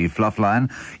through on the Fluff line,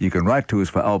 you can write to us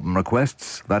for album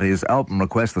requests. That is album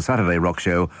request, the Saturday rock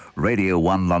show, Radio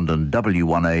 1 London,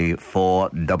 W1A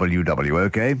 4WW,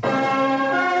 okay?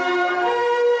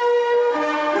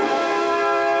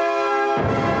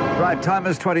 Right, time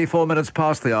is 24 minutes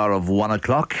past the hour of 1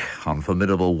 o'clock on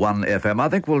Formidable 1FM. I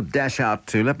think we'll dash out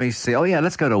to, let me see, oh yeah,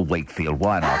 let's go to Wakefield,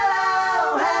 why not?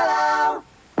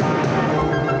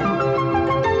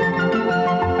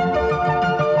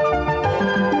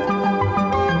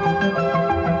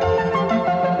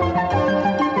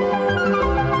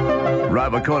 Right,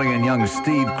 we're calling in young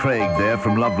Steve Craig there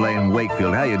from Love Lane,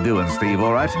 Wakefield. How you doing, Steve?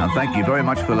 All right? And thank you very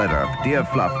much for the letter. Dear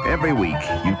Fluff, every week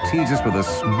you tease us with a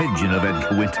smidgen of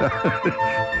Edgar Winter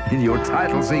in your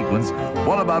title sequence.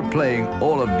 What about playing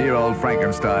all of Dear Old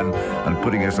Frankenstein and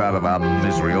putting us out of our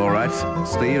misery, all right?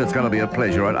 Steve, it's going to be a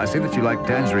pleasure, right? I see that you like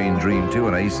Tangerine Dream too,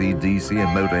 and AC/DC and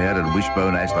Motorhead and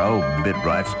Wishbone Ash, the whole bit,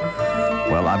 right?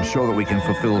 Well, I'm sure that we can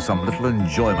fulfill some little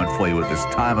enjoyment for you at this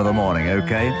time of the morning,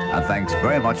 okay? And thanks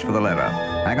very much for the letter.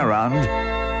 Hang around,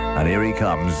 and here he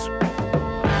comes.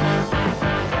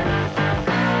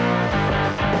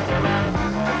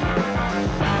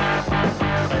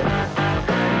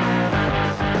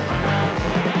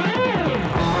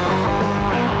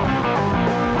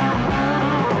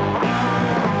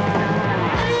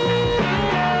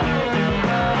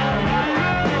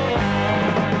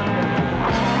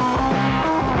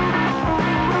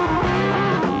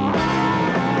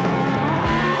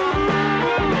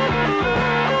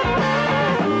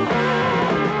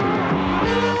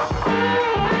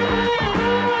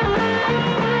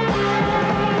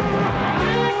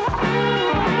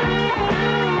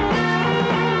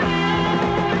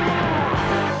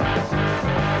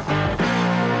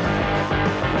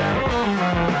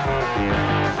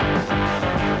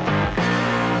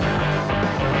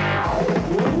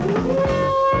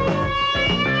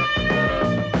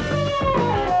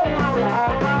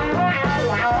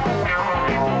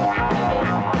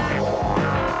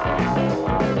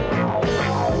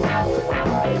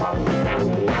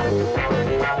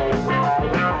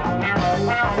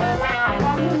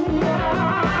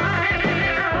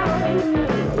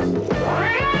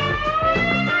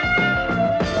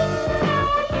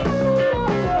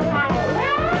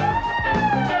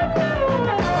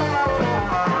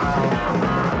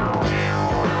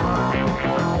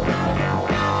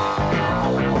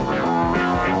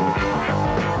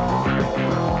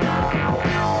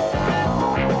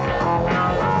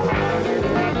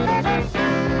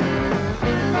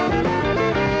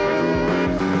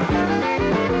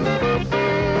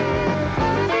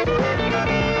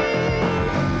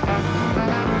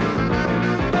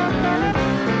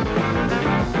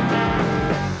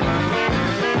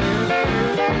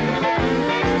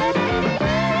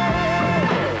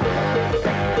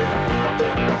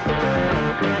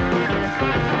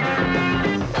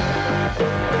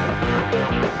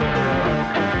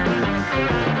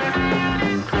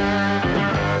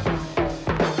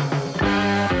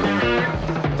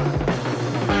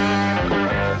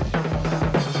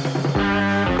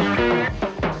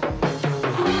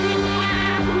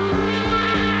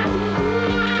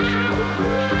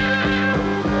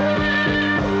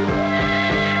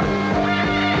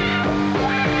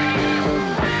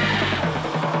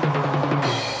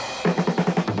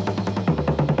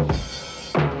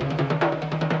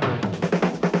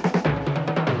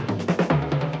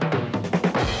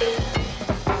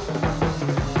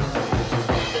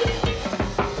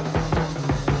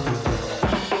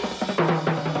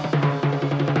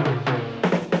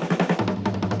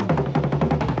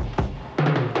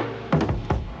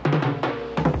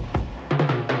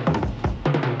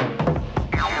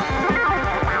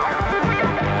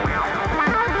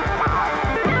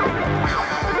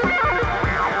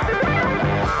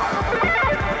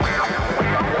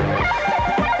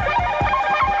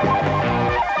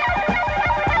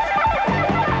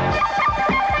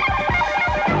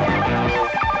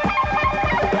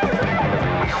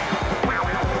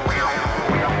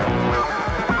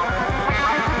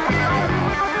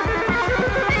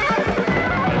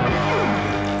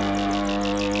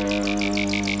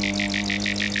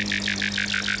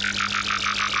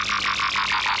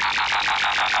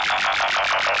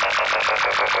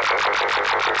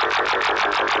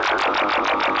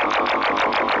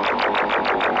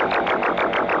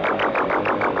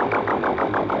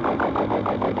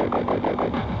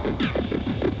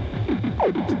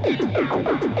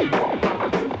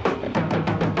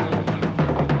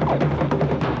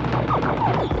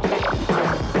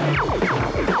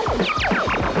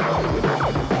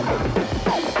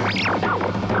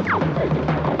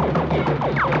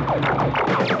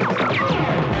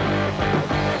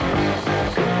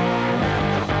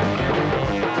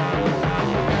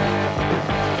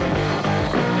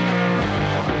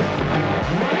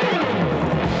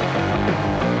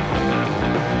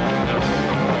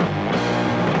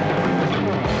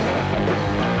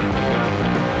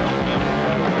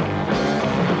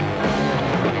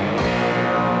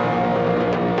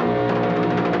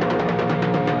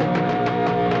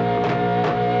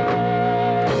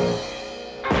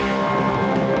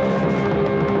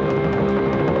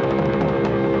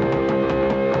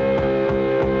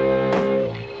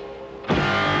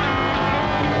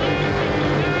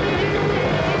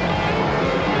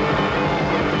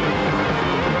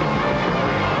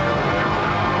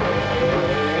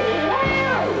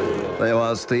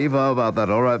 Steve. How about that?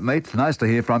 All right, mate. Nice to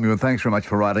hear from you, and thanks very much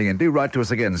for writing in. Do write to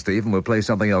us again, Steve, and we'll play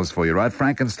something else for you, right?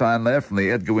 Frankenstein there from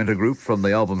the Edgar Winter Group from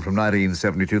the album from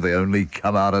 1972, They Only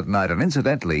Come Out at Night. And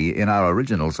incidentally, in our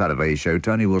original Saturday show,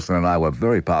 Tony Wilson and I were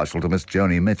very partial to Miss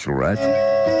Joni Mitchell, right?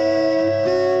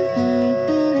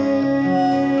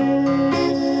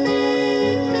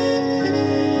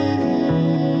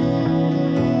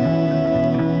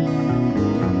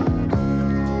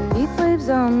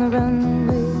 On the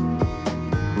runway,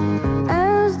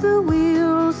 as the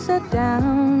wheels set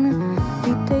down,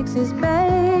 he takes his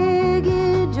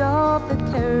baggage off the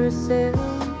carousel.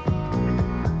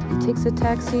 He takes a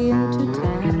taxi into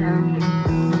town.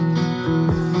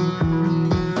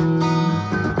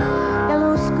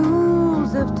 Yellow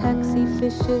schools of taxi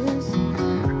fishes,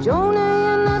 Jonah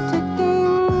and a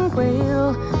ticking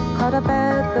whale, caught up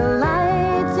at the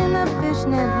lights in the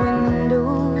fishnet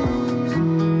windows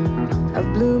of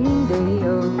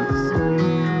Bloomingdale's,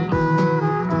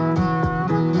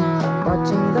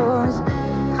 watching those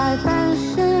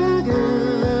high-fashion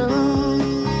girls,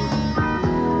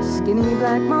 skinny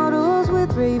black models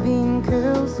with raving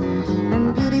curls,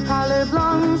 and beauty parlor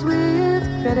blondes with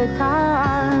credit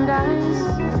card eyes,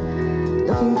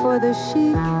 looking for the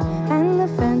chic and the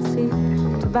fancy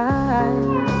to buy.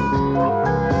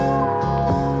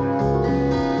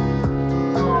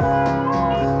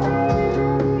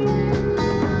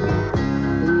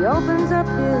 Opens up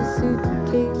his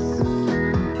suitcase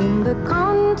in the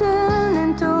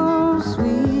Continental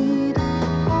Suite,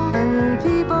 and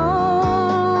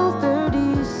people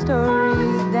 30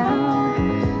 stories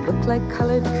down look like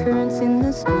colored currents in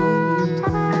the street.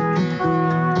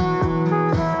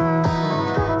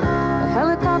 A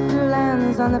helicopter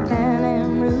lands on the Pan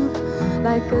Am roof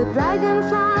like a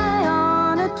dragonfly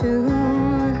on a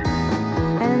tomb,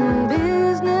 and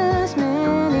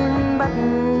businessmen in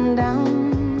button-down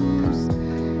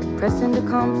press into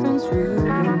conference rooms.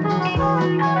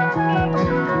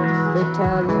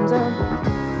 Battalions of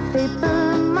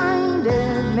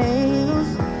paper-minded males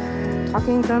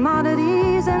talking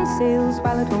commodities and sales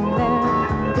while at home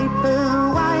their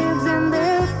paper wives and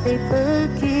their paper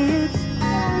kids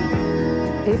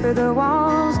paper the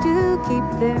walls to keep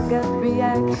their gut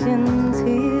reactions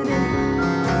hidden.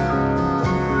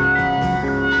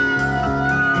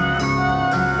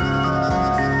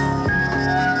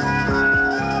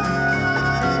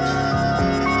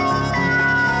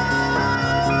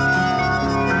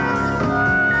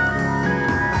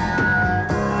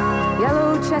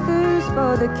 Checkers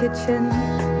for the kitchen,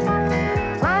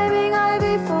 climbing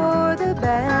ivy for the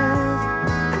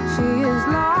bath. She is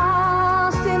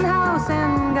lost in house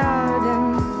and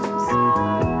gardens.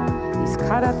 He's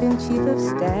caught up in chief of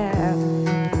staff.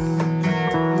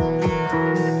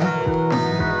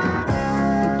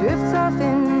 He drifts off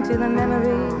into the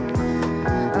memory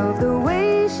of the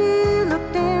way she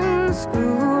looked in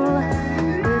school,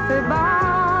 with her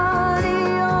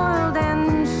body oiled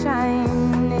and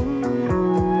shining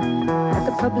at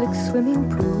the public swimming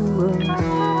pool.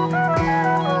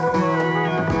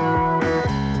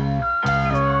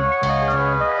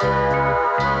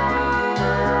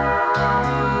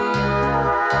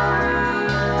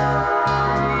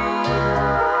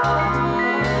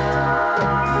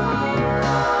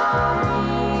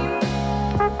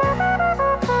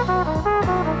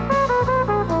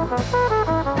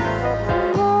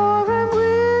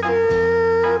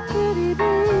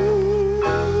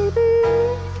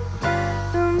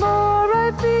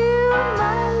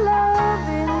 My love.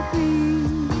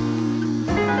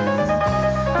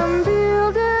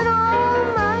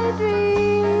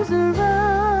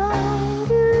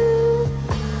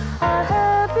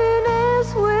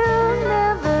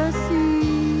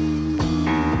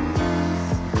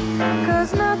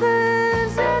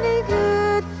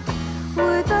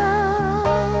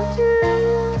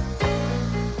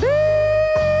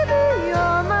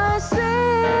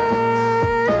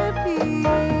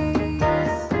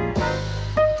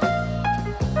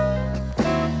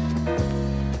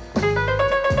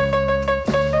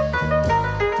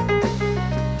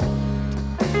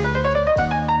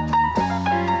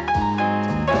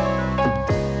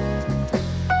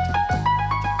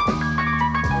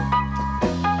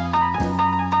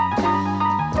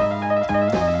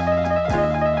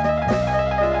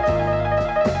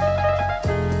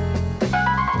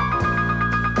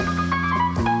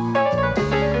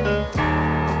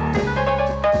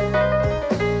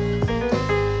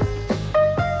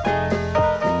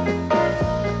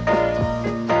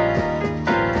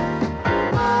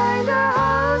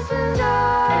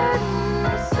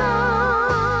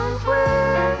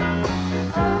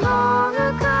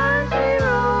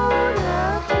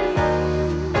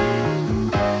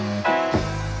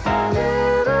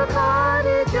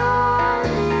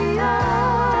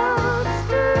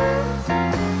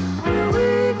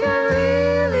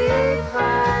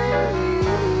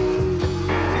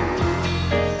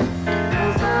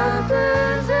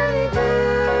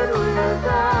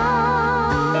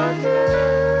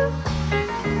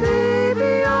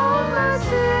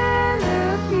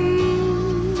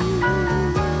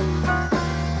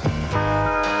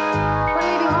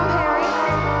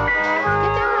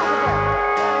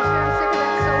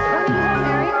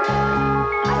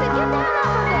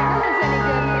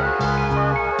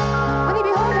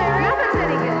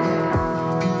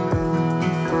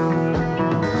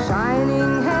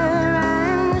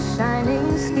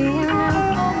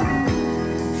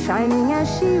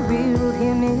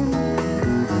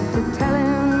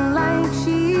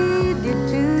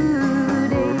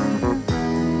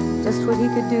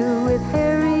 to do with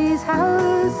Harry's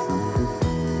house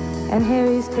and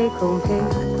Harry's take-home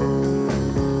pay.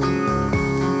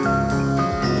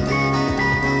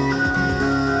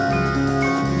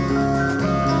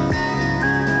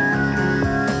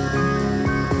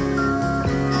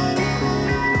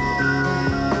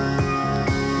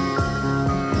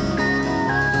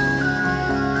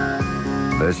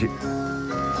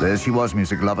 There she was,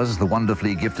 music lovers, the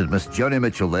wonderfully gifted Miss Joni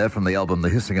Mitchell there from the album The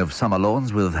Hissing of Summer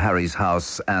Lawns with Harry's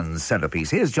House and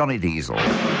Centerpiece. Here's Johnny Diesel.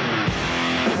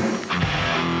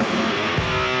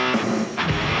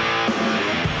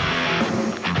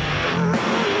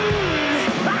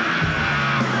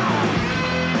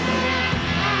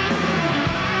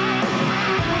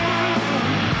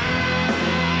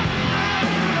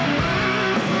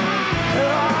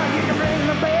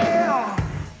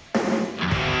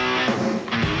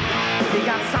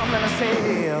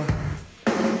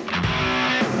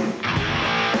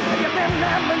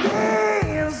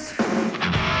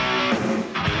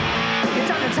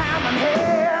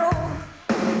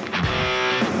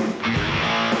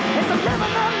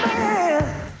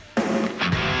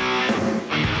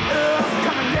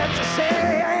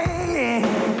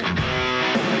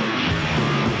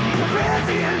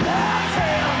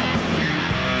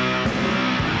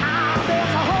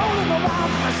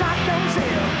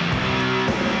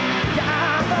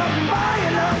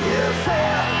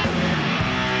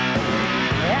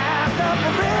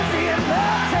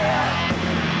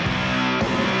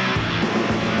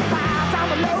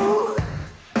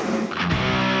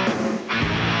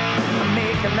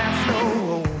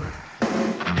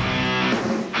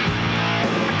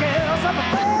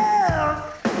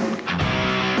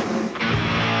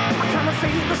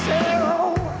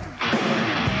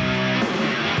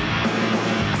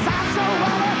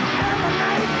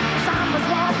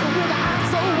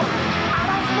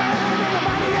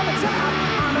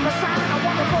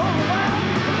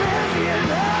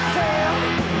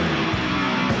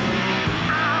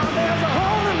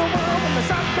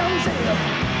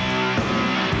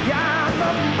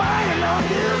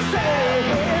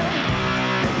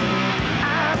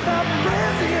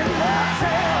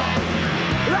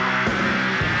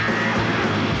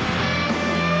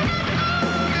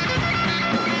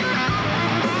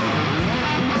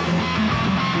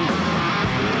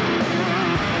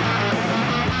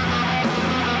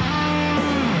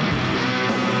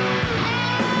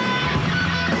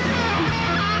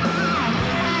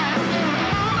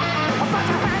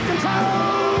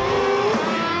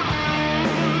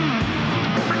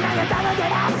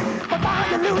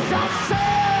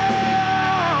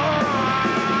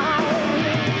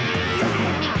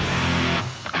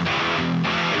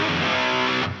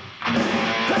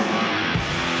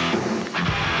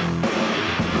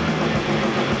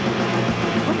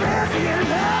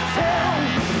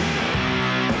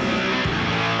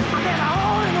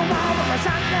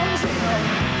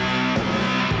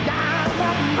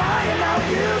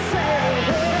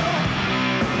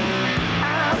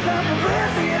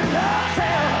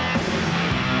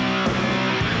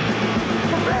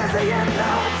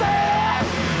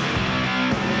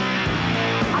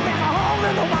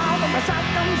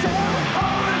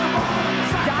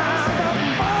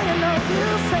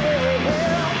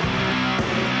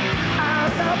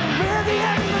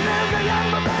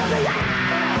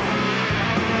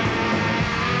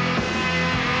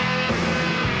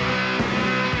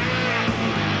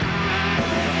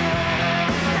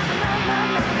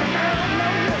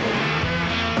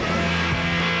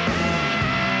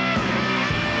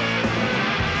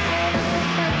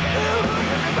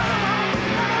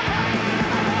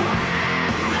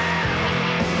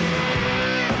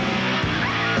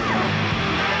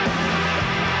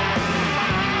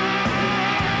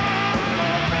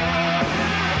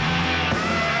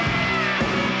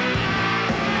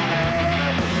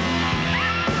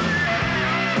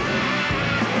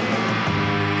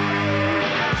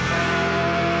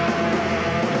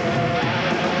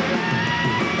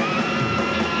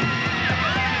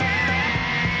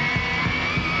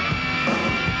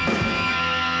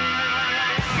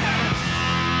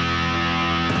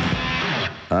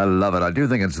 I love it. I do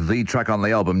think it's the track on the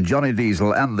album. Johnny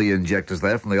Diesel and the Injectors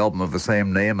there from the album of the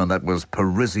same name, and that was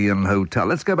Parisian Hotel.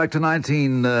 Let's go back to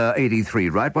 1983,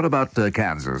 right? What about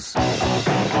Kansas?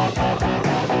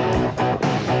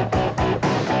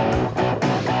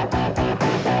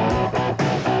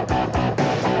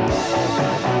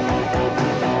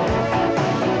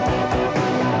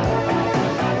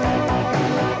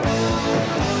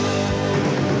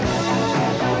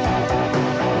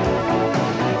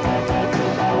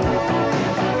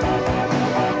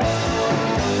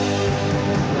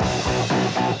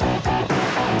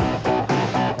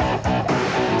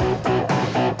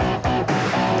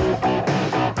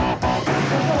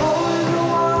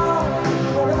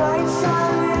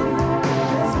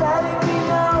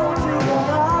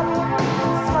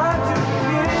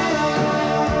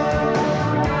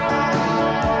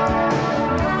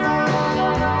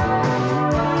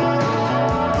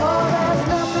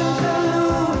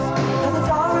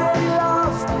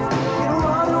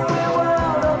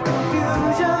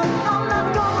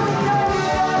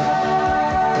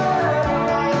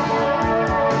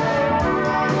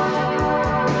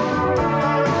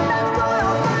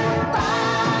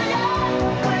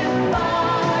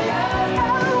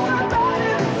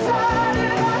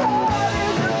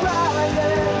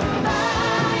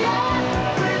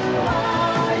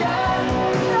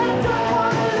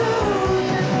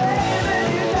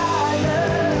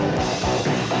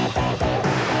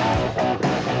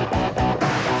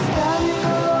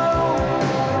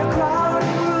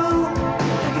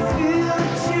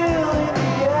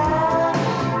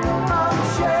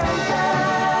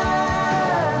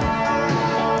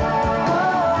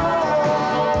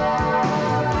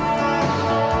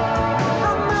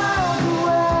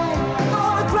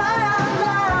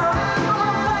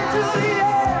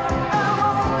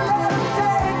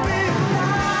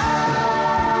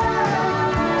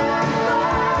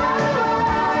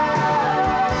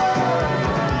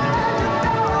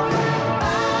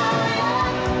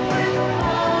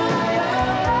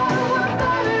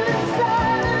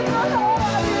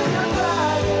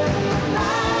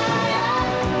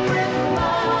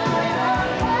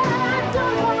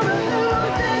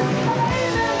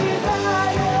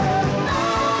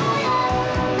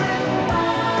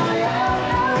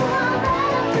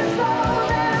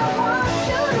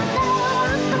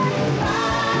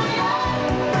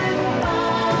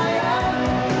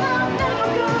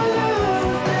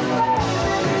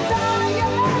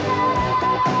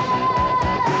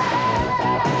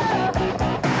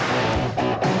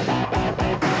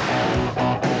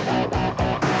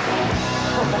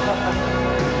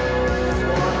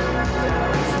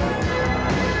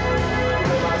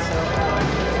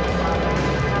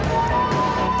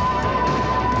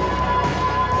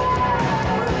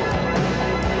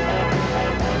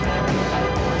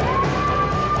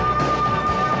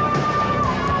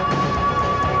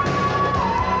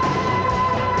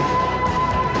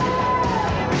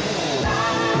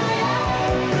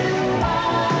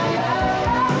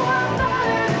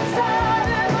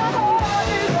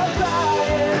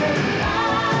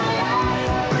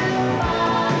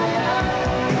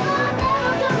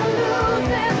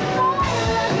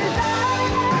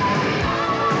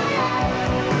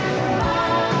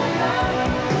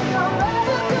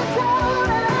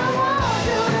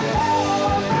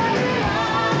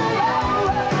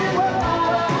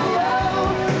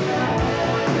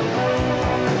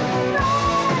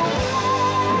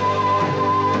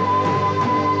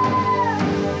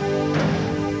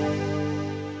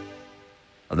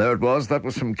 There it was. That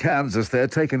was from Kansas there,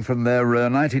 taken from their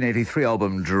 1983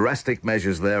 album Drastic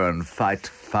Measures there, and Fight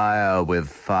Fire with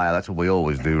Fire. That's what we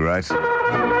always do, right?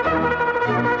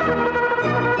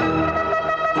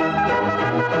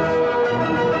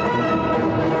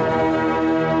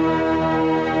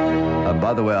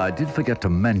 By the way, I did forget to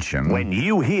mention... When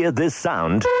you hear this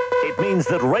sound, it means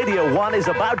that Radio 1 is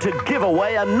about to give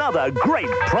away another great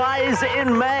prize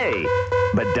in May.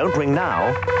 But don't ring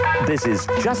now. This is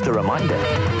just a reminder.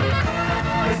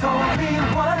 It's only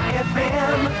 1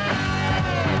 FM.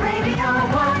 Radio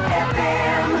 1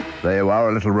 FM. There you are,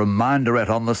 a little reminderette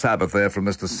on the Sabbath there from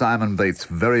Mr. Simon Bates.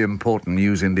 Very important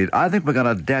news indeed. I think we're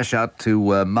going to dash out to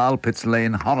Marlpits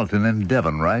Lane, Honiton in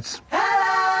Devon, right?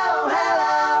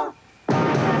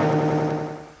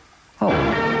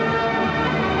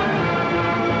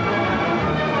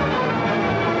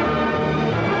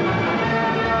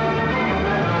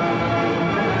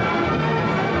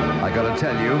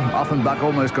 Tell you, Offenbach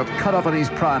almost got cut off at his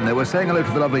prime there. We're saying hello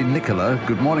to the lovely Nicola.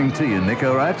 Good morning to you, Nick,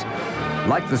 all right?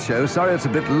 Like the show, sorry it's a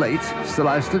bit late. Still,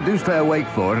 I do stay awake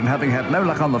for it, and having had no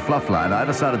luck on the fluff line, I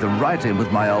decided to write in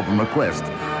with my album request.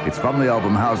 It's from the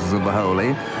album Houses of the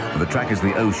Holy. The track is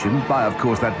The Ocean, by, of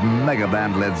course, that mega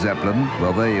band Led Zeppelin.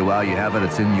 Well, there you are, you have it,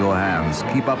 it's in your hands.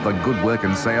 Keep up the good work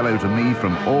and say hello to me for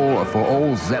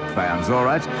all Zepp fans, all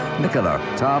right? Nicola,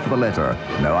 tar for the letter.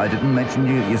 No, I didn't mention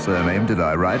your surname, did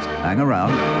I, right? Hang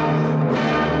around.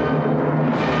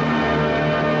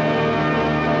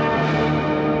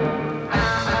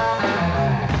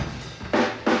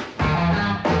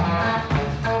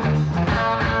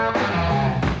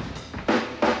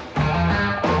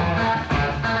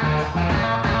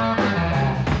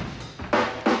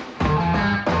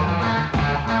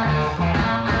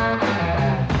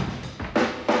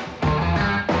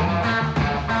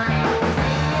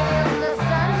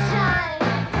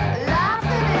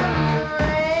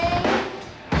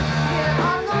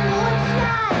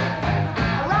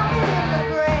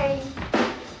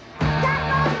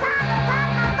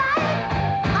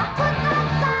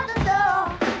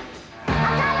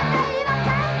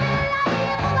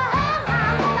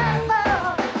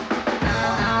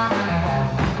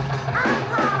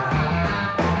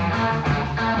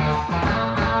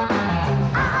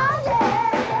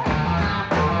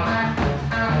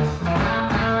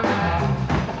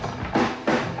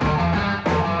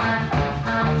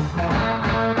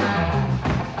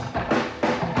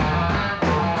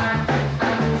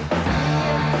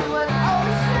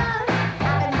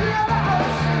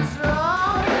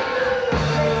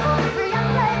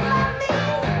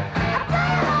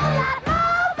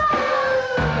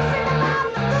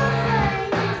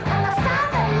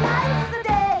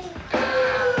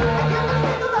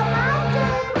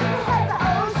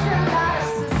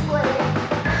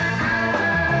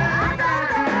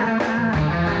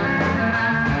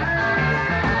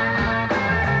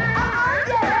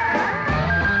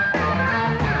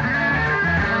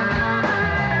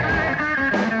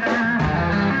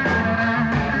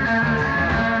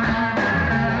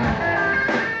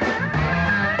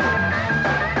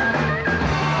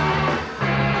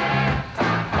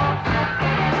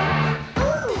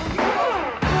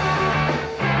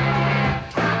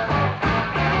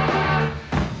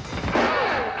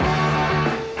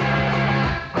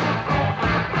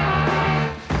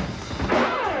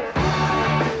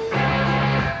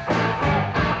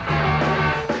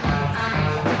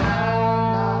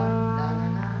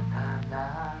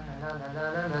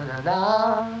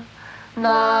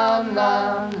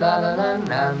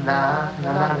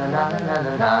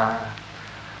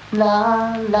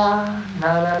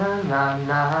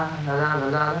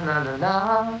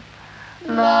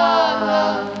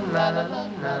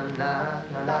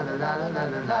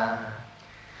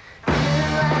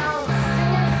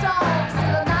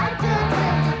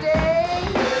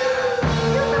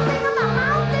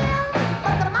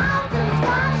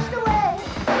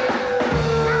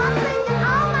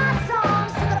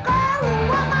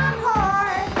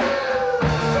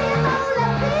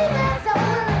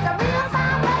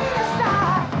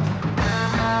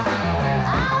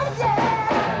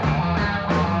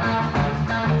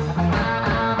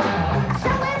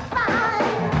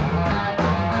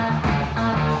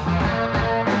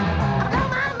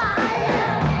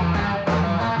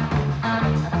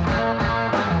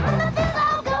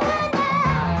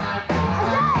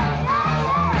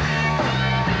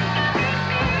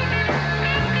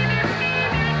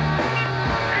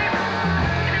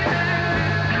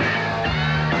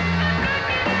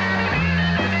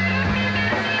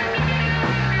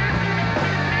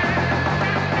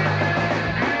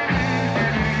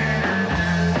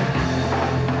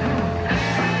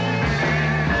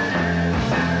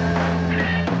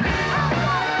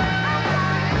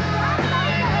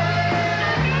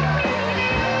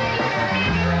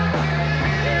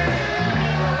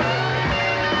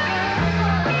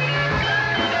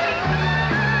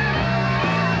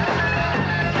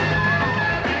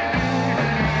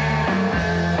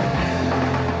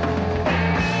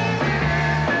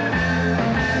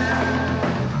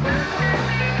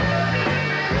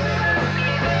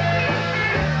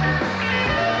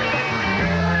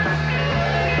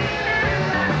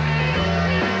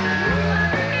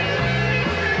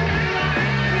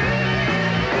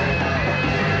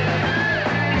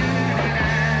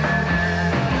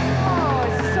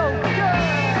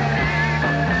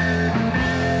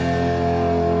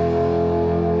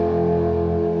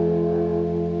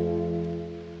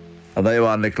 And there you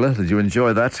are, Nicola. Did you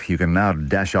enjoy that? You can now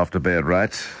dash off to bed,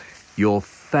 right? Your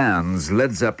fans,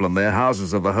 Led Zeppelin, their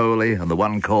Houses of the Holy, and the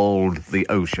one called The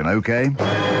Ocean, okay?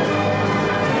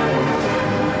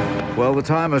 Well, the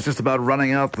time is just about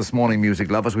running out this morning,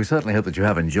 music lovers. We certainly hope that you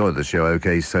have enjoyed the show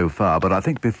okay so far, but I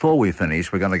think before we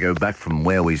finish, we're going to go back from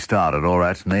where we started, all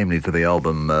right, namely to the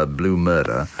album Blue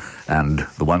Murder and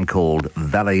the one called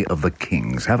Valley of the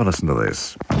Kings. Have a listen to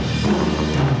this.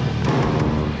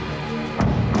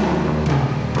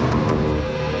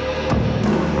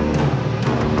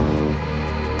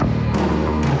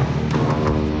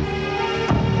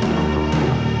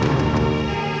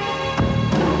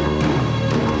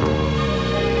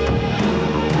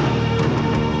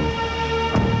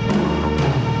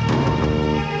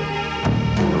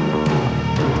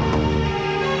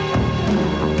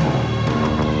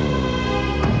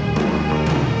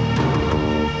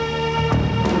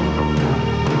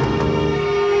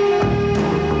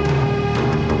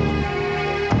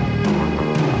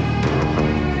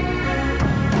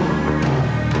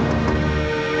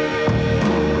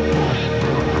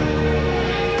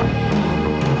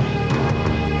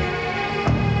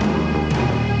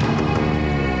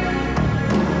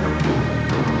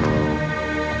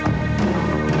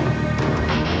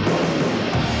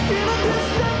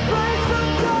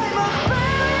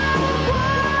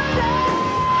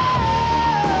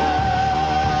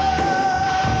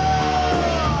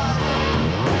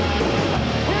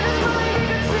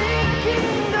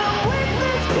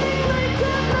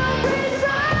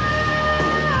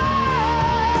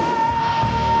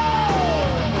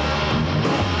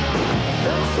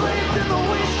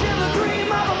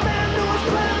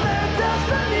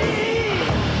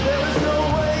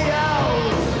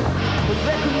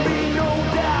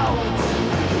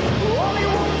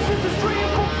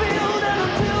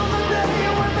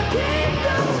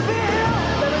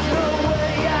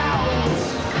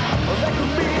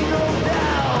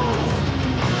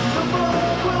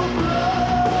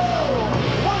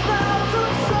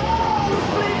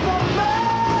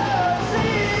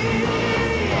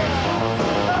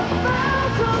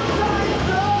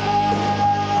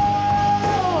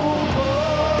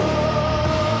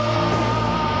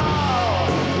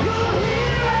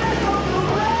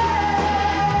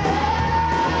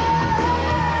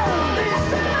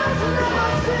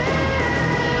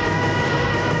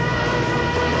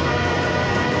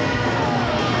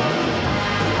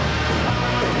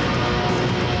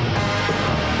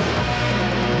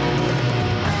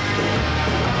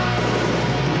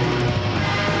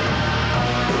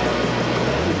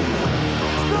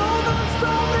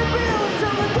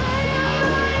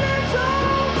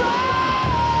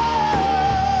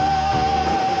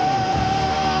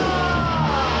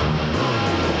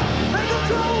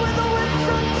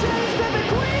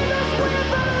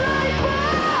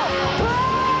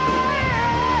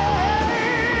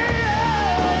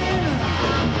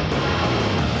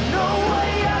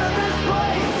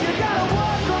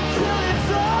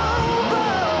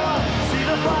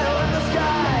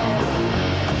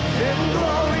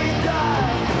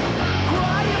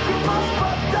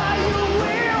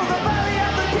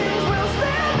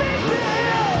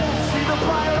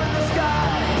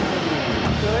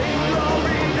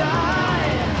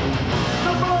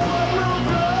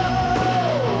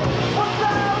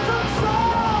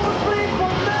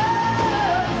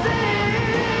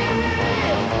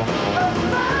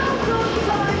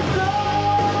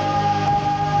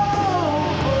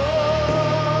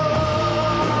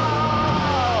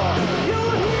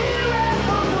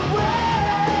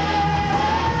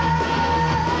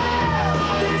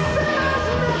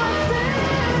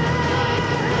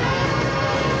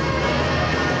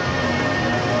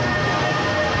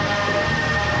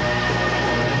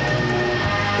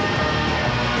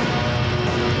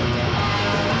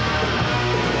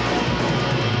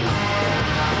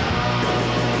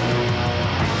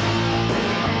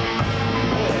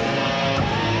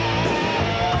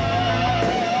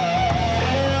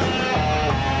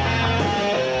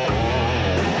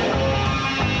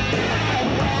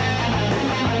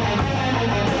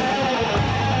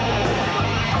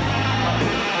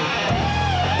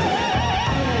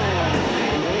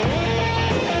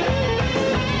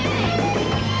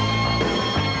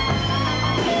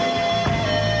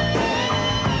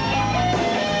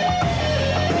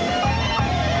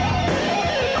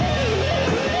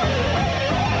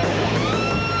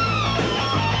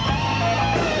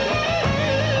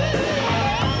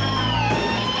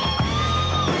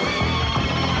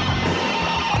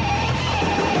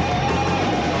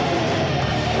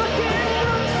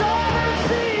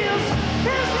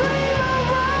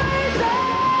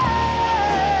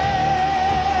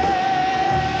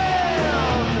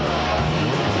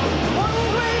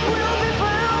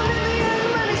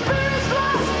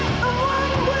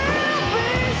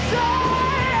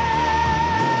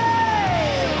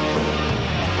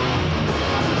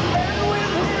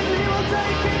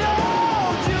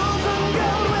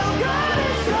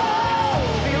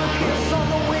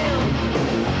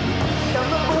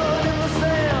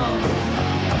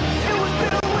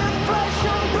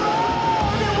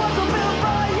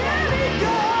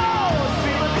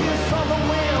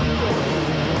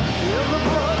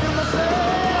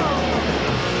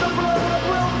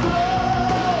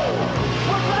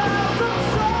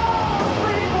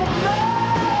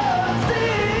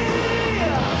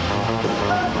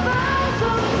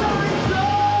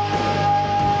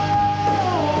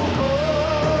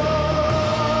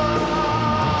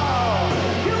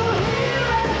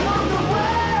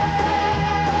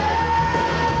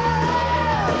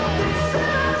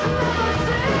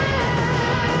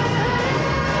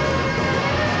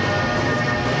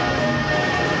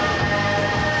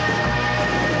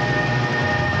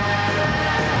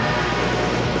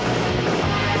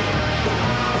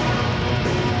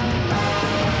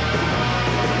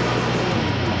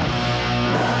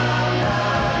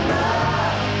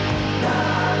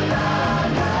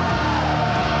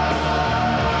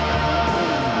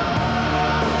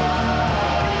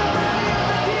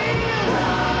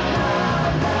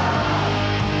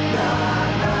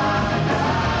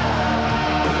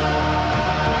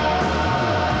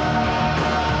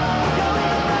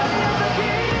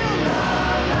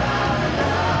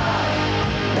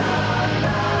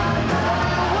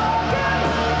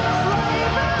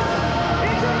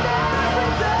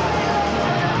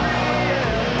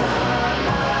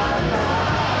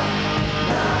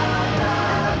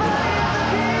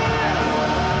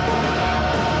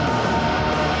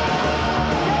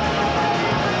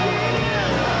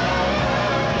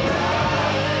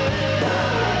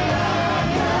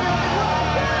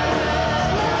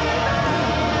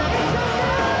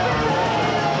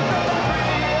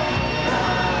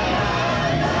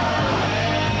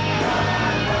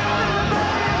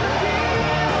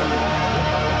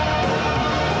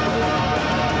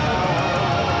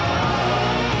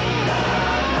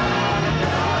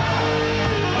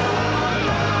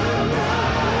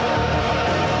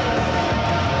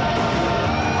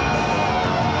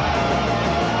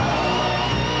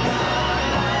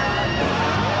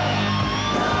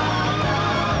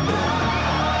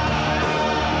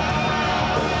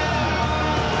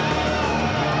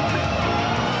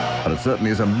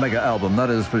 certainly is a mega album, that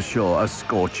is for sure. A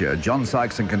scorcher. John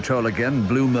Sykes in control again.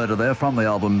 Blue Murder there from the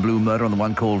album Blue Murder, and the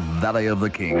one called Valley of the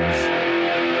Kings.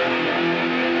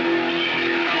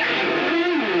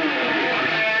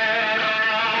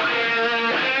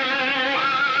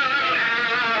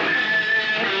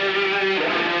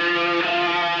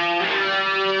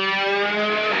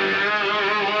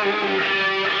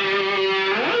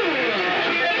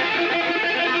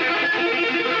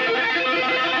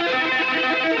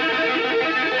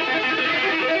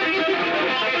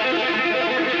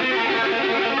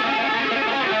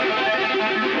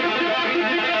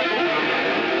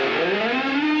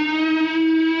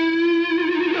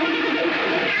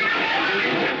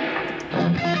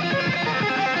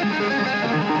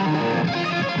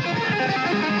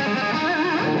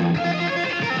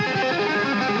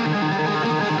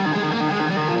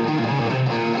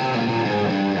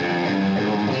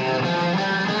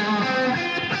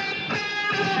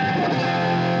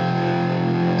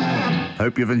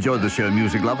 Hope you've enjoyed the show,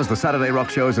 music lovers. The Saturday Rock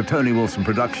Show is a Tony Wilson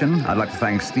production. I'd like to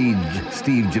thank Steve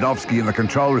Jadowski in the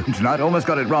control room tonight. Almost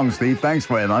got it wrong, Steve. Thanks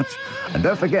very much. And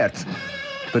don't forget,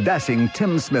 the dashing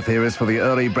Tim Smith here is for the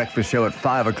early breakfast show at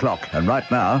 5 o'clock. And right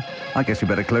now, I guess you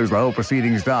better close the whole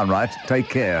proceedings down, right? Take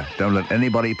care. Don't let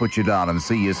anybody put you down, and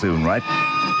see you soon, right?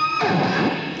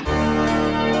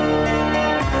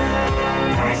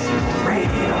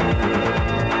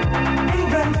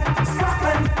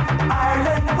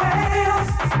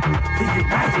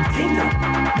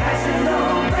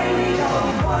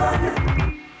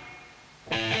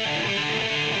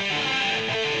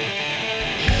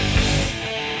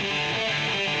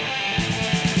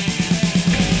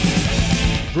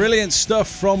 Brilliant stuff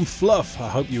from Fluff. I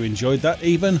hope you enjoyed that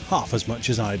even half as much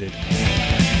as I did.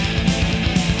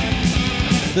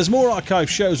 There's more archive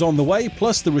shows on the way,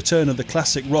 plus the return of the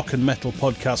Classic Rock and Metal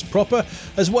podcast proper,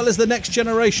 as well as the Next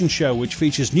Generation show, which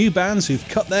features new bands who've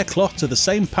cut their cloth to the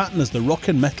same pattern as the rock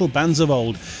and metal bands of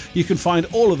old. You can find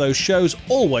all of those shows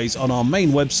always on our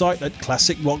main website at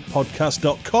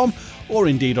classicrockpodcast.com, or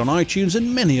indeed on iTunes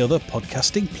and many other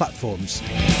podcasting platforms.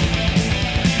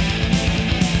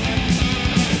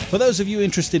 For those of you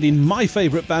interested in my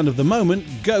favourite band of the moment,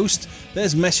 Ghost,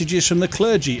 there's Messages from the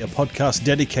Clergy, a podcast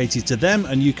dedicated to them,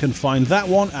 and you can find that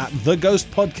one at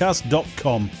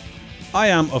theghostpodcast.com. I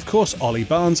am, of course, Ollie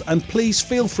Barnes, and please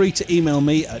feel free to email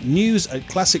me at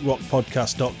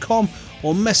news@classicrockpodcast.com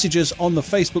or messages on the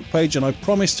Facebook page, and I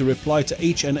promise to reply to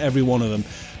each and every one of them.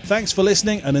 Thanks for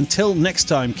listening, and until next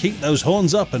time, keep those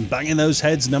horns up and banging those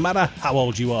heads no matter how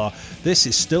old you are. This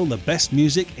is still the best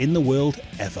music in the world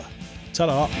ever.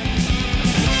 Ta-da!